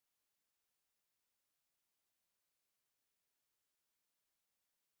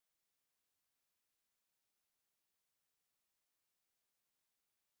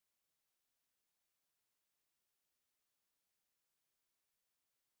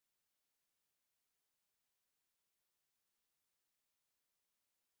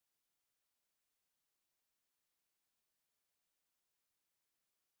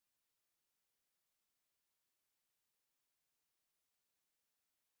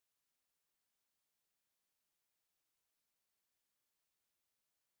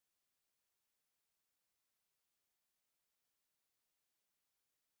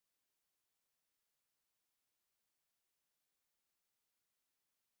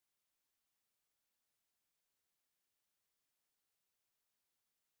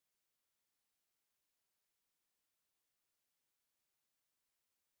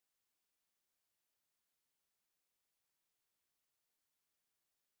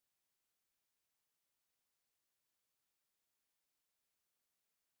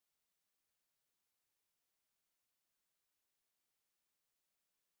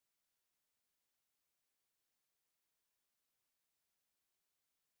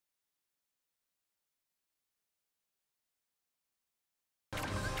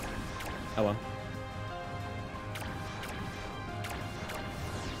well.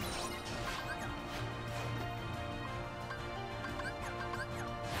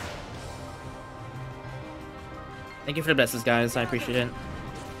 Thank you for the blesses, guys. I appreciate it.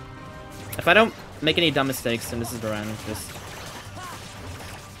 If I don't make any dumb mistakes, then this is the run.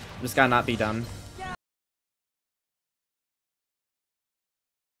 Just gotta not be dumb.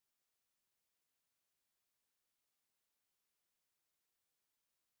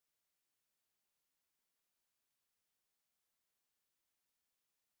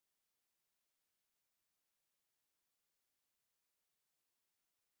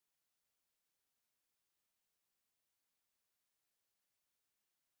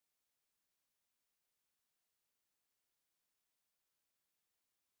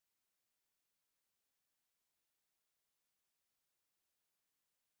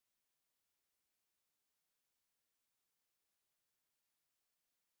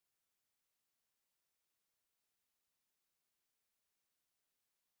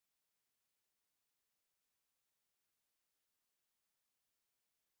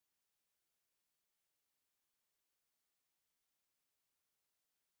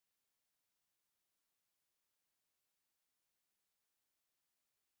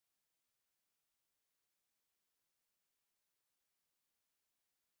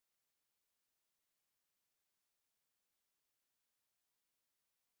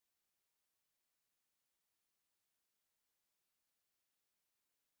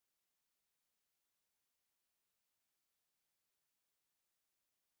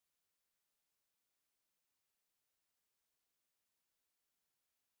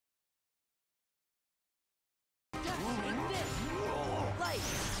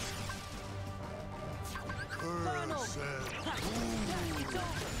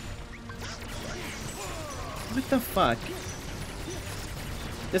 What the fuck?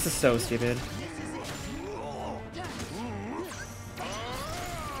 This is so stupid.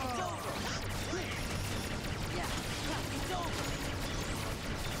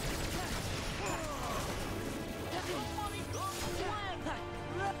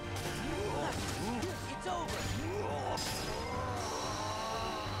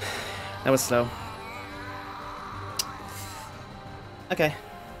 That was slow. Okay.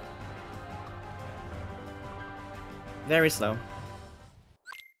 Very slow.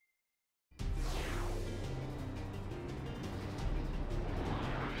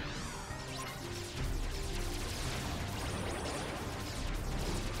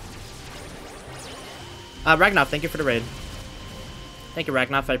 Ragnar, thank you for the raid. Thank you,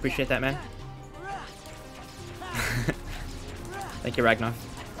 Ragnar. I appreciate that, man. Thank you, Ragnar.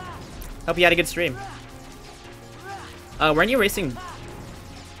 Hope you had a good stream. Weren't you racing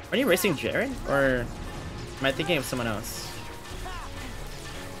Jared? Or am I thinking of someone else?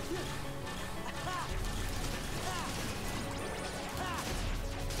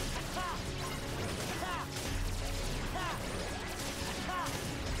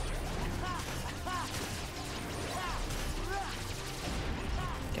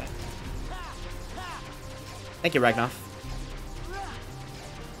 Okay. Thank you, Ragnar.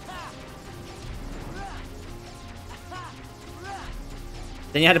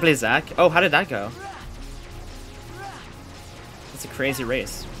 Then you had to play Zach? Oh, how did that go? It's a crazy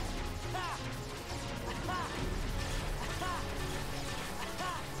race.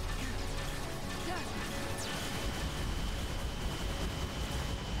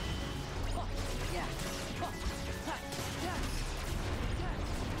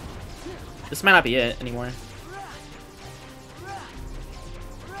 This might not be it anymore.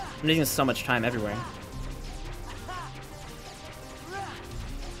 I'm losing so much time everywhere.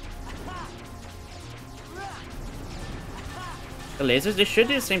 The lasers, they should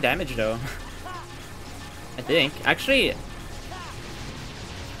do the same damage though. I think. Actually,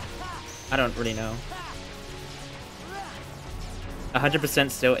 I don't really know.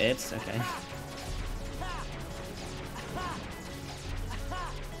 100% still it's okay.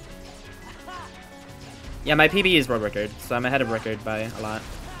 Yeah, my PB is world record, so I'm ahead of record by a lot.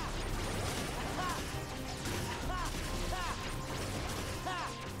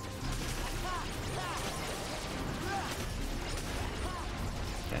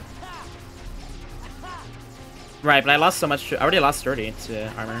 Right, but I lost so much. I already lost 30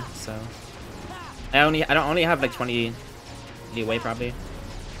 to armor, so I don't only have like 20 leeway probably,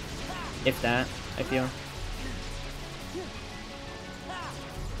 if that. I feel.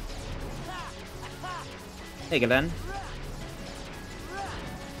 Hey, Glenn.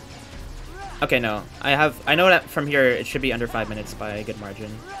 Okay, no, I know that from here it should be under 5 minutes by a good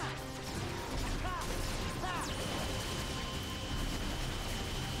margin.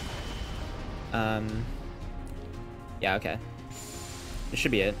 Yeah, okay. This should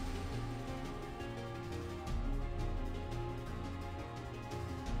be it.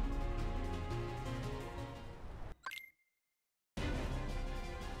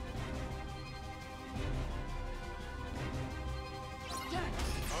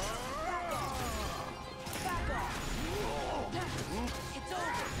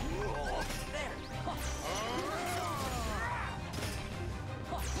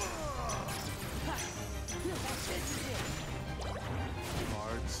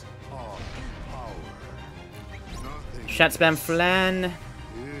 Chat spam flan.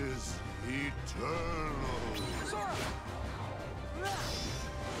 Is eternal.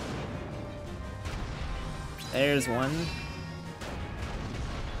 There's one.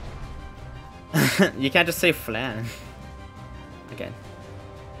 You can't just say flan. Okay.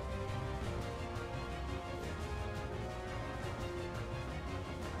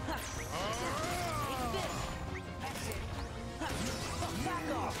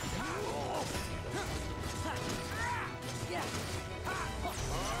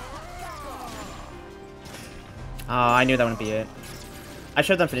 Oh, I knew that wouldn't be it. I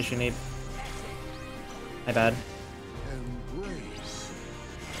should have done finishing need. My bad. Embrace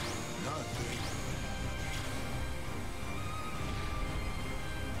nothing.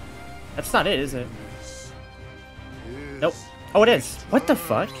 That's not it, is it? Nope. Oh, it is. What the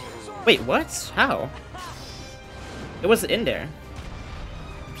fuck? Wait, what? How? It was in there.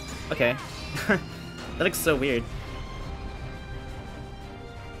 Okay. That looks so weird.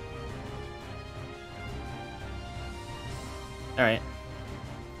 Alright.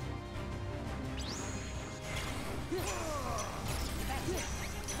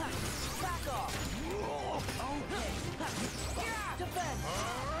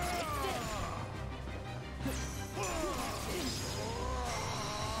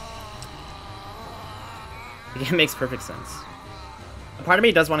 It makes perfect sense. A part of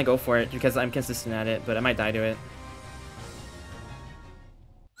me does want to go for it because I'm consistent at it, but I might die to it.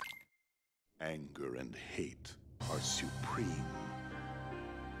 Anger and hate are supreme.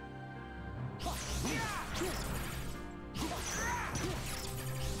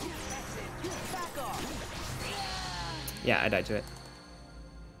 Yeah, I died to it.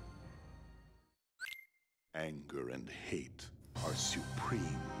 Anger and hate are supreme.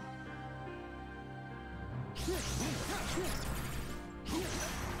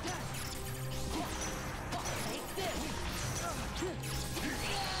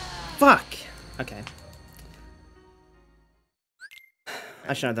 Fuck! Okay.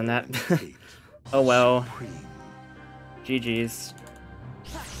 I shouldn't have done that. Oh well. GG's.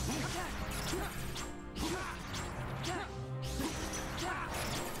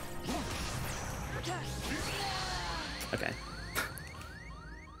 Okay.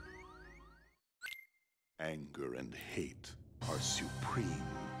 Anger and hate are supreme.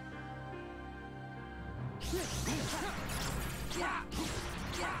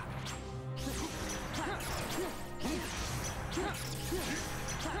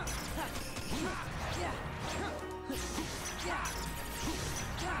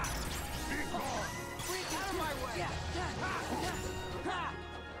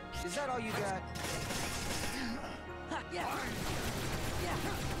 Is that all you got?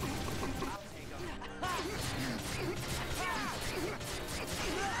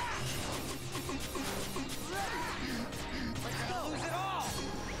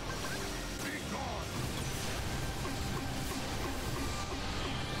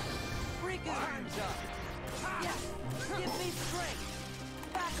 Give me strength.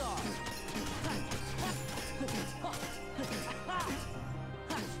 Back off.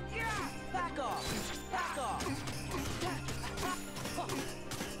 Back off. Back off.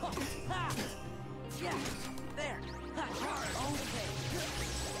 Yeah. There. Okay. Back off.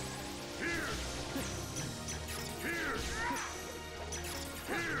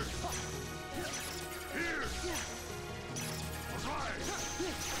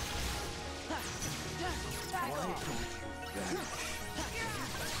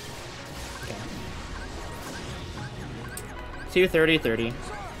 230-30.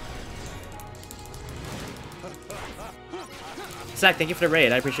 Zach, thank you for the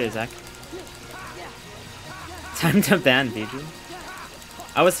raid. I appreciate it, Zach. Time to ban BG.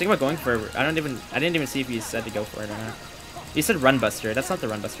 I was thinking about going for. I didn't even see if you said to go for it or not. You said Run Buster. That's not the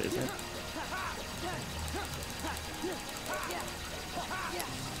Run Buster, is it?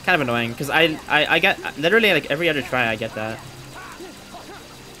 Kind of annoying because I get literally like every other try I get that.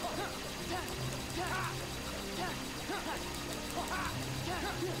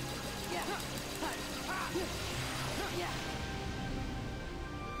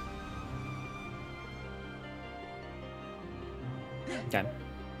 Okay.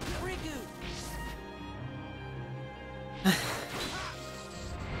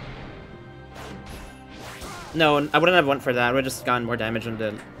 No, I wouldn't have went for that. I would have just gotten more damage on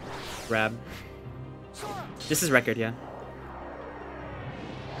the grab. This is record, yeah.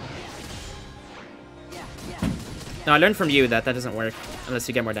 No, I learned from you that that doesn't work unless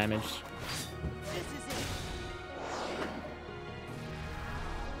you get more damage.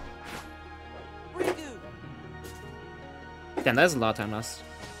 Damn, that is a lot of time lost.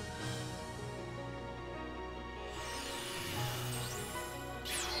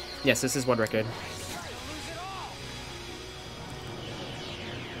 Yes, this is world record.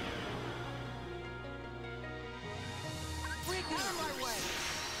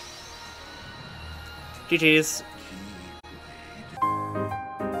 GG's.